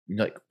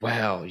you're like,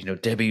 wow, you know,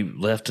 Debbie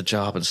left a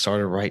job and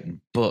started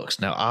writing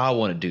books. Now I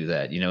want to do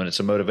that, you know, and it's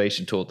a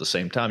motivation tool at the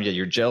same time. Yeah,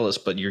 you're jealous,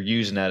 but you're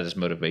using that as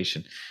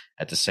motivation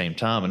at the same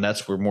time. And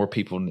that's where more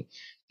people need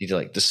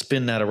to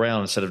spin that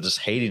around instead of just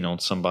hating on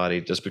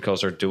somebody just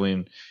because they're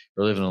doing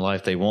or living the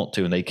life they want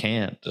to and they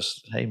can't.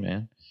 Just, hey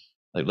man,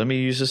 like, let me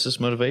use this as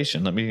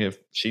motivation. If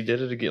she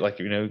did it again, like,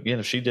 you know, again,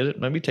 if she did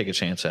it, let me take a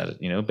chance at it,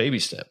 you know, baby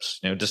steps,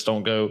 you know, just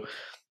don't go,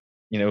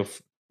 you know,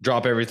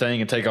 drop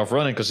everything and take off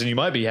running. Cause then you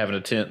might be having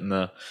a tent in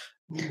the,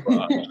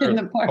 in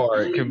the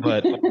park.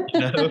 But, you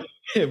know,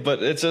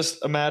 but it's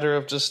just a matter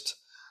of just,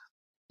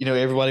 you know,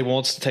 everybody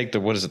wants to take the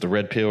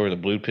red pill or the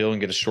blue pill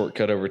and get a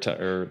shortcut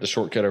or the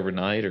shortcut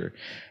overnight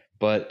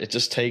but it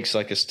just takes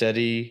like a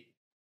steady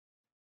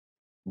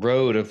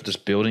road of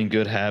just building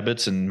good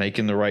habits and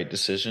making the right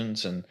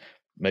decisions and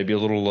maybe a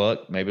little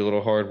luck, maybe a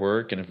little hard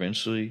work. And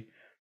eventually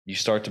you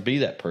start to be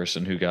that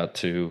person who got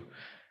to,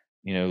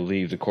 you know,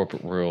 leave the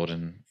corporate world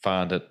and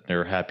find that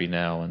they're happy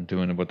now and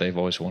doing what they've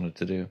always wanted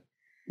to do.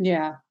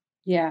 Yeah.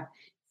 Yeah.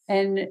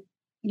 And,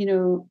 you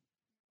know,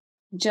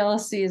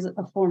 jealousy is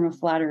a form of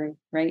flattery,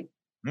 right?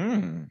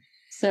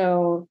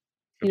 So,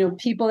 you know,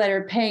 people that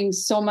are paying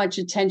so much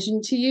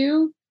attention to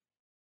you,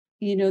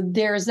 you know,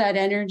 there's that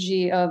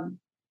energy of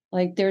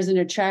like, there's an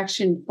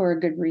attraction for a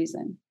good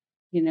reason,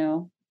 you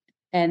know,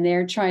 and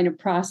they're trying to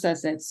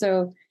process it.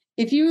 So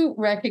if you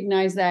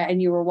recognize that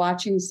and you were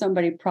watching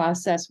somebody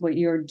process what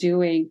you're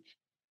doing,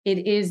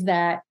 it is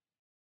that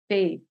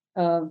faith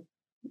of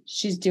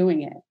she's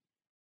doing it.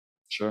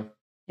 Sure.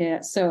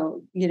 Yeah.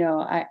 So, you know,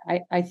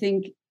 I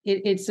think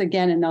it's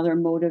again, another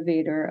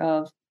motivator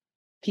of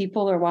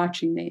people are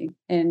watching me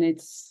and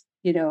it's,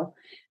 you know,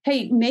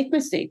 hey, make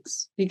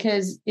mistakes,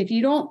 because if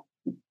you don't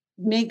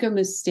make a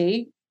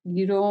mistake,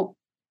 you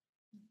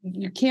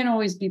can't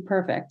always be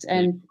perfect.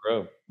 And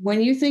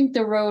when you think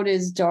the road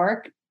is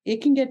dark,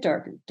 it can get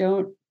darker.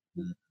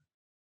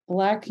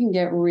 Black can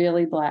get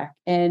really black.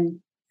 And,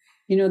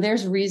 you know,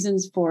 there's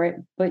reasons for it,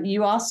 but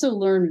you also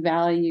learn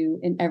value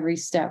in every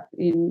step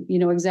in, you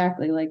know,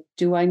 exactly like,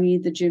 do I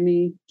need the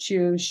Jimmy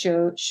Choo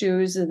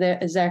shoes?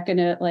 Is that going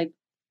to like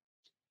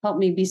help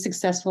me be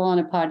successful on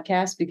a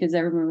podcast because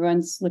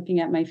everyone's looking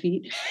at my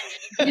feet?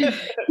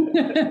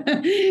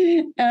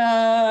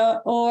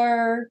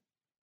 Or,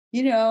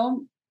 you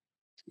know,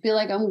 feel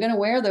like I'm going to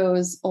wear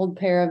those old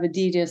pair of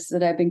Adidas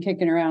that I've been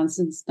kicking around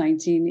since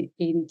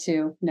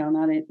 1982. No,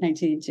 not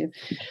 1982,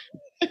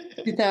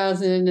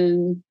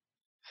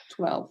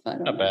 2012. I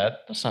don't know. Bad.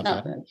 That's not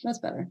bad. That's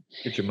better.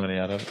 Get your money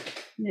out of it.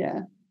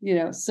 Yeah. You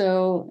know,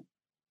 so,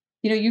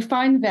 you know, you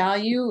find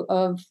value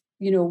of,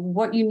 you know,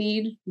 what you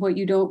need, what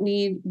you don't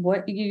need,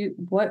 what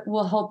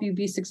will help you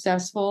be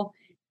successful.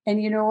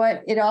 And you know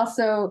what? It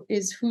also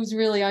is who's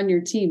really on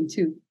your team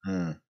too.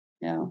 You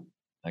know,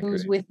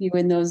 who's with you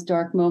in those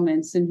dark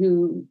moments and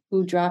who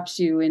drops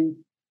you and,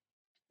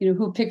 you know,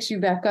 who picks you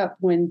back up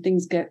when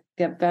things get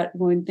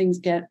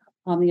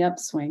on the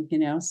upswing, you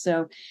know?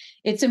 So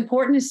it's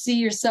important to see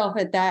yourself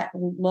at that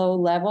low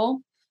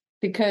level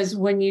because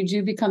when you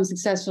do become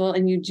successful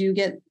and you do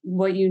get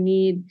what you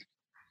need,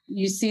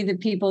 you see the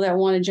people that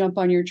want to jump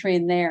on your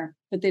train there,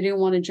 but they didn't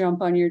want to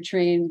jump on your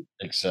train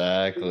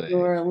Exactly.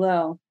 or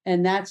low.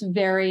 And that's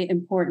very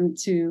important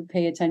to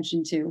pay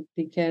attention to,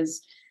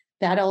 because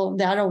that'll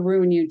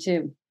ruin you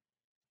too.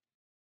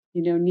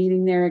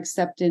 Needing their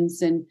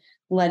acceptance and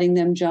letting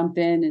them jump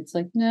in. It's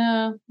like,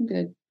 no, I'm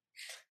good.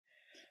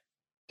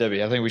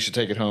 Debbie, I think we should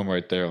take it home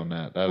right there on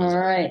that. That was All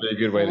right. a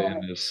good way to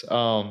end this.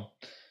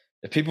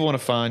 If people want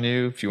to find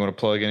you, if you want to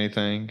plug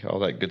anything, all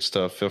that good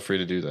stuff, feel free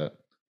to do that.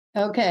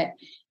 Okay.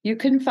 You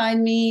can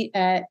find me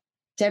at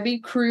Debbie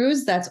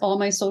Cruz. That's all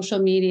my social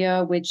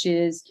media, which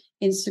is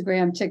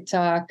Instagram,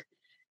 TikTok,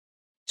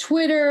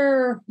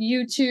 Twitter,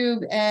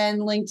 YouTube,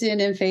 and LinkedIn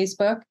and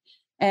Facebook.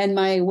 And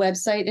my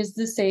website is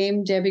the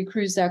same,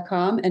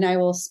 debbiecruz.com. And I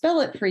will spell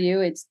it for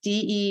you. It's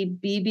DEBBYKRUSZ.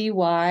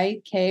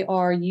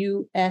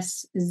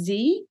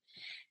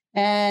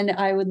 And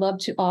I would love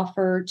to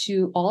offer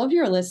to all of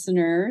your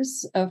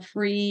listeners a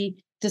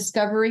free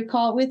discovery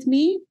call with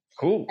me.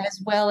 Cool.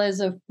 As well as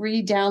a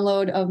free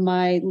download of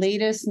my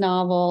latest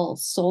novel,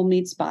 Soul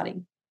Meets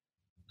Body.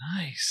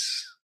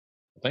 Nice.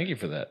 Thank you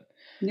for that.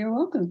 You're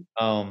welcome.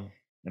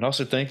 And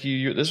also thank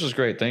you. This was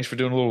great. Thanks for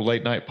doing a little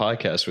late night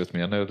podcast with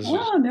me. I know this was...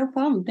 Oh, no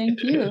problem.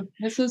 Thank you.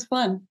 This was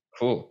fun.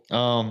 Cool.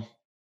 Well,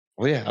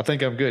 yeah, I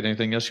think I'm good.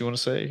 Anything else you want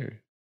to say? Or?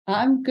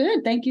 I'm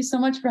good. Thank you so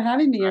much for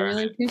having me. I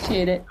really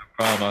appreciate it.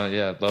 No problem.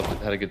 Yeah, loved it.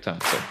 Had a good time.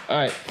 So, all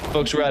right,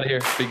 folks, we're out of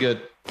here. Be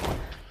good.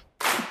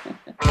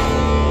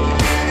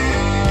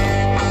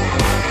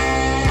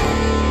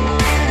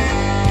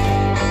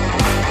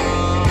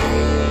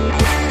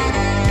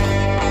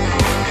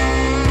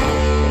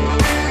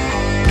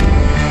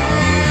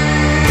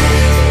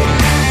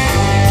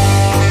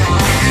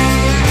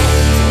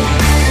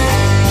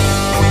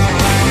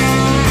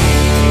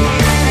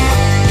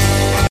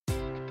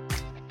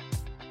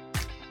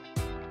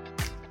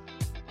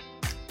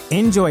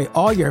 Enjoy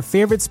all your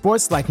favorite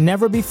sports like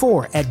never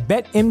before at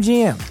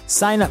BetMGM.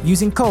 Sign up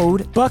using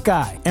code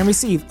Buckeye and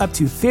receive up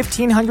to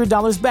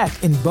 $1,500 back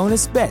in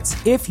bonus bets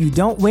if you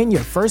don't win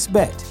your first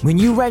bet. When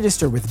you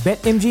register with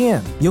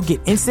BetMGM, you'll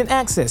get instant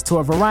access to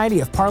a variety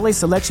of parlay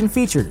selection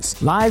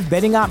features, live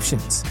betting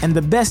options, and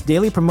the best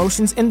daily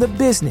promotions in the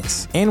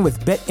business. And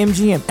with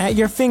BetMGM at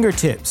your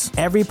fingertips,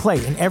 every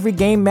play and every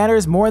game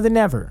matters more than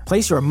ever.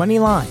 Place your money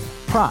line,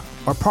 prop,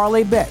 or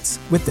parlay bets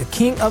with the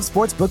king of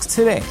sportsbooks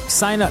today.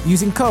 Sign up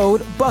using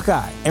code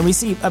Buckeye and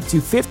receive up to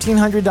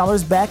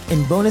 $1,500 back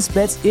in bonus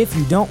bets if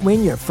you don't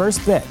win your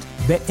first bet.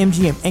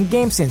 BetMGM and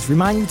GameSense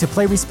remind you to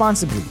play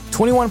responsibly.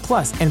 21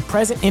 plus and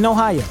present in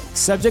Ohio,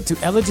 subject to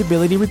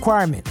eligibility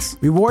requirements.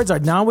 Rewards are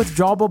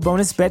non-withdrawable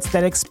bonus bets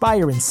that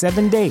expire in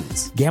 7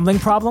 days. Gambling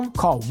problem?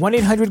 Call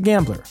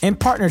 1-800-GAMBLER in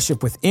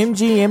partnership with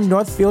MGM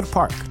Northfield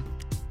Park.